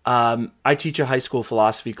 I teach a high school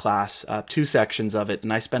philosophy class, 2 sections of it,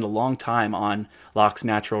 and I spend a long time on Locke's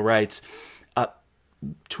natural rights.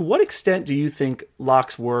 To what extent do you think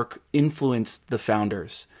Locke's work influenced the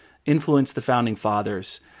founders, influenced the founding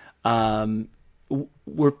fathers?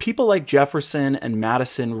 Were people like Jefferson and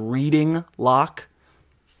Madison reading Locke?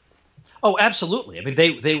 Oh, absolutely. I mean,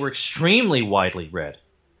 they were extremely widely read.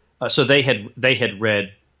 So they had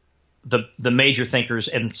read the major thinkers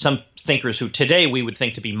and some thinkers who today we would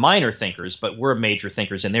think to be minor thinkers, but were major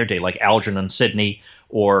thinkers in their day, like Algernon Sidney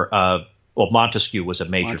or Montesquieu was a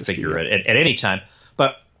major figure at any time.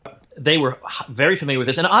 But they were very familiar with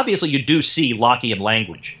this. And obviously you do see Lockean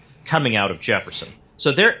language coming out of Jefferson.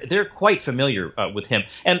 So they're quite familiar with him.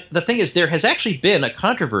 And the thing is, there has actually been a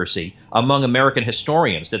controversy among American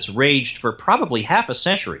historians that's raged for probably half a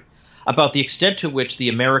century about the extent to which the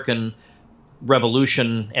American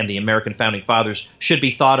Revolution and the American Founding Fathers should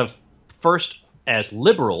be thought of first as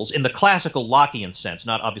liberals in the classical Lockean sense,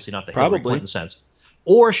 obviously not the Hillary Clinton sense,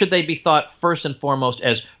 or should they be thought first and foremost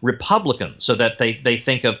as Republicans, so that they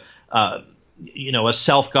think of a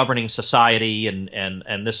self-governing society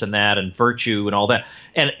and this and that and virtue and all that.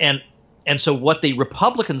 And so what the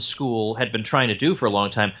Republican school had been trying to do for a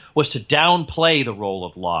long time was to downplay the role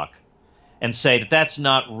of Locke and say that that's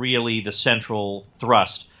not really the central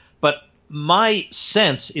thrust. But my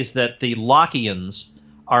sense is that the Lockeans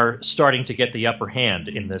are starting to get the upper hand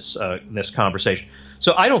in this conversation.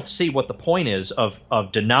 So I don't see what the point is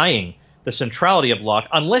of denying the centrality of Locke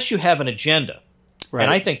unless you have an agenda. Right.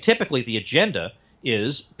 And I think typically the agenda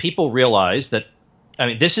is people realize that,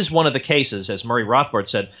 this is one of the cases, as Murray Rothbard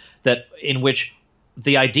said, that in which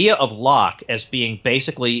the idea of Locke as being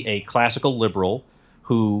basically a classical liberal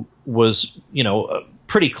who was,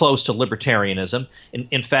 pretty close to libertarianism.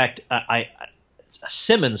 In fact,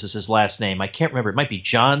 Simmons is his last name. I can't remember. It might be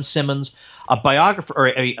John Simmons. A biographer or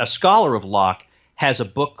a scholar of Locke has a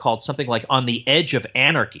book called something like On the Edge of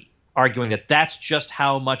Anarchy, arguing that that's just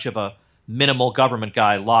how much of a minimal government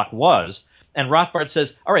guy Locke was. And Rothbard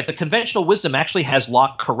says, all right, the conventional wisdom actually has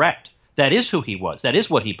Locke correct. That is who he was. That is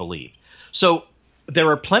what he believed. So there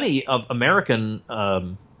are plenty of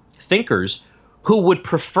American thinkers who would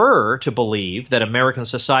prefer to believe that American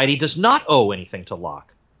society does not owe anything to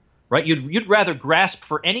Locke, right? You'd rather grasp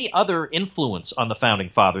for any other influence on the Founding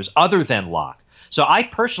Fathers other than Locke. So I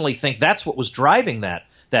personally think that's what was driving that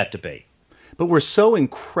debate. But we're so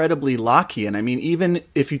incredibly Lockean. Even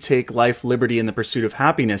if you take life, liberty, and the pursuit of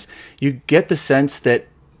happiness, you get the sense that,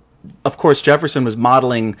 of course, Jefferson was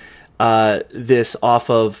modeling this off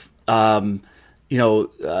of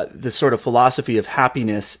the sort of philosophy of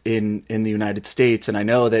happiness in the United States. And I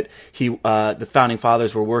know that the Founding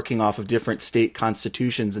Fathers were working off of different state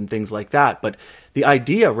constitutions and things like that. But the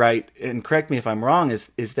idea, right, and correct me if I'm wrong,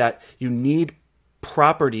 is that you need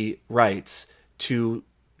property rights to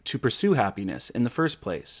pursue happiness in the first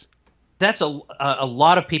place. That's a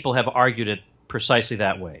lot of people have argued it precisely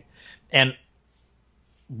that way. And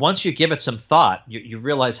once you give it some thought, you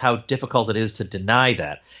realize how difficult it is to deny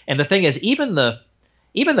that. And the thing is, even the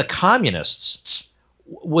communists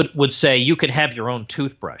would say you can have your own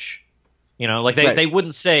toothbrush. They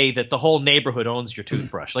wouldn't say that the whole neighborhood owns your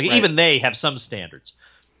toothbrush. Right. Even they have some standards.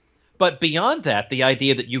 But beyond that, the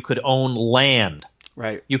idea that you could own land.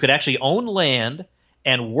 Right. You could actually own land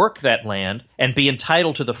and work that land and be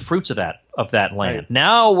entitled to the fruits of that land. Right.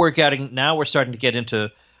 Now we're starting to get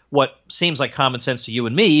into what seems like common sense to you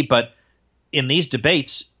and me, but in these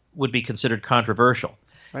debates would be considered controversial.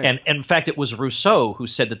 Right. And in fact, it was Rousseau who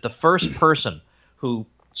said that the first person who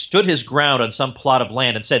stood his ground on some plot of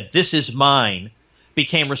land and said, "This is mine,"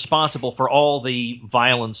 became responsible for all the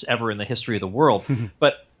violence ever in the history of the world.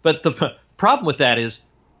 But the problem with that is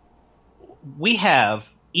we have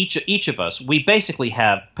each of us, we basically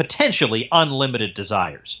have potentially unlimited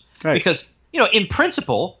desires. Right. Because, in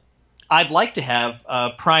principle, I'd like to have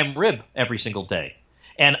prime rib every single day.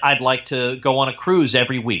 And I'd like to go on a cruise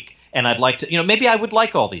every week. And I'd like to, maybe I would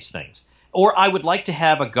like all these things. Or I would like to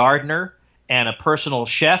have a gardener and a personal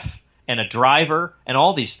chef and a driver and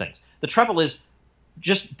all these things. The trouble is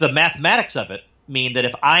just the mathematics of it mean that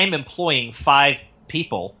if I'm employing 5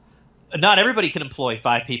 people, not everybody can employ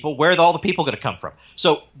 5 people. Where are all the people going to come from?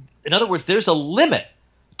 So, in other words, there's a limit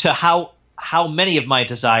to how many of my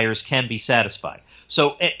desires can be satisfied.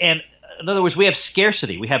 So, and in other words, we have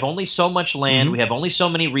scarcity. We have only so much land. Mm-hmm. We have only so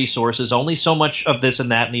many resources, only so much of this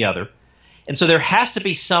and that and the other. And so there has to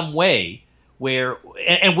be some way where,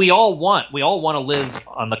 and we all want to live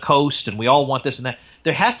on the coast, and we all want this and that.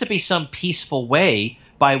 There has to be some peaceful way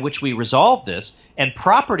by which we resolve this. And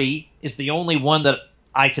property is the only one that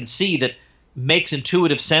I can see that makes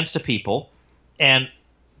intuitive sense to people and,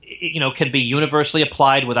 can be universally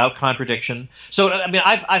applied without contradiction. So,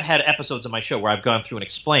 I've had episodes of my show where I've gone through and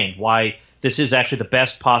explained why this is actually the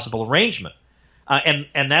best possible arrangement.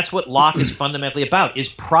 And that's what Locke is fundamentally about, is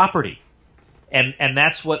property. And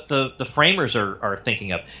that's what the framers are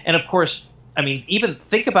thinking of. And, of course, even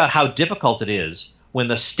think about how difficult it is when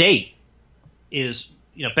the state is,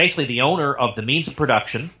 basically the owner of the means of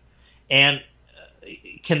production and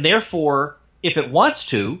can therefore, if it wants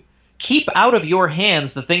to, keep out of your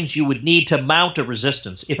hands the things you would need to mount a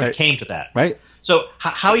resistance if it came to that. Right. So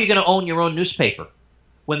how are you going to own your own newspaper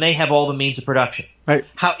when they have all the means of production? Right.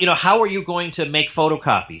 How are you going to make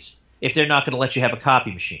photocopies if they're not going to let you have a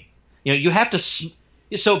copy machine? You have to.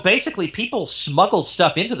 So basically, people smuggled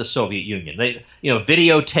stuff into the Soviet Union. They,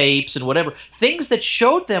 videotapes and whatever, things that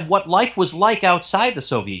showed them what life was like outside the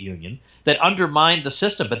Soviet Union that undermined the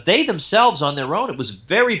system. But they themselves, on their own, it was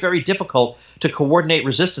very, very difficult to coordinate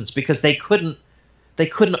resistance because they couldn't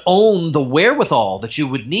own the wherewithal that you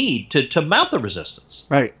would need to mount the resistance.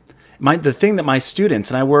 Right. The thing that my students,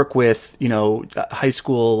 and I work with, high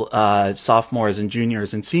school sophomores and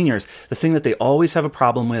juniors and seniors, the thing that they always have a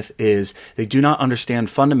problem with is they do not understand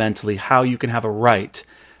fundamentally how you can have a right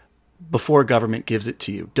before government gives it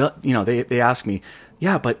to you. They ask me,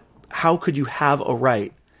 yeah, but how could you have a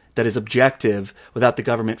right that is objective without the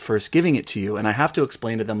government first giving it to you? And I have to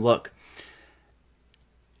explain to them, look,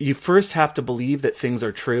 you first have to believe that things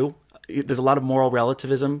are true. There's a lot of moral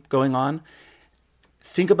relativism going on.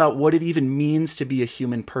 Think about what it even means to be a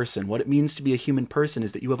human person. What it means to be a human person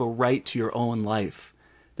is that you have a right to your own life.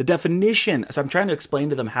 The definition, so I'm trying to explain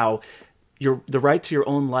to them how the right to your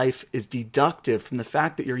own life is deductive from the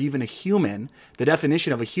fact that you're even a human. The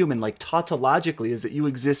definition of a human, like tautologically, is that you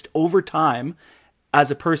exist over time as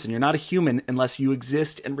a person. You're not a human unless you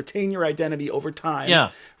exist and retain your identity over time.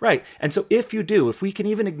 Yeah. Right. And so if we can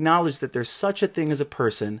even acknowledge that there's such a thing as a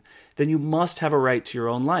person, then you must have a right to your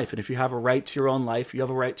own life. And if you have a right to your own life, you have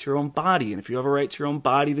a right to your own body. And if you have a right to your own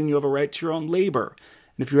body, then you have a right to your own labor.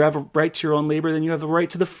 And if you have a right to your own labor, then you have a right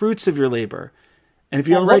to the fruits of your labor. And if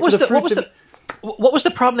you have a right to the fruits of... What was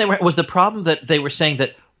the problem? Was the problem that they were saying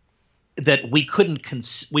that we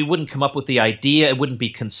we wouldn't come up with the idea, it wouldn't be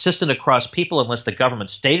consistent across people unless the government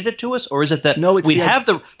stated it to us, or is it that we'd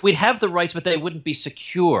have the rights, but they wouldn't be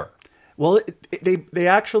secure? Well, they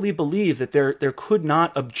actually believe that there could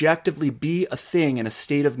not objectively be a thing in a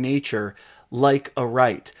state of nature like a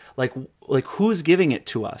right, like who's giving it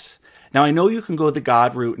to us. Now, I know you can go the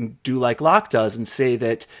God route and do like Locke does and say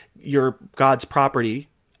that you're God's property,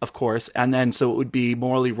 of course, and then so it would be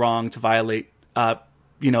morally wrong to violate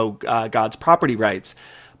God's property rights.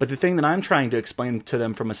 But the thing that I'm trying to explain to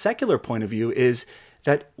them from a secular point of view is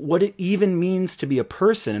that what it even means to be a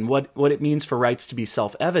person and what it means for rights to be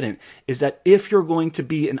self-evident is that if you're going to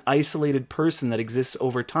be an isolated person that exists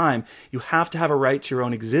over time, you have to have a right to your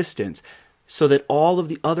own existence so that all of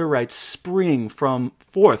the other rights spring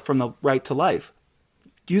forth from the right to life.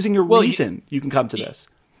 Using your reason, you can come to this.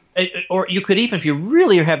 Or you could even, if you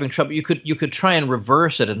really are having trouble, you could try and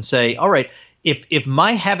reverse it and say, all right, if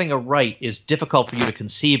my having a right is difficult for you to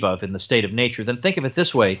conceive of in the state of nature, then think of it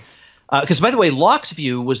this way. Because, by the way, Locke's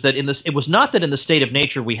view was that it was not that in the state of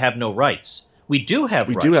nature we have no rights. We do have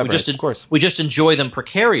rights. We do have rights, of course. We just enjoy them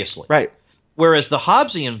precariously. Right. Whereas the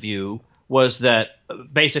Hobbesian view was that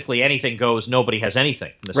basically anything goes, nobody has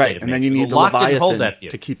anything in the state of nature. And then you need the Leviathan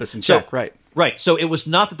to keep us in check. Right. Right. So it was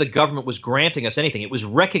not that the government was granting us anything. It was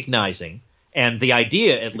recognizing, and the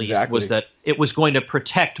idea at least was that it was going to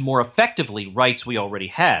protect more effectively rights we already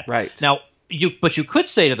had. Right. Now, you could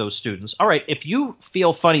say to those students, all right, if you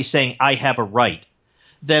feel funny saying I have a right,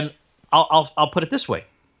 then I'll put it this way.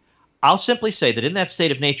 I'll simply say that in that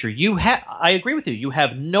state of nature, I agree with you. You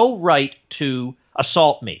have no right to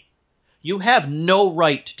assault me. You have no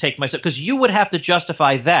right to take myself, because you would have to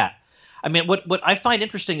justify that. I mean, what I find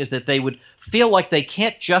interesting is that they would feel like they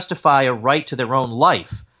can't justify a right to their own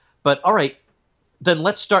life. But all right, then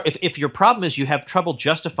let's start. If your problem is you have trouble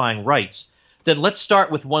justifying rights, then let's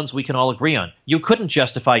start with ones we can all agree on. You couldn't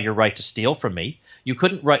justify your right to steal from me. You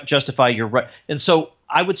couldn't justify your right. And so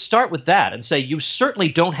I would start with that and say you certainly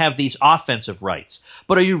don't have these offensive rights.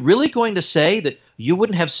 But are you really going to say that you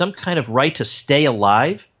wouldn't have some kind of right to stay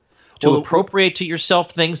alive, to appropriate to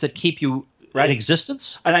yourself things that keep you in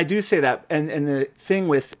existence? And I do say that. And the thing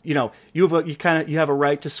with, you have a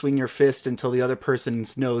right to swing your fist until the other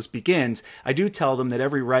person's nose begins. I do tell them that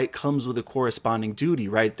every right comes with a corresponding duty,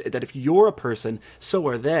 right? That if you're a person, so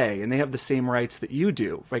are they, and they have the same rights that you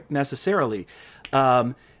do, right? Necessarily.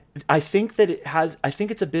 I think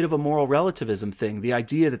it's a bit of a moral relativism thing. The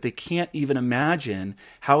idea that they can't even imagine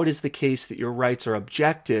how it is the case that your rights are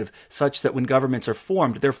objective, such that when governments are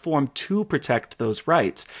formed, they're formed to protect those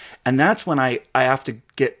rights. And that's when I have to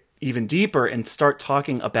get even deeper and start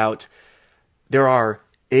talking about there are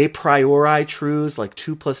a priori truths like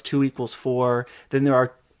 2 + 2 = 4. Then there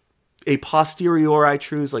are a posteriori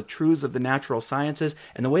truths like truths of the natural sciences.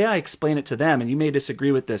 And the way I explain it to them, and you may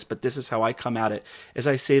disagree with this, but this is how I come at it, is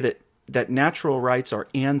I say that natural rights are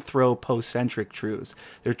anthropocentric truths.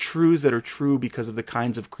 They're truths that are true because of the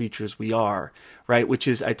kinds of creatures we are, right? Which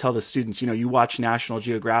is, I tell the students, you watch National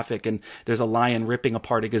Geographic and there's a lion ripping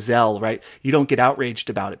apart a gazelle, right? You don't get outraged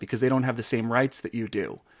about it because they don't have the same rights that you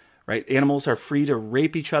do, right? Animals are free to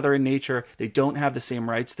rape each other in nature. They don't have the same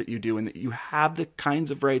rights that you do, and that you have the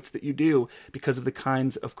kinds of rights that you do because of the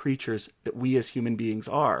kinds of creatures that we as human beings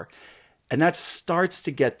are. And that starts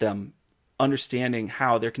to get them understanding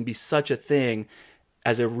how there can be such a thing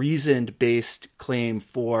as a reasoned-based claim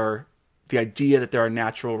for the idea that there are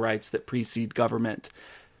natural rights that precede government.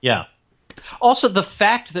 Yeah. Also, the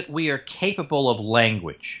fact that we are capable of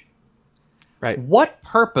language. Right. What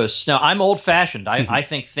purpose? Now, I'm old-fashioned. I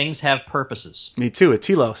think things have purposes. Me too, a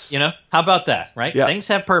telos. How about that, right? Yeah. Things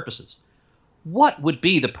have purposes. What would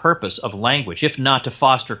be the purpose of language if not to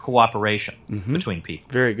foster cooperation between people?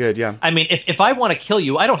 Very good, yeah. I mean, if I want to kill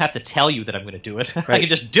you, I don't have to tell you that I'm going to do it. Right. I can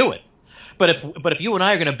just do it. But if you and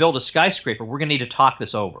I are going to build a skyscraper, we're going to need to talk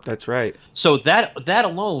this over. That's right. So that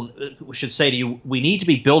alone should say to you, we need to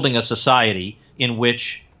be building a society in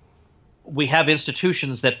which we have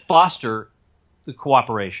institutions that foster the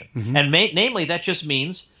cooperation. And namely, that just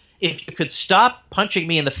means if you could stop punching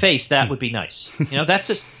me in the face, that would be nice. That's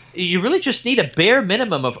just... You really just need a bare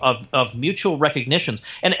minimum of mutual recognitions.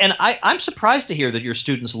 And I'm surprised to hear that your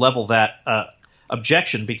students level that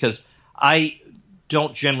objection, because I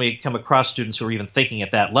don't generally come across students who are even thinking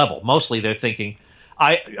at that level. Mostly they're thinking,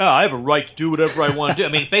 I have a right to do whatever I want to do.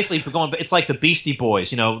 I mean, basically, it's like the Beastie Boys.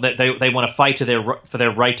 They want to fight for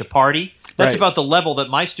their right to party. That's right. about the level that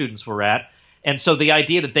my students were at. And so the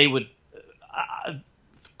idea that they would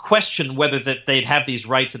question whether that they'd have these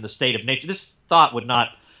rights in the state of nature, this thought would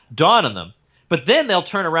not dawn on them. But then they'll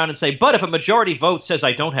turn around and say, but if a majority vote says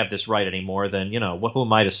I don't have this right anymore, then, who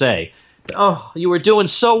am I to say? Oh, you were doing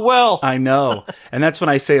so well. I know. And that's when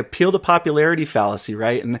I say appeal to popularity fallacy,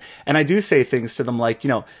 right? And I do say things to them like,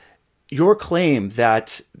 your claim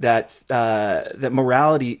that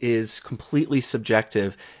morality is completely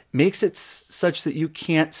subjective makes it such that you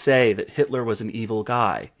can't say that Hitler was an evil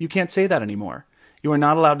guy. You can't say that anymore. You are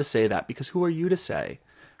not allowed to say that, because who are you to say?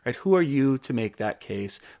 Right? Who are you to make that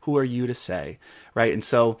case? Who are you to say? Right? And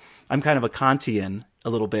so I'm kind of a Kantian a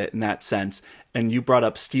little bit in that sense. And you brought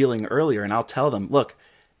up stealing earlier, and I'll tell them, look,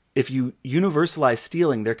 if you universalize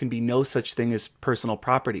stealing, there can be no such thing as personal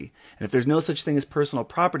property. And if there's no such thing as personal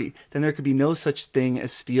property, then there could be no such thing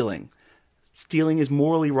as stealing. Stealing is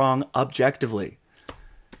morally wrong objectively.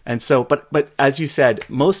 And so, but as you said,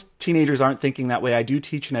 most teenagers aren't thinking that way. I do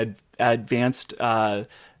teach an advanced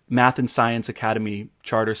Math and Science Academy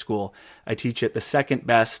charter school. I teach at the second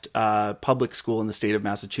best public school in the state of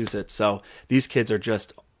Massachusetts. So these kids are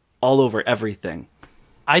just all over everything.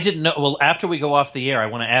 I didn't know. Well, after we go off the air, I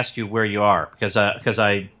want to ask you where you are, because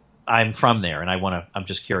I'm from there, and I'm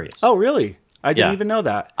just curious. Oh, really? I didn't even know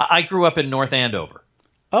that. I grew up in North Andover.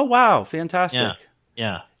 Oh, wow. Fantastic.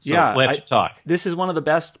 Yeah. So we have to talk. This is one of the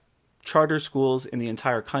best charter schools in the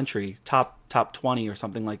entire country, top 20 or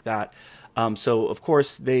something like that. So of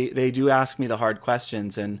course they do ask me the hard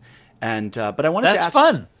questions, but I wanted to ask. That's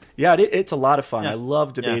fun. Yeah, it's a lot of fun. Yeah. I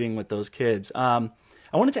love debating with those kids. I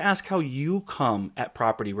wanted to ask how you come at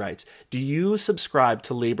property rights. Do you subscribe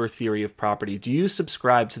to labor theory of property? Do you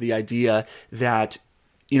subscribe to the idea that,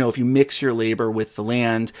 if you mix your labor with the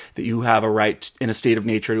land, that you have a right in a state of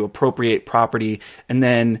nature to appropriate property, and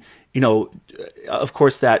then, of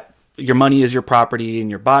course, that your money is your property and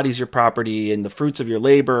your body's your property and the fruits of your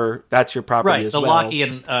labor, that's your property as well. Right, the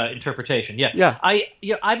Lockean interpretation. Yeah.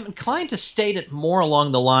 I'm inclined to state it more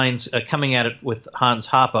along the lines, coming at it with Hans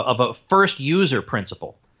Hoppe, of a first user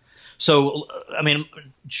principle. So, I mean,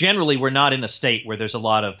 generally we're not in a state where there's a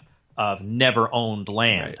lot of never owned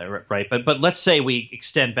land, right? But let's say we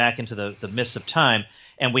extend back into the mists of time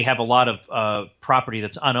and we have a lot of property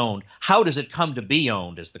that's unowned. How does it come to be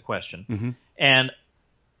owned is the question. Mm-hmm. And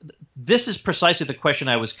this is precisely the question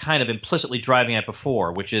I was kind of implicitly driving at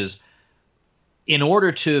before, which is, in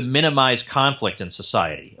order to minimize conflict in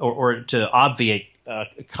society or to obviate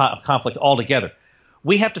conflict altogether,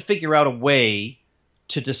 we have to figure out a way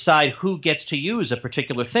to decide who gets to use a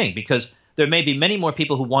particular thing, because there may be many more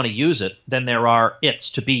people who want to use it than there are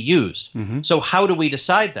it's to be used. Mm-hmm. So how do we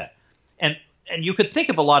decide that? And you could think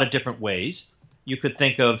of a lot of different ways. You could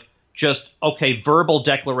think of just, verbal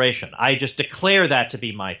declaration. I just declare that to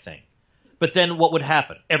be my thing. But then what would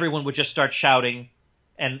happen? Everyone would just start shouting,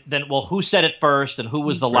 and then, who said it first, and who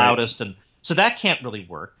was the loudest? And so that can't really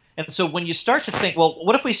work. And so when you start to think,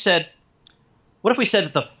 what if we said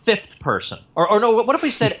the fifth person? Or no, what if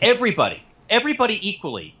we said everybody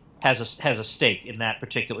equally has a stake in that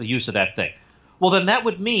particular use of that thing? Well, then that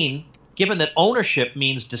would mean, given that ownership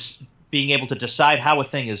means being able to decide how a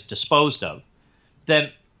thing is disposed of,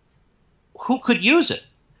 then who could use it?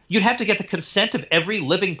 You'd have to get the consent of every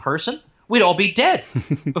living person. We'd all be dead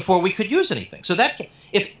before we could use anything. So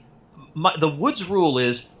the Woods rule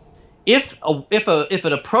is, if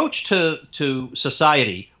an approach to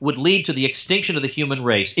society would lead to the extinction of the human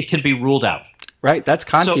race, it can be ruled out. Right, that's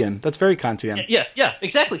Kantian. That's very Kantian. Yeah,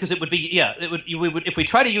 exactly. Because it would be if we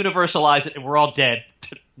try to universalize it and we're all dead,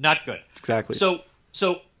 not good. Exactly.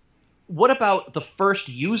 So what about the first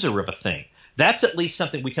user of a thing? That's at least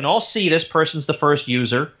something we can all see. This person's the first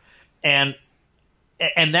user, and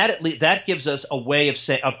that gives us a way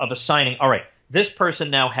of assigning. All right, this person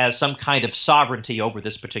now has some kind of sovereignty over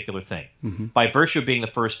this particular thing by virtue of being the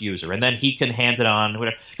first user, and then he can hand it on.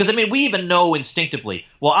 Because I mean, we even know instinctively.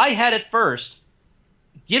 Well, I had it first.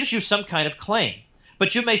 Gives you some kind of claim.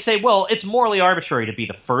 But you may say, well, it's morally arbitrary to be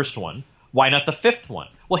the first one. Why not the fifth one?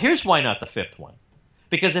 Well, here's why not the fifth one.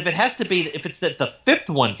 Because if it's that the fifth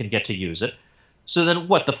one can get to use it, so then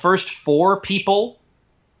what, the first four people,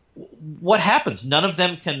 what happens? None of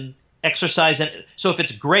them can exercise it. So if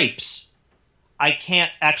it's grapes, I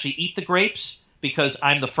can't actually eat the grapes because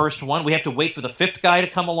I'm the first one. We have to wait for the fifth guy to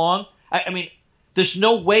come along. I mean, there's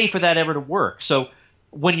no way for that ever to work. So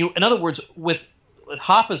in other words, with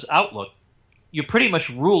Hoppe's outlook, you pretty much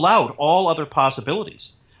rule out all other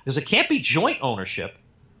possibilities. Because it can't be joint ownership,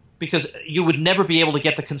 because you would never be able to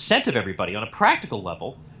get the consent of everybody on a practical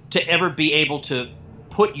level to ever be able to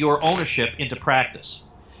put your ownership into practice.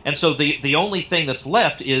 And so the only thing that's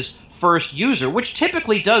left is first user, which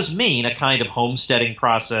typically does mean a kind of homesteading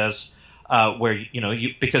process where,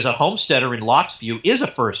 because a homesteader in Locke's view is a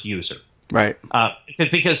first user. Right.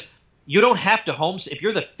 Because you don't have to if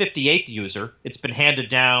you're the 58th user, it's been handed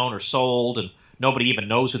down or sold and nobody even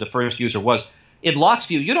knows who the first user was. In Locke's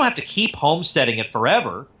view, you don't have to keep homesteading it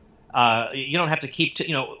forever. You don't have to keep,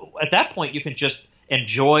 at that point you can just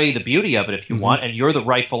enjoy the beauty of it if you want, and you're the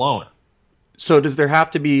rightful owner. So does there have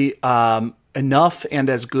to be enough and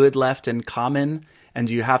as good left in common, and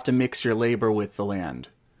do you have to mix your labor with the land?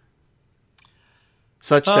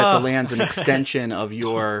 Such that the land's an extension of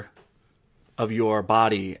your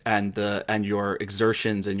body and your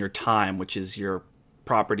exertions and your time, which is your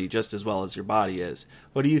property just as well as your body is.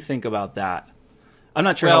 What do you think about that? I'm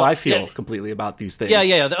not sure how I feel completely about these things.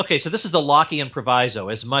 Yeah. Okay, so this is the Lockean proviso,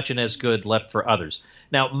 as much and as good left for others.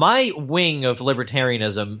 Now, my wing of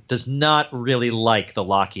libertarianism does not really like the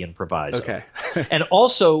Lockean proviso. Okay. And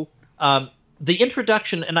also, the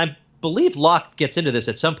introduction, and I believe Locke gets into this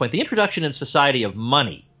at some point, the introduction in society of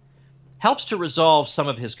money helps to resolve some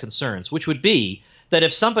of his concerns, which would be that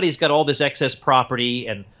if somebody's got all this excess property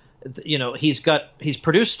and he's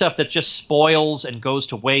produced stuff that just spoils and goes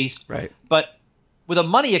to waste. Right. But with a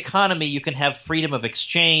money economy, you can have freedom of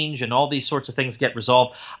exchange and all these sorts of things get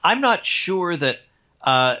resolved. I'm not sure that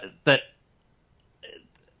I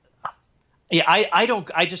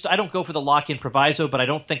don't go for the Lockean proviso, but I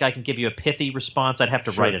don't think I can give you a pithy response. I'd have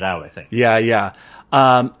to write it out, I think. Yeah.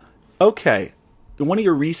 Okay. In one of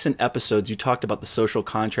your recent episodes, you talked about the social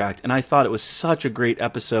contract, and I thought it was such a great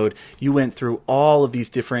episode. You went through all of these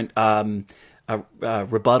different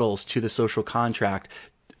rebuttals to the social contract.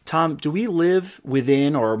 Tom, do we live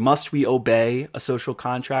within or must we obey a social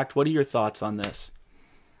contract? What are your thoughts on this?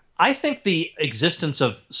 I think the existence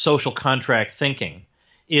of social contract thinking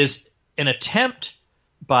is an attempt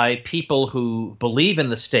by people who believe in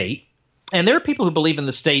the state. And there are people who believe in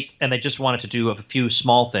the state and they just want it to do a few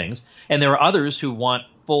small things. And there are others who want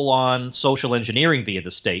full-on social engineering via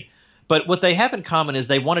the state. But what they have in common is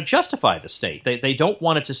they want to justify the state. They don't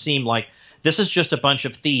want it to seem like this is just a bunch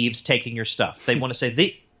of thieves taking your stuff. They want to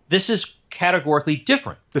say this is categorically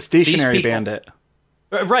different. The stationary bandit.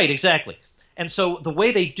 Right, exactly. And so the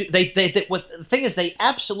way they do, the thing is, they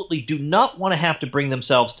absolutely do not want to have to bring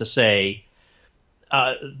themselves to say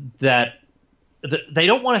that they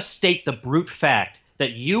don't want to state the brute fact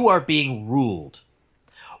that you are being ruled.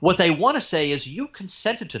 What they want to say is you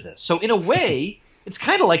consented to this. So in a way, it's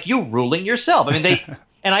kind of like you ruling yourself. I mean,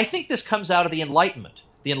 and I think this comes out of the Enlightenment.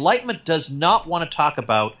 The Enlightenment does not want to talk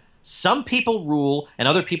about some people rule and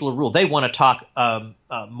other people rule. They want to talk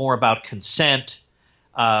more about consent.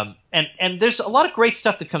 And there's a lot of great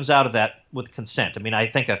stuff that comes out of that with consent. I mean, I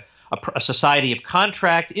think a society of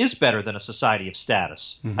contract is better than a society of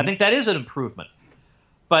status. Mm-hmm. I think that is an improvement.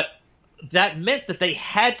 But that meant that they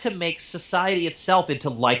had to make society itself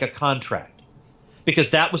into like a contract,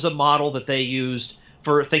 because that was a model that they used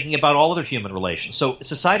for thinking about all other human relations. So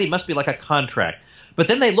society must be like a contract. But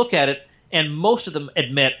then they look at it, and most of them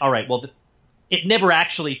admit, all right, well, it never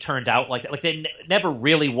actually turned out like that. Like never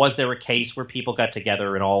really was there a case where people got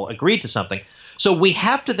together and all agreed to something. So we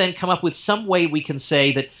have to then come up with some way we can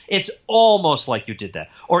say that it's almost like you did that.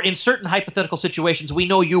 Or in certain hypothetical situations, we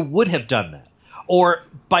know you would have done that. Or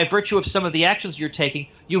by virtue of some of the actions you're taking,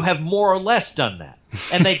 you have more or less done that.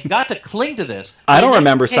 And they've got to cling to this. I don't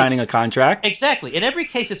remember signing a contract. Exactly. In every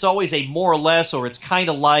case, it's always a more or less, or it's kind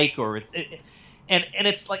of like, or it's and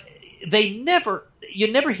it's like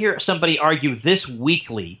you never hear somebody argue this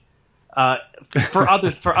weakly for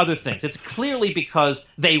other things. It's clearly because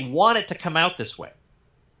they want it to come out this way.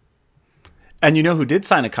 And you know who did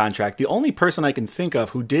sign a contract? The only person I can think of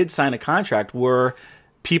who did sign a contract were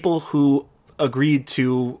people who agreed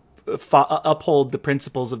to uphold the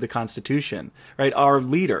principles of the Constitution, right? Our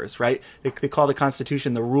leaders, right? They call the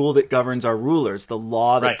Constitution the rule that governs our rulers, the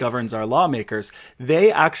law that governs our lawmakers.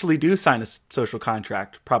 They actually do sign a social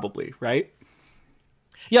contract, probably, right?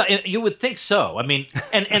 Yeah, you would think so. I mean,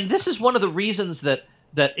 and this is one of the reasons that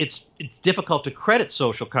it's difficult to credit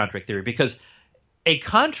social contract theory, because a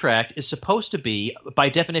contract is supposed to be, by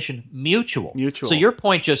definition, mutual. So your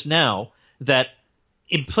point just now that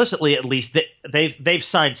implicitly, at least, they've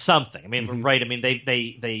signed something. I mean, right? I mean,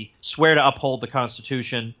 they swear to uphold the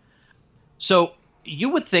Constitution. So you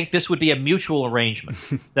would think this would be a mutual arrangement.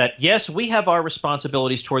 That yes, we have our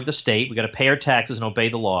responsibilities toward the state. We got to pay our taxes and obey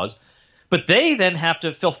the laws, but they then have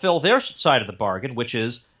to fulfill their side of the bargain, which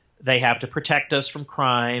is they have to protect us from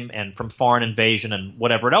crime and from foreign invasion and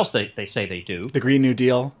whatever else they say they do. The Green New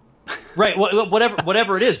Deal, right?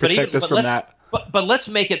 Whatever it is, protect us from that. But let's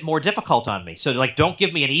make it more difficult on me. So, like, don't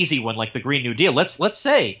give me an easy one like the Green New Deal. Let's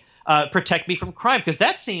say protect me from crime, because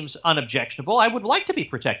that seems unobjectionable. I would like to be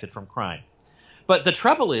protected from crime. But the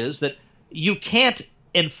trouble is that you can't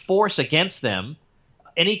enforce against them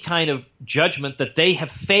any kind of judgment that they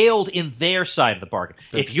have failed in their side of the bargain.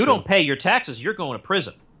 If you don't pay your taxes, you're going to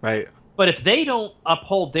prison. Right. But if they don't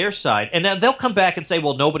uphold their side, and then they'll come back and say,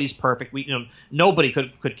 well, nobody's perfect. Nobody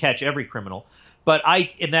could catch every criminal. But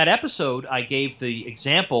in that episode, I gave the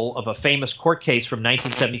example of a famous court case from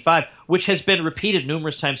 1975, which has been repeated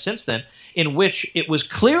numerous times since then, in which it was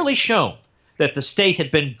clearly shown that the state had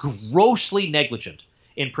been grossly negligent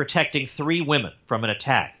in protecting 3 women from an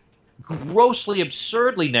attack. Grossly,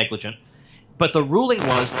 absurdly negligent. But the ruling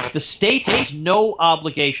was the state has no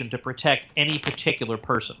obligation to protect any particular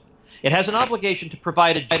person. It has an obligation to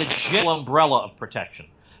provide a general umbrella of protection,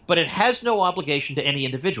 but it has no obligation to any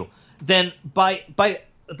individual. Then by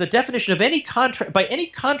the definition of any contract, by any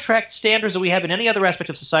contract standards that we have in any other aspect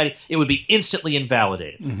of society, it would be instantly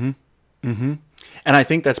invalidated. And I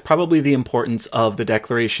think that's probably the importance of the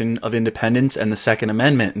Declaration of Independence and the Second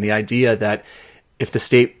Amendment, and the idea that if the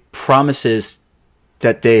state promises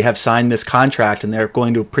that they have signed this contract and they're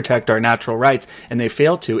going to protect our natural rights and they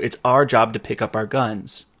fail to, it's our job to pick up our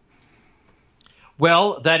guns.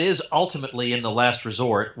 Well, that is ultimately, in the last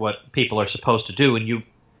resort, what people are supposed to do, and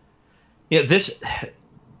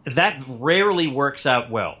that rarely works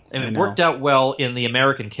out well. And it worked out well in the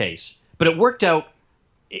American case, but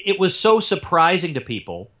it was so surprising to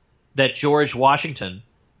people that George Washington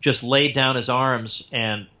just laid down his arms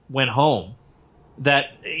and went home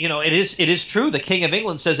that, it is true. The King of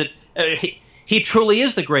England says it. He truly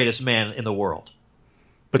is the greatest man in the world.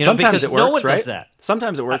 But sometimes it works, no one right? does that.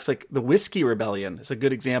 Sometimes it works. Like the Whiskey Rebellion is a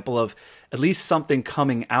good example of at least something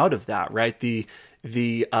coming out of that, right?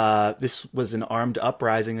 This was an armed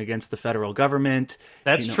uprising against the federal government.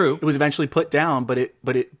 That's true. It was eventually put down, but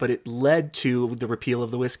it led to the repeal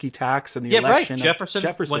of the whiskey tax and the election of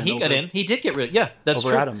Jefferson. When he got in, he did get rid. Yeah, that's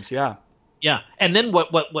over true. Adams. Yeah. And then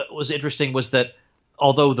what was interesting was that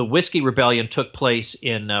although the Whiskey Rebellion took place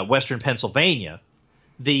in western Pennsylvania,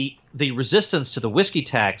 the resistance to the whiskey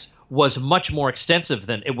tax was much more extensive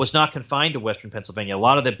than it was not confined to western Pennsylvania. A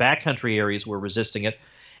lot of the backcountry areas were resisting it,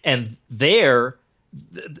 and there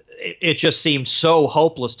it just seemed so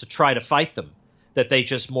hopeless to try to fight them that they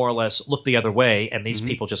just more or less looked the other way, and these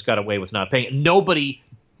people just got away with not paying. Nobody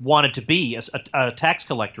wanted to be a tax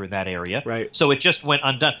collector in that area, right? So it just went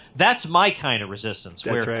undone. That's my kind of resistance,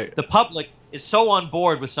 That's where right. the public is so on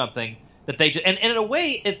board with something that they just, and in a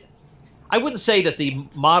way, I wouldn't say that the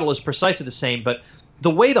model is precisely the same, but the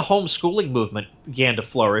way the homeschooling movement began to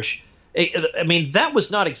flourish, that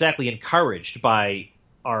was not exactly encouraged by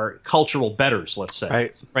our cultural betters, let's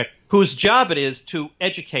say, right? Whose job it is to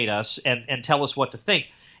educate us and tell us what to think.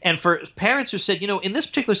 And for parents who said, in this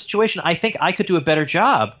particular situation, I think I could do a better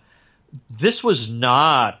job, this was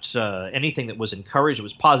not anything that was encouraged. It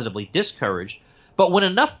was positively discouraged. But when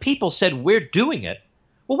enough people said, we're doing it,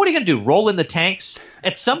 well, what are you going to do, roll in the tanks?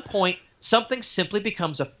 At some point, something simply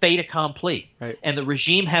becomes a fait accompli, right. and the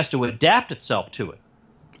regime has to adapt itself to it.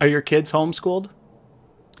 Are your kids homeschooled?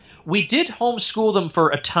 We did homeschool them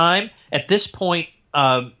for a time. At this point,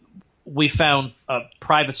 we found a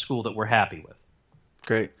private school that we're happy with.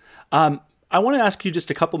 Great. I want to ask you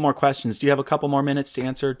just a couple more questions. Do you have a couple more minutes to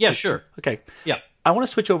answer? Yeah, sure. Okay. Yeah. I want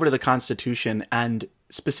to switch over to the Constitution and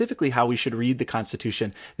specifically how we should read the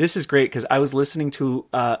Constitution. This is great because I was listening to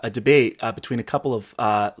a debate between a couple of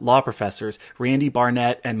law professors, Randy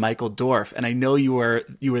Barnett and Michael Dorff, and I know you were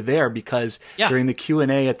there because during the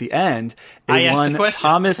Q&A at the end, one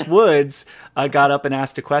Thomas Woods got up and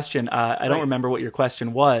asked a question. I don't remember what your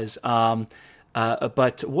question was.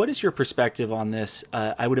 But what is your perspective on this?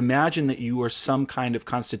 I would imagine that you are some kind of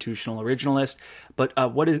constitutional originalist,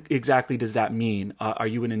 but what exactly does that mean? Are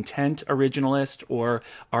you an intent originalist, or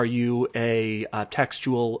are you a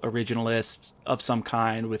textual originalist of some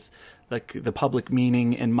kind with like the public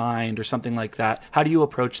meaning in mind or something like that? How do you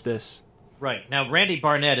approach this? Right. Now, Randy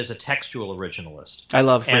Barnett is a textual originalist. I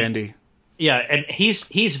love Randy. Yeah, and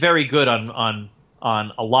he's very good on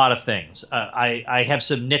a lot of things. I have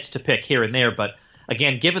some nits to pick here and there, but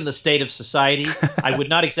again, given the state of society, I would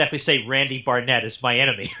not exactly say Randy Barnett is my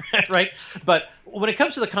enemy, right? But when it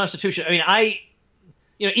comes to the Constitution, I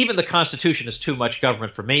mean, even the Constitution is too much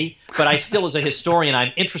government for me, but I still, as a historian,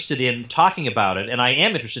 I'm interested in talking about it, and I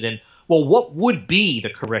am interested in, well, what would be the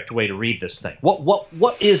correct way to read this thing?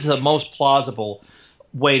 What is the most plausible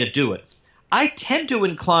way to do it? I tend to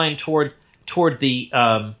incline toward the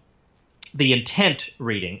intent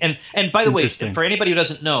reading. And by the way, for anybody who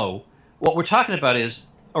doesn't know, what we're talking about is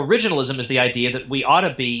originalism is the idea that we ought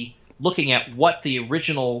to be looking at what the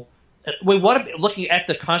original – we want to be looking at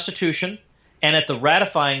the Constitution and at the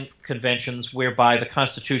ratifying conventions whereby the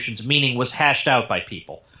Constitution's meaning was hashed out by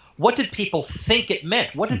people. What did people think it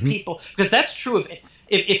meant? What did people – because that's true of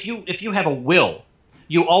if you have a will,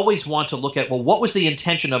 you always want to look at, well, what was the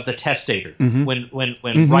intention of the testator when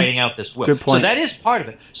writing out this will? Good point. So that is part of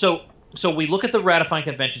it. So we look at the ratifying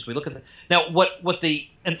conventions. We look at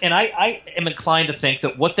I am inclined to think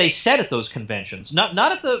that what they said at those conventions, not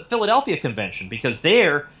at the Philadelphia Convention, because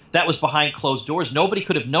that was behind closed doors. Nobody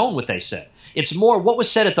could have known what they said. It's more what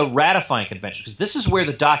was said at the ratifying convention, because this is where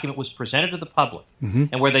the document was presented to the public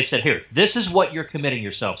and where they said, here, this is what you're committing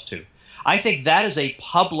yourselves to. I think that is a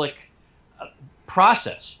public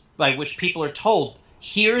process by which people are told,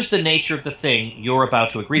 here's the nature of the thing you're about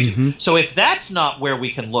to agree to. So if that's not where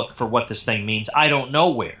we can look for what this thing means, I don't know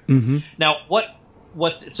where. Now,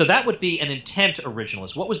 so that would be an intent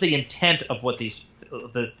originalist. What was the intent of what this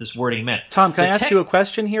wording meant? Tom, can I ask you a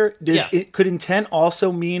question here? Could intent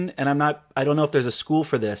also mean, and I don't know if there's a school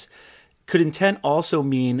for this, could intent also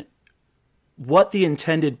mean what the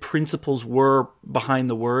intended principles were behind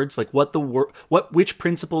the words? Like which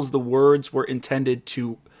principles the words were intended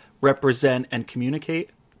to represent and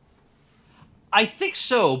communicate? I think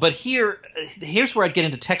so, but here's where I'd get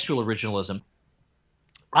into textual originalism.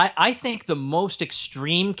 I think the most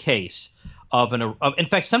extreme case in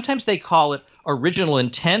fact, sometimes they call it original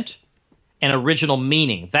intent and original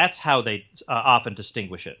meaning. That's how they often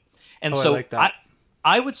distinguish it. And so I like that.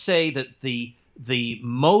 I would say that the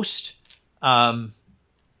most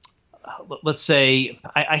let's say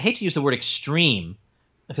I hate to use the word extreme,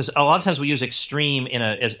 because a lot of times we use extreme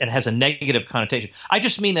it has a negative connotation. I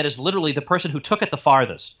just mean that as literally the person who took it the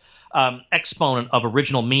farthest. Exponent of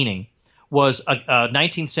original meaning was a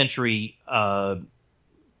 19th century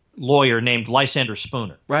lawyer named Lysander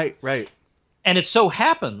Spooner. Right. And it so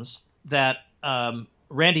happens that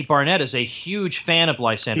Randy Barnett is a huge fan of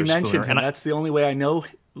Lysander Spooner. He mentioned him. That's the only way I know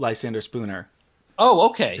Lysander Spooner. Oh,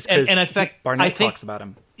 okay. And in fact, Barnett talks about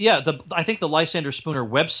him. Yeah, I think the Lysander Spooner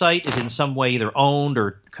website is in some way either owned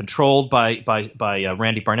or controlled by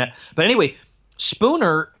Randy Barnett. But anyway,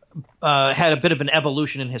 Spooner had a bit of an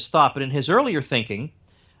evolution in his thought, but in his earlier thinking,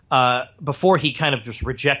 before he kind of just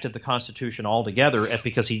rejected the Constitution altogether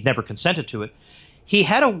because he never consented to it, he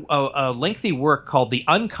had a lengthy work called The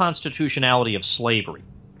Unconstitutionality of Slavery.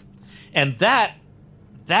 And that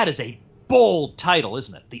is a bold title,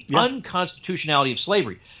 isn't it? The Unconstitutionality of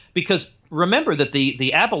Slavery. Because remember that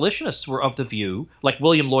the abolitionists were of the view, like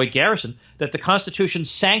William Lloyd Garrison, that the Constitution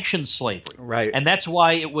sanctioned slavery. Right. And that's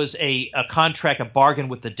why it was a contract, a bargain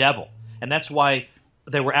with the devil. And that's why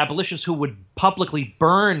there were abolitionists who would publicly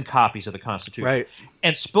burn copies of the Constitution. Right.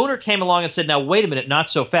 And Spooner came along and said, now, wait a minute, not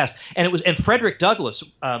so fast. And Frederick Douglass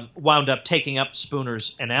wound up taking up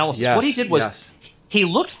Spooner's analysis. Yes, what he did was he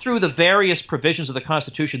looked through the various provisions of the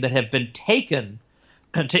Constitution that have been taken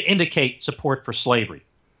to indicate support for slavery.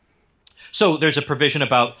 So there's a provision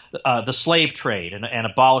about the slave trade and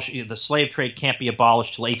the slave trade can't be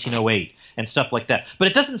abolished till 1808 and stuff like that. But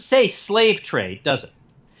it doesn't say slave trade, does it?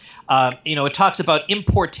 It talks about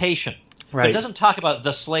importation, right. But it doesn't talk about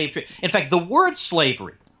the slave trade. In fact, the word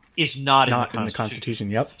slavery is not in the Constitution.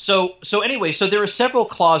 Yep. So anyway, so there are several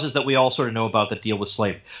clauses that we all sort of know about that deal with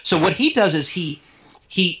slavery. So what he does is he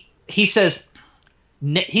says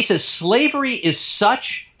slavery is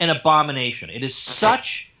such an abomination. It is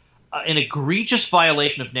such an egregious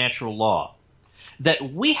violation of natural law that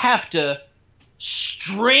we have to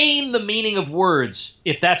strain the meaning of words,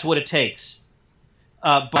 if that's what it takes,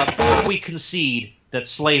 before we concede that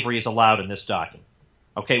slavery is allowed in this document.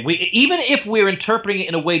 Okay, even if we're interpreting it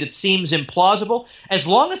in a way that seems implausible, as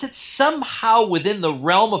long as it's somehow within the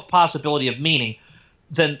realm of possibility of meaning,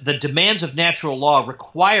 then the demands of natural law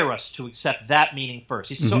require us to accept that meaning first.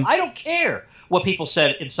 He says, so I don't care what people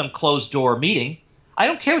said in some closed-door meeting. I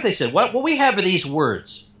don't care what they said. What we have are these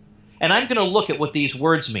words, and I'm going to look at what these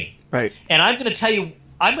words mean. Right. And I'm going to tell you,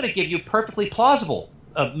 I'm going to give you perfectly plausible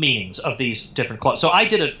meanings of these different clauses. So I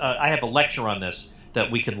have a lecture on this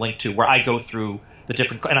that we can link to where I go through the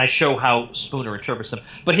different, and I show how Spooner interprets them.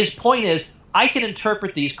 But his point is, I can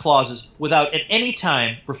interpret these clauses without at any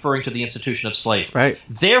time referring to the institution of slavery. Right.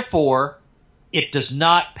 Therefore, it does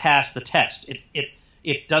not pass the test.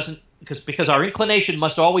 It doesn't, because our inclination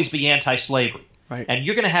must always be anti-slavery. Right. And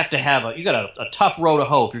you're going to have you got a tough row to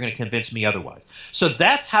hoe if you're going to convince me otherwise. So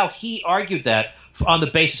that's how he argued that on the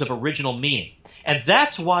basis of original meaning. And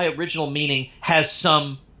that's why original meaning has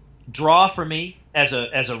some draw for me as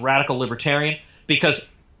a radical libertarian,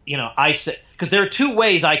 because I say, because there are two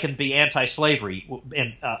ways I can be anti-slavery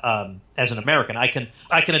as an American. I can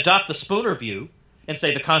adopt the Spooner view and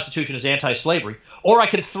say the Constitution is anti-slavery, or I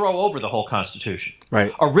can throw over the whole Constitution.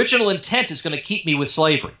 Right. Original intent is going to keep me with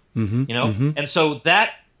slavery. And so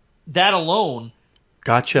that alone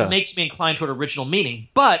makes me inclined toward original meaning.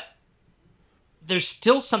 But there's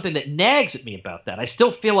still something that nags at me about that. I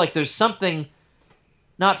still feel like there's something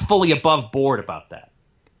not fully above board about that.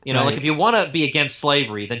 Like if you want to be against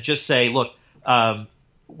slavery, then just say, look,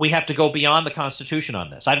 we have to go beyond the Constitution on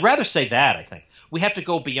this. I'd rather say that, I think. We have to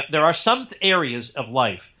go beyond. There are some areas of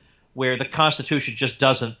life where the Constitution just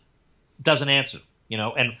doesn't answer,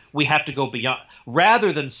 and we have to go beyond.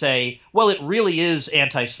 Rather than say, well, it really is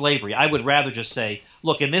anti-slavery, I would rather just say,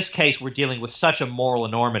 look, in this case, we're dealing with such a moral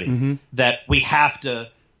enormity that we have to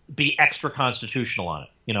be extra constitutional on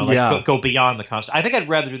it, go beyond the Constitution. I think I'd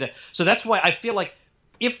rather do that. So that's why I feel like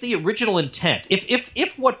if the original intent,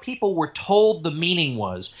 if what people were told the meaning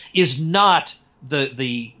is not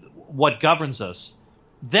the what governs us,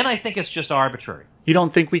 then I think it's just arbitrary. You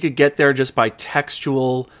don't think we could get there just by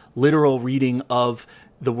textual, literal reading of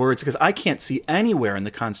the words? Because I can't see anywhere in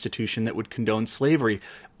the Constitution that would condone slavery.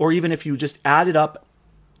 Or even if you just added up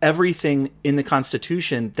everything in the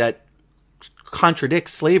Constitution that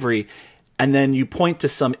contradicts slavery, and then you point to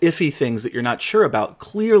some iffy things that you're not sure about.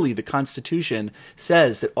 Clearly, the Constitution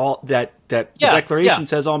says that the Declaration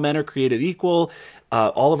says all men are created equal,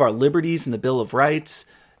 all of our liberties in the Bill of Rights,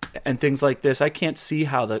 and things like this. I can't see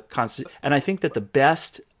how the Constitution. And I think that the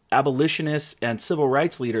best abolitionists and civil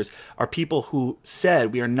rights leaders are people who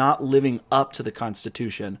said we are not living up to the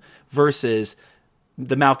Constitution, versus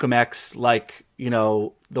the Malcolm X,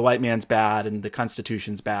 the white man's bad and the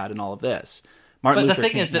Constitution's bad and all of this. Martin Luther the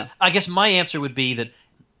thing King, is that I guess my answer would be that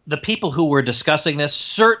the people who were discussing this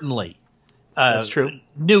certainly that's true.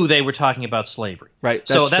 Knew they were talking about slavery. Right.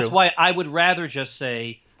 That's why I would rather just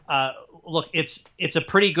say, look, it's a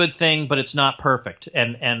pretty good thing, but it's not perfect.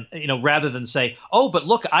 And rather than say, oh, but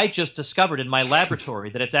look, I just discovered in my laboratory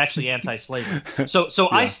that it's actually anti-slavery. So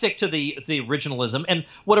I stick to the originalism, and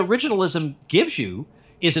what originalism gives you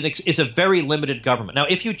is a very limited government. Now,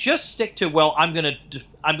 if you just stick to, well, I'm going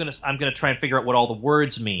to try and figure out what all the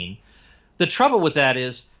words mean, the trouble with that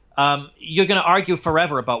is you're going to argue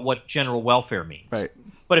forever about what general welfare means. Right.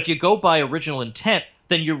 But if you go by original intent,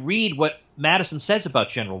 then you read what Madison says about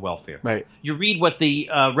general welfare. Right. You read what the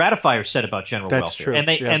ratifiers said about general welfare. True.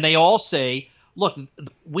 And they all say, look,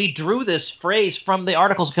 we drew this phrase from the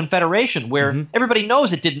Articles of Confederation, where everybody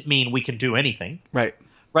knows it didn't mean we can do anything. Right.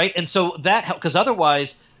 Right, and so that helps, because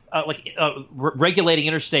otherwise, regulating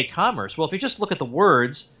interstate commerce. Well, if you just look at the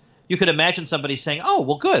words, you could imagine somebody saying, "Oh,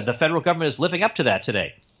 well, good, the federal government is living up to that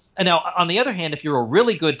today." And now, on the other hand, if you're a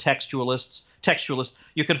really good textualist,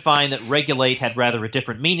 you can find that regulate had rather a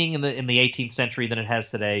different meaning in the 18th century than it has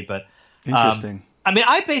today. But interesting.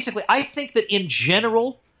 I think that in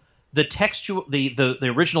general,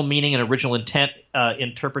 the original meaning and original intent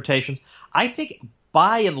interpretations, I think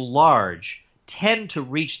by and large, tend to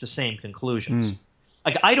reach the same conclusions.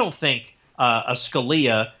 I don't think a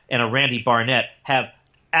Scalia and a Randy Barnett have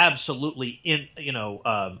absolutely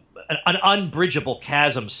an unbridgeable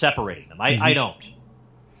chasm separating them. I don't.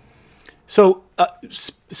 So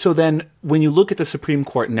then, when you look at the Supreme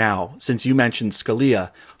Court now, since you mentioned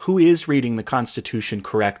Scalia, who is reading the Constitution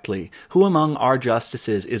correctly? Who among our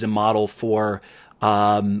justices is a model for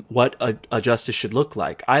what a justice should look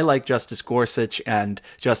like? I like Justice Gorsuch and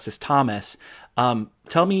Justice Thomas.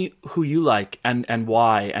 Tell me who you like and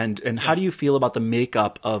why, and how do you feel about the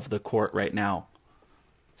makeup of the court right now?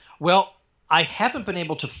 Well, I haven't been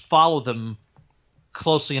able to follow them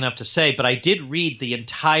closely enough to say, but I did read the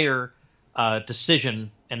entire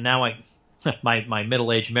decision, and now my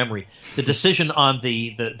middle-aged memory, the decision on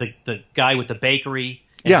the guy with the bakery,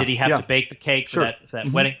 and did he have to bake the cake for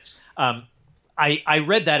that wedding? I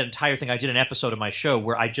read that entire thing. I did an episode of my show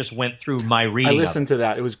where I just went through my reading. I listened to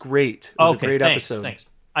that. It was great. It was a great episode. Thanks.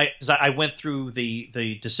 I went through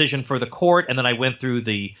the decision for the court, and then I went through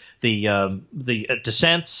the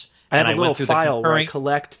dissents. I have a little file where I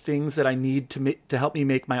collect things that I need to help me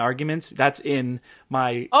make my arguments. That's in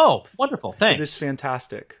my... Oh, wonderful. Thanks. It's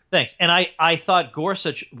fantastic. Thanks. And I thought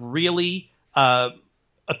Gorsuch really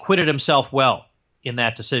acquitted himself well in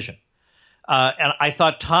that decision. And I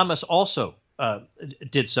thought Thomas also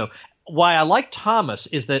did so. Why I like Thomas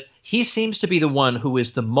is that he seems to be the one who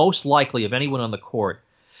is the most likely of anyone on the court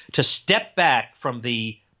to step back from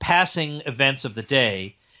the passing events of the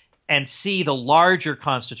day and see the larger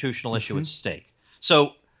constitutional issue at stake.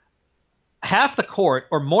 So half the court,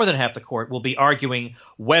 or more than half the court, will be arguing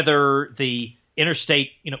whether the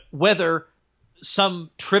interstate, whether some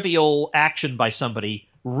trivial action by somebody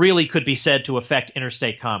really could be said to affect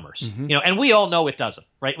interstate commerce. And we all know it doesn't,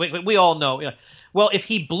 right? We all know. Well, if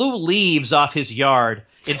he blew leaves off his yard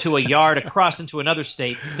into a yard across into another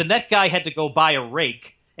state, then that guy had to go buy a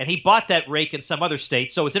rake. And he bought that rake in some other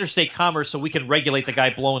state, so it's interstate commerce, so we can regulate the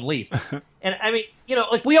guy blowing leaves. And I mean,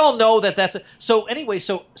 we all know that's so anyway.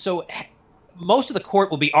 So most of the court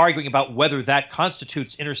will be arguing about whether that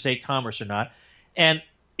constitutes interstate commerce or not, and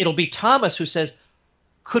it'll be Thomas who says,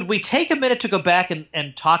 "Could we take a minute to go back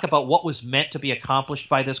and talk about what was meant to be accomplished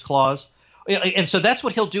by this clause?" And so that's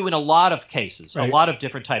what he'll do in a lot of cases, a lot of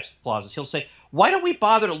different types of clauses. He'll say, "Why don't we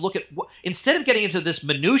bother to look at instead of getting into this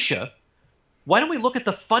minutia? Why don't we look at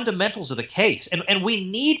the fundamentals of the case?" And we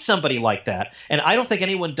need somebody like that. And I don't think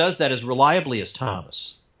anyone does that as reliably as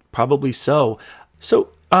Thomas. Probably so. So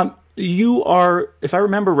you are, if I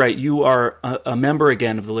remember right, you are a member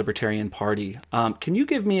again of the Libertarian Party. Can you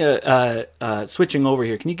give me switching over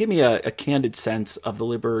here, can you give me a candid sense of the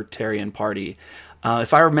Libertarian Party?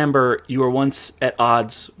 If I remember, you were once at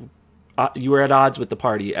odds. You were at odds with the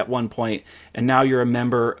party at one point, and now you're a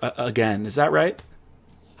member again. Is that right?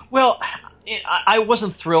 Well, I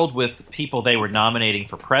wasn't thrilled with people they were nominating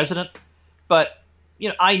for president, but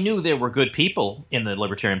I knew there were good people in the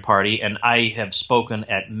Libertarian Party, and I have spoken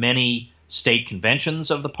at many state conventions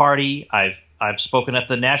of the party. I've spoken at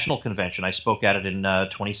the national convention. I spoke at it in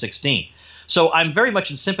 2016. So I'm very much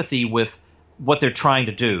in sympathy with what they're trying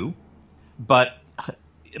to do, but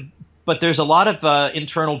there's a lot of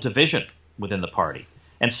internal division within the party,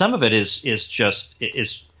 and some of it is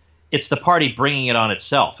it's the party bringing it on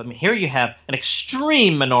itself. I mean, here you have an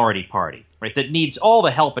extreme minority party, right, that needs all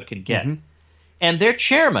the help it can get. And their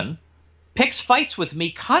chairman picks fights with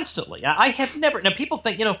me constantly. I have never – now, people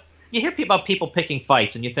think, you hear about people picking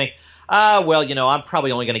fights, and you think, I'm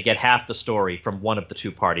probably only going to get half the story from one of the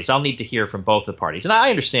two parties. I'll need to hear from both the parties. And I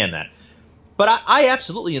understand that. But I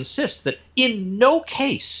absolutely insist that in no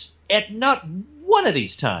case, at not one of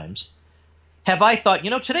these times, have I thought,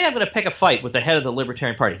 today I'm going to pick a fight with the head of the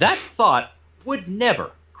Libertarian Party. That thought would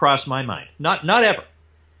never cross my mind. Not ever.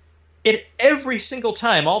 Every single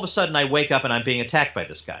time, all of a sudden, I wake up and I'm being attacked by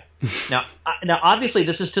this guy. Now, obviously,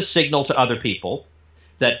 this is to signal to other people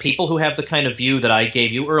that people who have the kind of view that I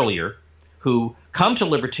gave you earlier, who come to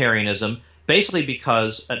libertarianism basically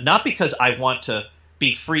not because I want to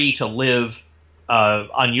be free to live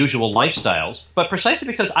unusual lifestyles, but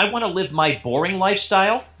precisely because I want to live my boring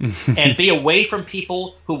lifestyle and be away from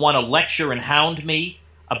people who want to lecture and hound me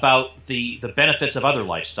about the benefits of other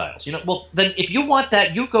lifestyles. Well, then if you want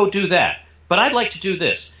that, you go do that. But I'd like to do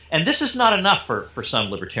this. And this is not enough for some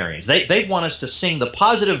libertarians. They want us to sing the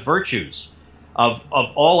positive virtues of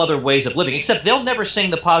all other ways of living, except they'll never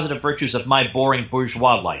sing the positive virtues of my boring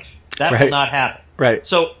bourgeois life. That will not happen. Right.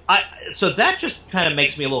 So that just kind of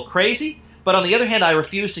makes me a little crazy. But on the other hand, I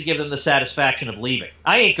refuse to give them the satisfaction of leaving.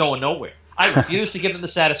 I ain't going nowhere. I refuse to give them the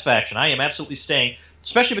satisfaction. I am absolutely staying,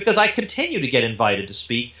 especially because I continue to get invited to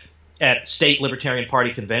speak at state Libertarian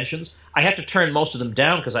Party conventions. I have to turn most of them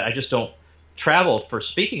down because I just don't travel for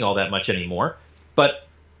speaking all that much anymore. But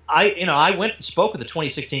I went and spoke at the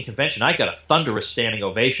 2016 convention. I got a thunderous standing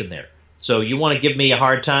ovation there. So you want to give me a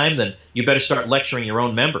hard time, then you better start lecturing your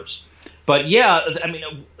own members. But yeah, I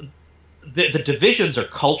mean, the divisions are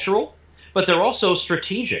cultural, but they're also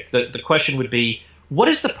strategic. The question would be, what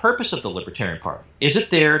is the purpose of the Libertarian Party? Is it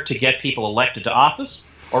there to get people elected to office,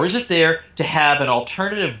 or is it there to have an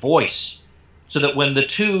alternative voice so that when the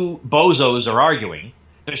two bozos are arguing,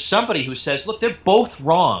 there's somebody who says, look, they're both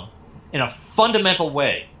wrong in a fundamental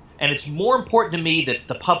way, and it's more important to me that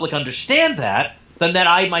the public understand that than that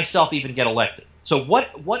I myself even get elected. So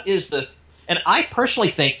what is the – and I personally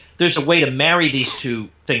think there's a way to marry these two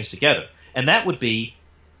things together, and that would be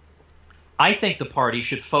I think the party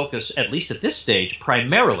should focus, at least at this stage,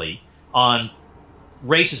 primarily on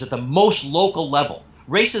races at the most local level,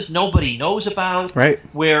 races nobody knows about, right,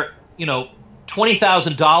 where,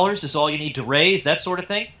 $20,000 is all you need to raise, that sort of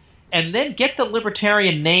thing, and then get the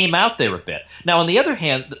libertarian name out there a bit. Now, on the other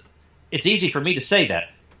hand, it's easy for me to say that.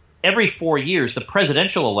 Every 4 years, the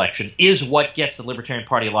presidential election is what gets the Libertarian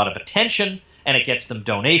Party a lot of attention, and it gets them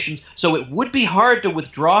donations. So it would be hard to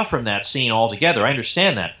withdraw from that scene altogether. I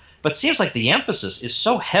understand that. But it seems like the emphasis is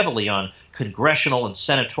so heavily on congressional and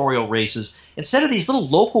senatorial races instead of these little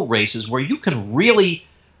local races where you can really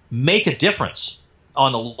make a difference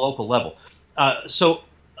on the local level. So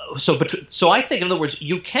I think, in other words,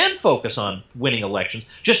 you can focus on winning elections,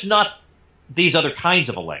 just not these other kinds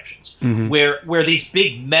of elections, where these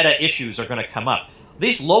big meta issues are going to come up.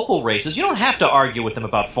 These local races, you don't have to argue with them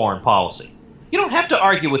about foreign policy. You don't have to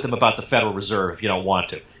argue with them about the Federal Reserve if you don't want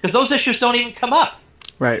to, because those issues don't even come up.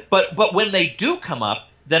 Right. But when they do come up,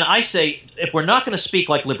 then I say, if we're not going to speak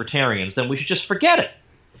like libertarians, then we should just forget it.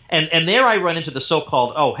 And there I run into the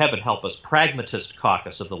so-called, oh, heaven help us, pragmatist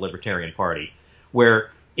caucus of the Libertarian Party,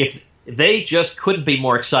 where if they just couldn't be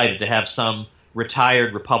more excited to have some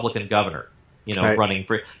retired Republican governor, right, running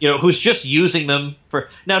for, who's just using them for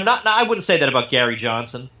now. I wouldn't say that about Gary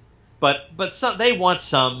Johnson, but they want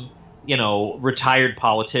some, retired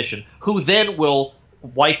politician who then will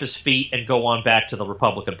wipe his feet and go on back to the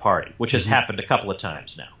Republican Party, which has happened a couple of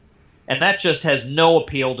times now. And that just has no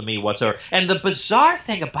appeal to me whatsoever. And the bizarre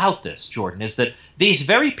thing about this, Jordan, is that these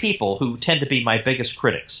very people who tend to be my biggest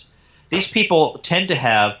critics, these people tend to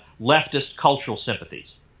have leftist cultural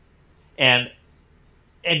sympathies. And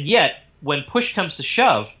yet, when push comes to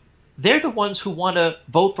shove, they're the ones who want to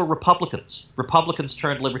vote for Republicans. Republicans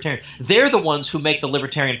turned libertarian. They're the ones who make the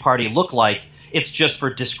Libertarian Party look like it's just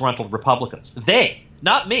for disgruntled Republicans. They,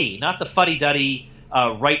 not me, not the fuddy-duddy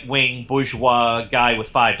right-wing bourgeois guy with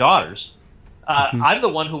 5 daughters. I'm the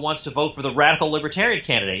one who wants to vote for the radical libertarian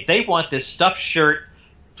candidate. They want this stuffed shirt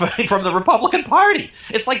from the Republican Party.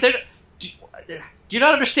 It's like they're – do you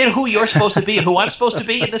not understand who you're supposed to be and who I'm supposed to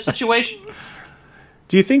be in this situation?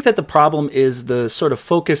 Do you think that the problem is the sort of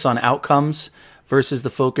focus on outcomes versus the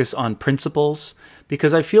focus on principles?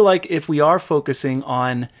 Because I feel like if we are focusing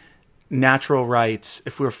on natural rights,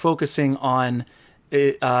 if we're focusing on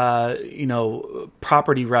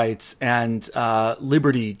property rights and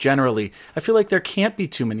liberty generally, I feel like there can't be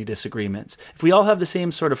too many disagreements. If we all have the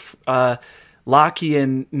same sort of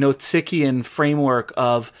Lockean, Notzikian framework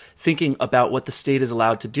of thinking about what the state is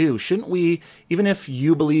allowed to do, shouldn't we, even if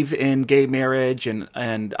you believe in gay marriage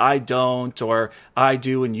and I don't, or I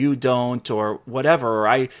do and you don't, or whatever, or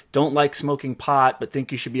I don't like smoking pot but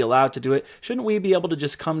think you should be allowed to do it, shouldn't we be able to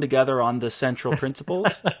just come together on the central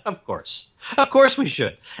principles? Of course we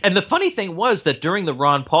should. And the funny thing was that during the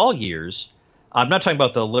Ron Paul years, I'm not talking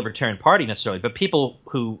about the Libertarian Party necessarily, but people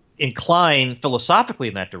who incline philosophically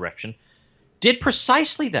in that direction did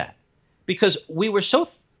precisely that, because we were so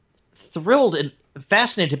thrilled and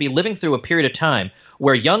fascinated to be living through a period of time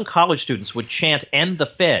where young college students would chant "End the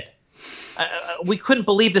Fed." We couldn't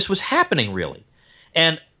believe this was happening, really.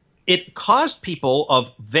 And it caused people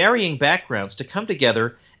of varying backgrounds to come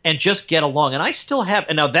together and just get along. And I still have –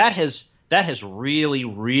 and now that has really,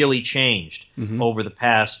 really changed over the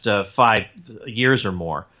past 5 years or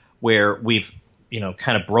more, where we've –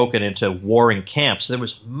 kind of broken into warring camps. There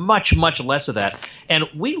was much, much less of that. And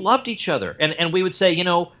we loved each other. And we would say,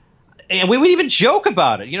 and we would even joke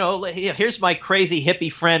about it. Here's my crazy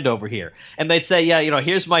hippie friend over here. And they'd say,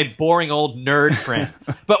 here's my boring old nerd friend.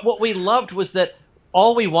 But what we loved was that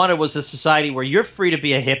all we wanted was a society where you're free to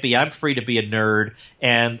be a hippie, I'm free to be a nerd,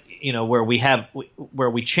 and, where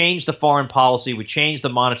we change the foreign policy, we change the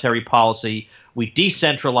monetary policy, we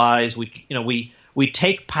decentralize, we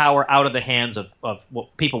take power out of the hands of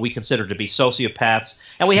what people we consider to be sociopaths,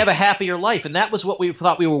 and we have a happier life. And that was what we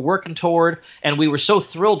thought we were working toward, and we were so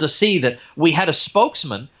thrilled to see that we had a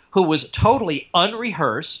spokesman who was totally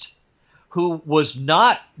unrehearsed, who was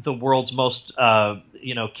not the world's most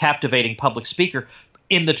captivating public speaker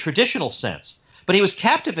in the traditional sense, but he was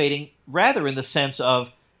captivating rather in the sense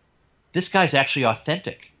of this guy's actually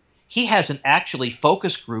authentic. He hasn't actually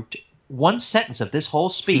focus grouped one sentence of this whole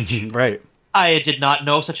speech. Right. I did not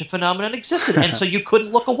know such a phenomenon existed, and so you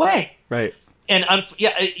couldn't look away. Right. And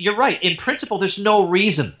you're right. In principle, there's no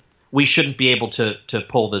reason we shouldn't be able to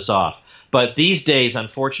pull this off. But these days,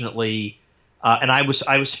 unfortunately, and I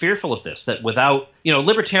was fearful of this, that without,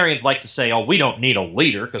 libertarians like to say, oh, we don't need a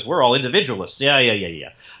leader because we're all individualists. Yeah.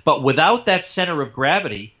 But without that center of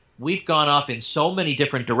gravity, we've gone off in so many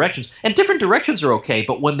different directions. And different directions are okay,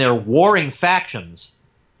 but when they're warring factions,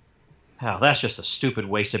 that's just a stupid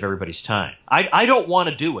waste of everybody's time. I don't want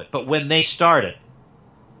to do it, but when they start it,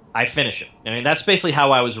 I finish it. I mean, that's basically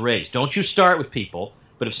how I was raised. Don't you start with people,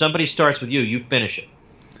 but if somebody starts with you, you finish it.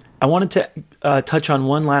 I wanted to touch on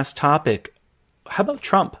one last topic. How about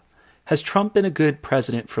Trump? Has Trump been a good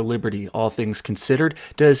president for liberty, all things considered?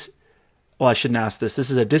 I shouldn't ask this.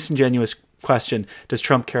 This is a disingenuous question. Does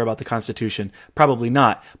Trump care about the Constitution? Probably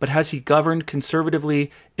not. But has he governed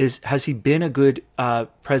conservatively? Has he been a good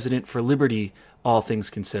president for liberty, all things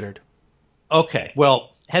considered? Okay.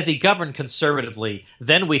 Well, has he governed conservatively?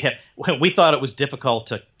 Then we thought it was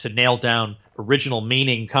difficult to nail down original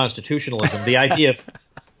meaning constitutionalism, the idea of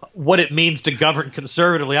what it means to govern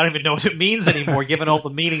conservatively. I don't even know what it means anymore, given all the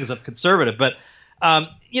meanings of conservative. But,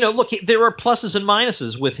 look, there are pluses and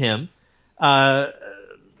minuses with him, in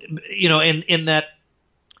that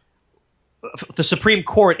the Supreme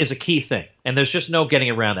Court is a key thing, and there's just no getting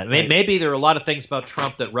around that. Right. Maybe there are a lot of things about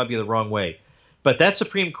Trump that rub you the wrong way, but that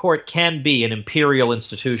Supreme Court can be an imperial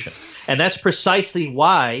institution. And that's precisely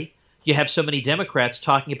why you have so many Democrats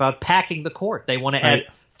talking about packing the court. They want to add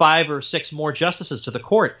 5 or 6 more justices to the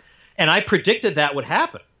court. And I predicted that would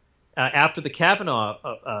happen. After the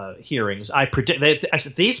Kavanaugh hearings, I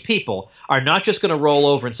said, these people are not just going to roll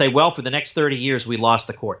over and say, well, for the next 30 years, we lost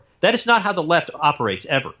the court. That is not how the left operates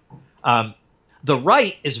ever. The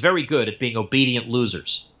right is very good at being obedient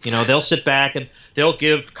losers. They'll sit back and they'll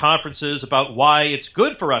give conferences about why it's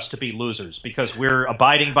good for us to be losers because we're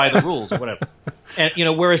abiding by the rules or whatever. And,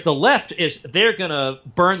 whereas the left they're going to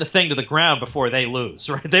burn the thing to the ground before they lose,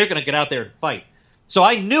 right? They're going to get out there and fight. So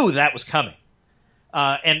I knew that was coming.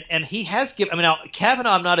 And he has given, now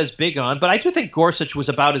Kavanaugh I'm not as big on, but I do think Gorsuch was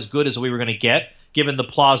about as good as we were going to get given the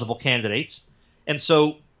plausible candidates. And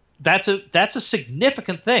so that's a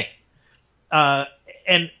significant thing.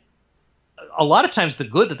 And a lot of times the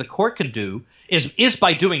good that the court can do is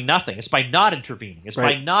by doing nothing. It's by not intervening. It's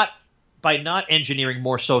by not engineering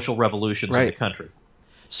more social revolutions in the country.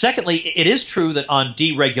 Secondly, it is true that on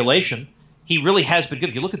deregulation, he really has been good.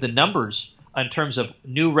 If you look at the numbers in terms of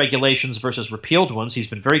new regulations versus repealed ones, he's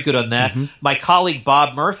been very good on that. Mm-hmm. My colleague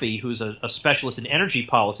Bob Murphy, who's a specialist in energy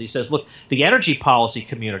policy, says, look, the energy policy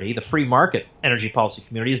community, the free market energy policy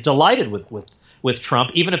community, is delighted with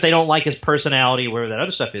Trump, even if they don't like his personality or whatever that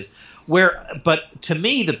other stuff is. But to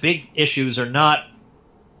me, the big issues are not.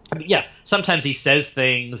 Sometimes he says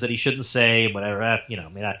things that he shouldn't say, whatever.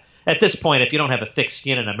 At this point, if you don't have a thick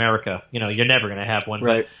skin in America, you're never going to have one.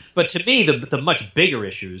 Right. But to me, the much bigger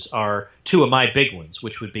issues are 2 of my big ones,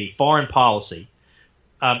 which would be foreign policy.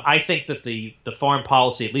 I think that the foreign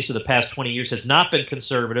policy, at least of the past 20 years, has not been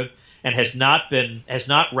conservative and has not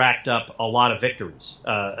racked up a lot of victories.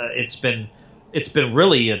 It's been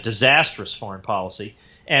really a disastrous foreign policy,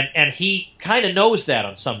 and he kind of knows that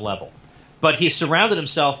on some level. But he's surrounded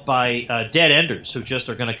himself by dead enders who just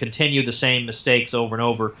are going to continue the same mistakes over and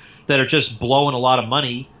over, that are just blowing a lot of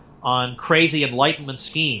money on crazy Enlightenment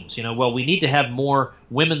schemes. We need to have more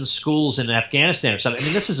women's schools in Afghanistan or something. I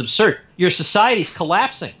mean, this is absurd. Your society's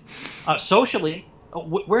collapsing. Socially,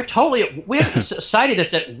 we have a society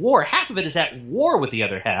that's at war. Half of it is at war with the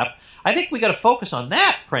other half. I think we got to focus on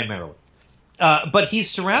that primarily. But he's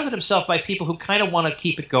surrounded himself by people who kind of want to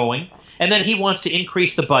keep it going, and then he wants to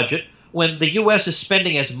increase the budget. When the U.S. is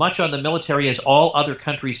spending as much on the military as all other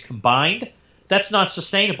countries combined, that's not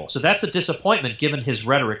sustainable. So that's a disappointment given his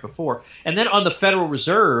rhetoric before. And then on the Federal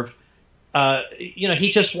Reserve,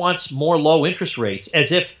 he just wants more low interest rates,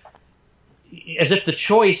 as if the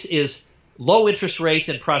choice is low interest rates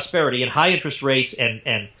and prosperity and high interest rates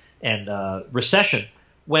and recession.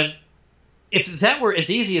 When if that were as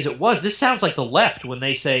easy as it was, this sounds like the left when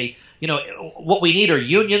they say, what we need are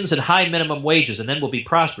unions and high minimum wages, and then we'll be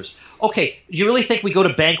prosperous. Okay, do you really think we go to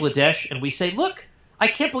Bangladesh and we say, look, I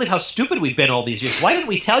can't believe how stupid we've been all these years. Why didn't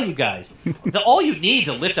we tell you guys that all you need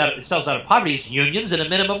to lift yourselves out of poverty is unions and a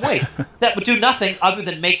minimum wage? That would do nothing other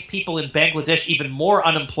than make people in Bangladesh even more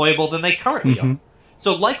unemployable than they currently are.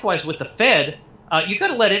 So likewise with the Fed, You got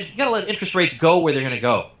to let interest rates go where they're going to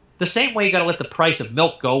go. The same way you got to let the price of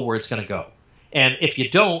milk go where it's going to go. And if you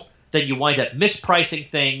don't, then you wind up mispricing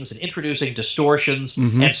things and introducing distortions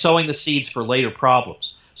and sowing the seeds for later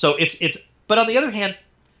problems. So but on the other hand,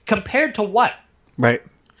 compared to what? Right.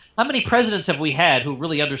 How many presidents have we had who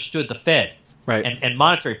really understood the Fed and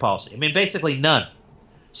monetary policy? I mean, basically none.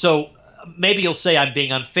 So maybe you'll say I'm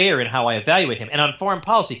being unfair in how I evaluate him. And on foreign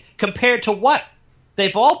policy, compared to what?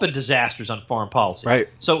 They've all been disasters on foreign policy. Right.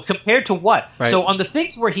 So compared to what? Right. So on the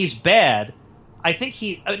things where he's bad, I think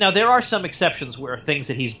now there are some exceptions where things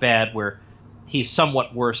that he's bad where he's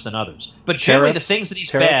somewhat worse than others. But generally the things that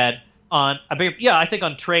he's bad on, I think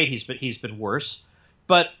on trade he's been worse.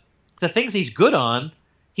 But the things he's good on,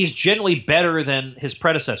 he's generally better than his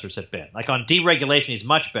predecessors have been. Like on deregulation, he's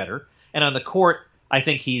much better. And on the court, I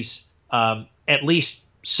think he's at least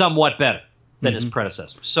somewhat better than his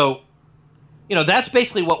predecessors. So, that's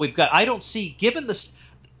basically what we've got. I don't see, given this,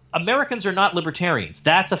 Americans are not libertarians.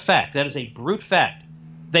 That's a fact. That is a brute fact.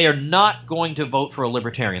 They are not going to vote for a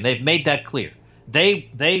libertarian. They've made that clear.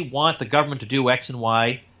 They want the government to do X and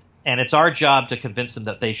Y, and it's our job to convince them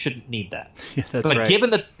that they shouldn't need that. Yeah, that's right.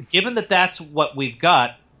 Given that that's what we've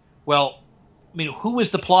got, well, I mean, who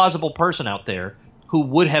is the plausible person out there who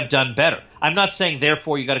would have done better? I'm not saying,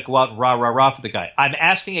 therefore, you got to go out and rah for the guy. I'm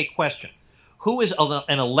asking a question. Who is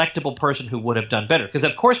an electable person who would have done better? Because,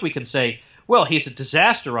 of course, we can say, well, he's a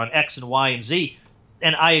disaster on X and Y and Z.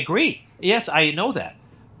 And I agree. Yes, I know that.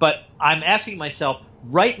 But I'm asking myself,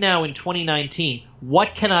 right now in 2019,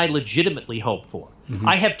 what can I legitimately hope for?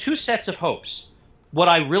 I have two sets of hopes. What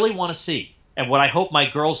I really want to see and what I hope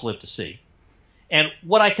my girls live to see, and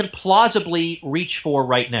what I can plausibly reach for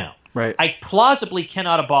right now. Right. I plausibly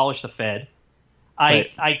cannot abolish the Fed.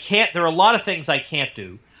 I can't. There are a lot of things I can't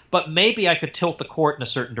do. But maybe I could tilt the court in a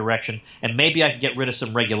certain direction, and maybe I could get rid of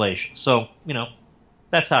some regulations. So,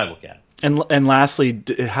 that's how I look at it. And lastly,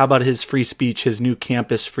 how about his free speech, his new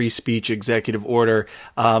campus free speech executive order,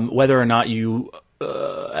 whether or not you,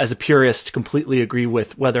 as a purist, completely agree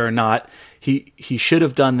with whether or not he should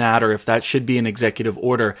have done that, or if that should be an executive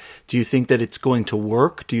order, do you think that it's going to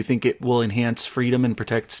work? Do you think it will enhance freedom and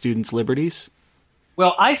protect students' liberties?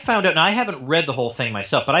 Well, I found out, and I haven't read the whole thing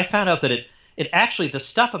myself, but I found out that it actually, the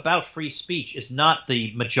stuff about free speech is not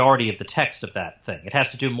the majority of the text of that thing. It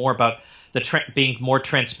has to do more about being more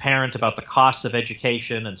transparent about the costs of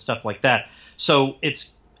education and stuff like that. So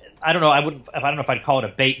I don't know. I don't know if I'd call it a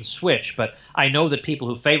bait and switch, but I know that people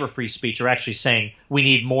who favor free speech are actually saying we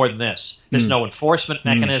need more than this. There's no enforcement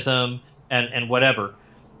mechanism and whatever.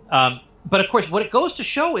 But of course, what it goes to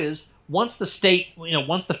show is once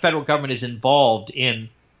the federal government is involved in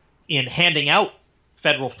handing out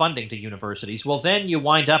federal funding to universities, well, then you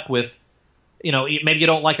wind up with, maybe you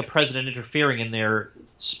don't like a president interfering in their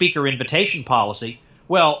speaker invitation policy.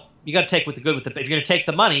 Well, you got to take with the good with the. If you're going to take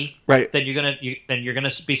the money, right, then you're going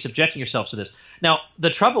to be subjecting yourselves to this. Now, the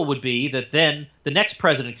trouble would be that then the next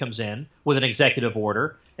president comes in with an executive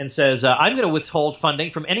order and says, "I'm going to withhold funding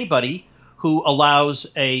from anybody who allows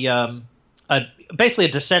basically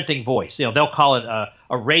a dissenting voice." They'll call it a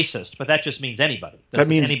racist, but that just means anybody. That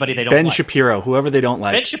means anybody they don't Ben like. Shapiro, whoever they don't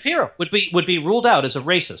like. Ben Shapiro would be ruled out as a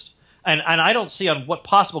racist, and I don't see on what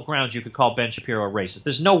possible grounds you could call Ben Shapiro a racist.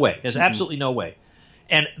 There's no way. There's absolutely no way.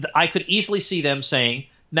 And I could easily see them saying,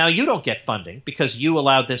 "Now you don't get funding because you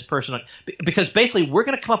allowed this person on." Because basically, we're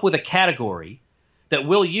going to come up with a category that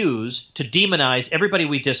we'll use to demonize everybody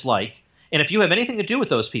we dislike. And if you have anything to do with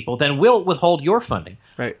those people, then we'll withhold your funding.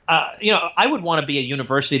 Right. I would want to be a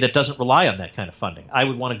university that doesn't rely on that kind of funding. I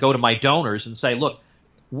would want to go to my donors and say, look,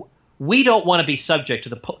 we don't want to be subject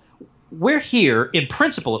to we're here, in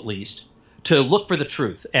principle at least, to look for the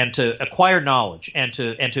truth and to acquire knowledge and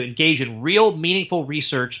to engage in real, meaningful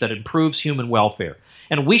research that improves human welfare.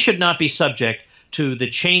 And we should not be subject to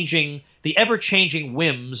the ever-changing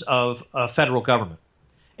whims of federal government.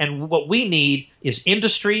 And what we need is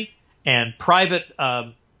industry and private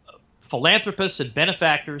philanthropists and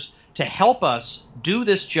benefactors to help us do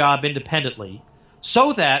this job independently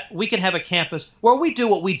so that we can have a campus where we do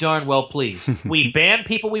what we darn well please. We ban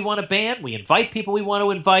people we want to ban. We invite people we want to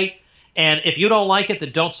invite. And if you don't like it,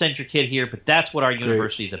 then don't send your kid here. But that's what our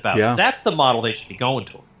university is about. Yeah. That's the model they should be going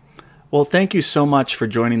toward. Well, thank you so much for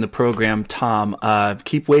joining the program, Tom.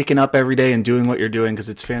 Keep waking up every day and doing what you're doing because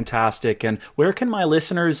it's fantastic. And where can my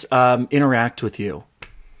listeners interact with you?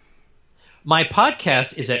 My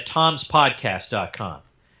podcast is at tomspodcast.com,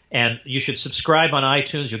 and you should subscribe on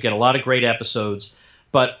iTunes. You'll get a lot of great episodes.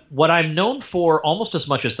 But what I'm known for almost as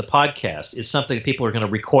much as the podcast is something that people are going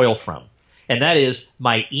to recoil from, and that is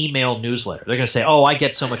my email newsletter. They're going to say, "Oh, I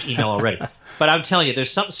get so much email already." But I'm telling you,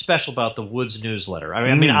 there's something special about the Woods newsletter.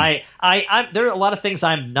 I mean, there are a lot of things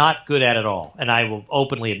I'm not good at all, and I will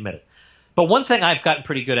openly admit it. But one thing I've gotten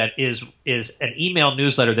pretty good at is an email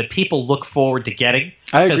newsletter that people look forward to getting.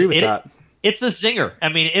 I agree with that. It's a zinger. I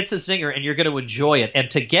mean, it's a zinger, and you're going to enjoy it. And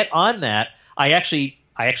to get on that, I actually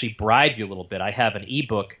bribe you a little bit. I have an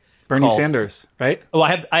ebook. Bernie Sanders, right? Oh,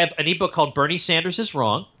 I have an ebook called Bernie Sanders is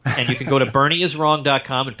Wrong, and you can go to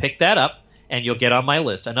bernieiswrong.com and pick that up, and you'll get on my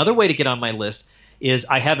list. Another way to get on my list is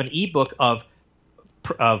I have an ebook of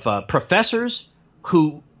professors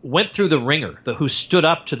who went through the ringer, who stood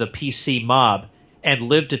up to the PC mob and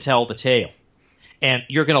lived to tell the tale. And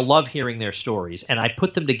you're going to love hearing their stories. And I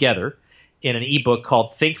put them together in an ebook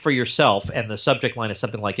called Think for Yourself, and the subject line is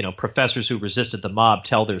something like, professors who resisted the mob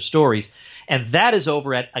tell their stories. And that is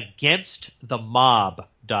over at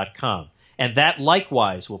againstthemob.com. And that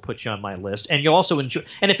likewise will put you on my list. And you'll also enjoy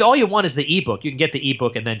 – and if all you want is the ebook, you can get the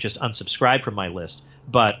ebook and then just unsubscribe from my list.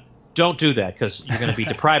 But don't do that, because you're going to be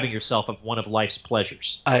depriving yourself of one of life's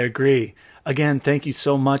pleasures. I agree. Again, thank you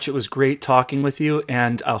so much. It was great talking with you,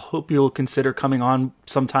 and I hope you'll consider coming on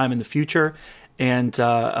sometime in the future. And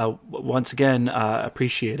once again,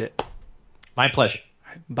 appreciate it. My pleasure.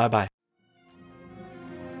 All right, bye-bye.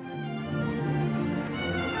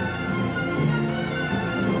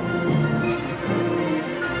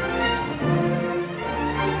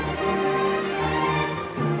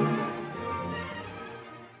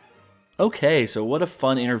 Okay, so what a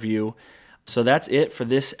fun interview. So that's it for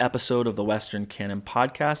this episode of the Western Canon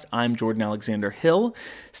Podcast. I'm Jordan Alexander Hill.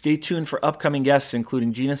 Stay tuned for upcoming guests,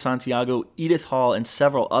 including Gina Santiago, Edith Hall, and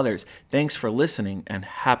several others. Thanks for listening, and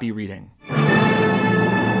happy reading.